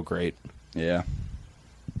so great. Yeah.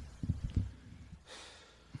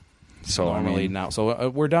 So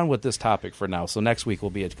we're done with this topic for now. So next week will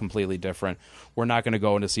be a completely different. We're not going to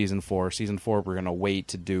go into season 4. Season 4 we're going to wait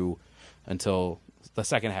to do until the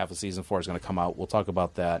second half of season 4 is going to come out. We'll talk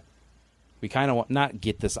about that. We kind of want not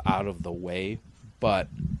get this out of the way, but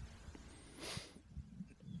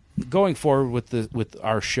going forward with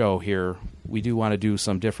our show here, we do want to do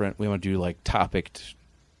some different. We want to do like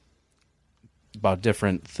about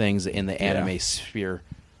different things in the anime sphere.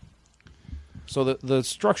 So the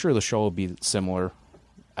structure of the show will be similar.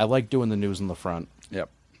 I like doing the news in the front. Yep.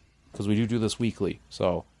 Because we do this weekly.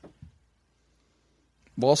 So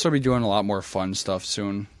we'll also be doing a lot more fun stuff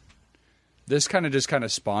soon. This kind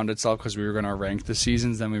of spawned itself because we were going to rank the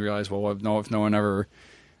seasons. Then we realized, well, if no one ever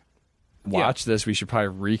watched this, we should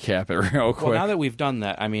probably recap it real quick. Well, now that we've done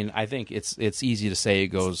that, I mean, I think it's easy to say it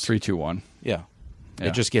goes 3, 2, 1. Yeah.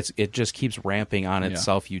 It just keeps ramping on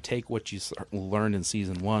itself. You take what you learned in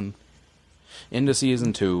season 1 into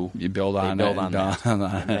season 2. You build on that. And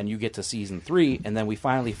then you get to season 3, and then we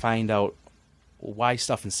finally find out why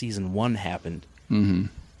stuff in season 1 happened. Mm-hmm.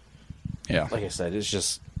 Yeah. Like I said, it's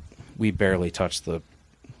just we barely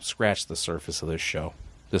scratched the surface of this show,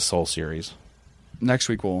 this whole series. Next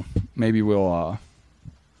week we'll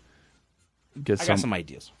get I got some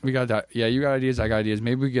ideas. We got that. Yeah, you got ideas. I got ideas.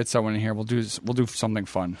 Maybe we get someone in here. We'll do something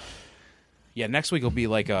fun. Yeah, next week will be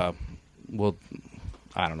like I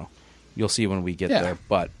don't know. You'll see when we get there.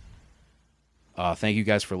 But thank you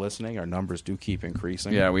guys for listening. Our numbers do keep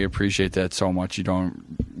increasing. Yeah, we appreciate that so much.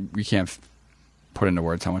 We can't put into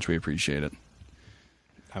words how much we appreciate it.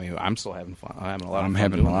 I mean, I'm still having fun. I'm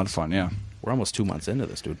having a lot of fun. Yeah, we're almost 2 months into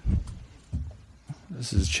this, dude.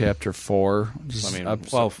 This is chapter 4.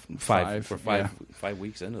 Five. We're 5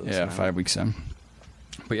 weeks into this. Yeah, now. 5 weeks in.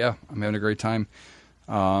 But yeah, I'm having a great time.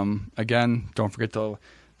 Again, don't forget to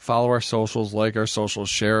follow our socials, like our socials,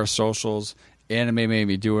 share our socials. Anime Made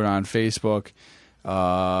Me Do It on Facebook.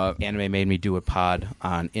 Anime Made Me Do It pod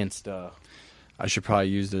on Insta. I should probably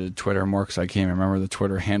use the Twitter more because I can't remember the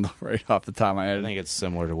Twitter handle right off the top of my head. I think it's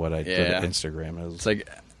similar to what I did at Instagram. It's like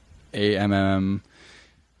AMMDI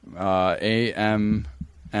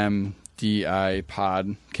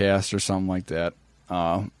podcast or something like that.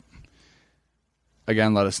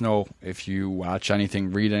 Again, let us know if you watch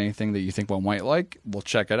anything, read anything that you think one might like. We'll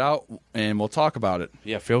check it out and we'll talk about it.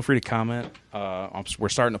 Yeah, feel free to comment. We're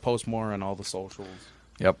starting to post more on all the socials.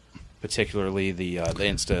 Yep. Particularly the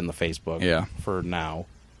Insta and the Facebook. Yeah. For now.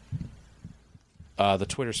 The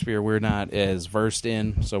Twitter sphere we're not as versed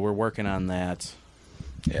in, so we're working on that.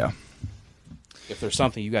 Yeah. If there's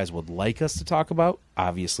something you guys would like us to talk about,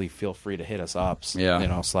 obviously feel free to hit us up.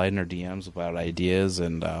 Yeah. Slide in our DMs about ideas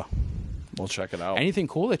and we'll check it out. Anything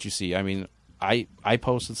cool that you see. I mean, I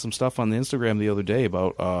posted some stuff on the Instagram the other day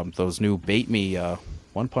about those new Bait Me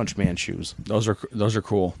One Punch Man shoes. Those are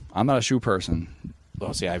cool. I'm not a shoe person.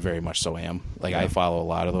 Well, see, I very much so am. Like, I follow a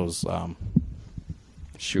lot of those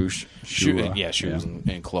shoes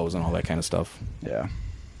and clothes and all that kind of stuff. Yeah.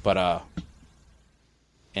 But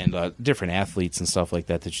and different athletes and stuff like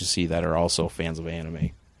that you see that are also fans of anime.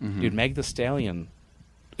 Mm-hmm. Dude, Meg Thee Stallion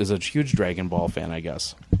is a huge Dragon Ball fan, I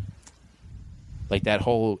guess. Like, that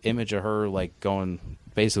whole image of her, like, going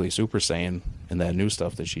basically Super Saiyan in that new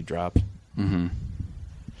stuff that she dropped. Mm-hmm.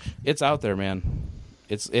 It's out there, man.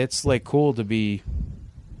 It's like cool to be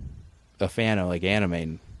a fan of like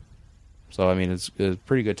anime. So I mean, it's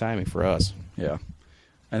pretty good timing for us. Yeah,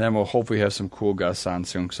 and then we'll hopefully have some cool guests on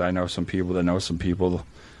soon because I know some people that know some people,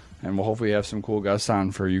 and we'll hopefully have some cool guests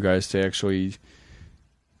on for you guys to actually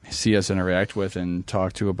see us interact with and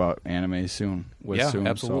talk to about anime soon. Soon,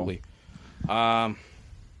 absolutely. So.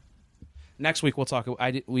 Next week we'll talk.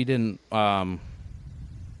 We didn't.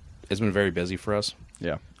 It's been very busy for us.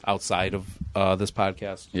 Yeah. Outside of this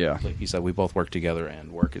podcast. Yeah. Like you said, we both work together,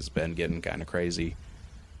 and work has been getting kind of crazy.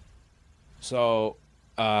 So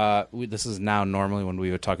this is now normally when we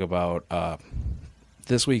would talk about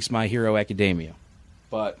this week's My Hero Academia.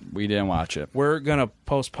 But we didn't watch it. We're going to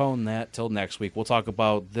postpone that till next week. We'll talk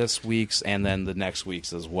about this week's and then the next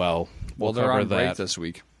week's as well. Well, they're on break this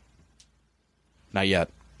week. Not yet.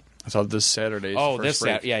 I thought this Saturday's this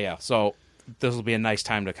Saturday. Yeah. So this will be a nice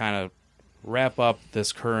time to kind of wrap up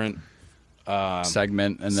this current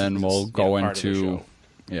segment, and then we'll go into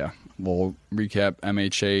we'll recap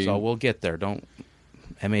MHA. So we'll get there. Don't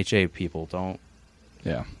MHA people don't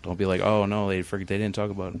be like, oh no, they didn't talk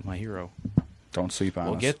about My Hero. Don't sleep on us.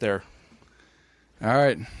 We'll get there. All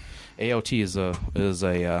right. AOT is a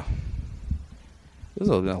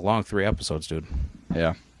long 3 episodes, dude.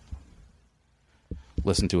 Yeah.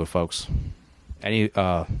 Listen to it, folks. Any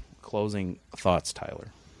closing thoughts, Tyler?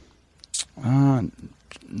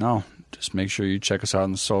 No. Just make sure you check us out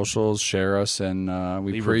on the socials, share us, and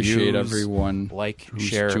we leave appreciate reviews, everyone who's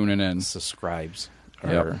share, tuning in. Subscribes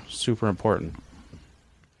are super important.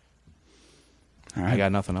 All right. I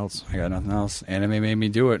got nothing else. Anime made me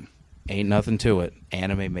do it. Ain't nothing to it.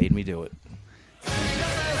 Anime made me do it.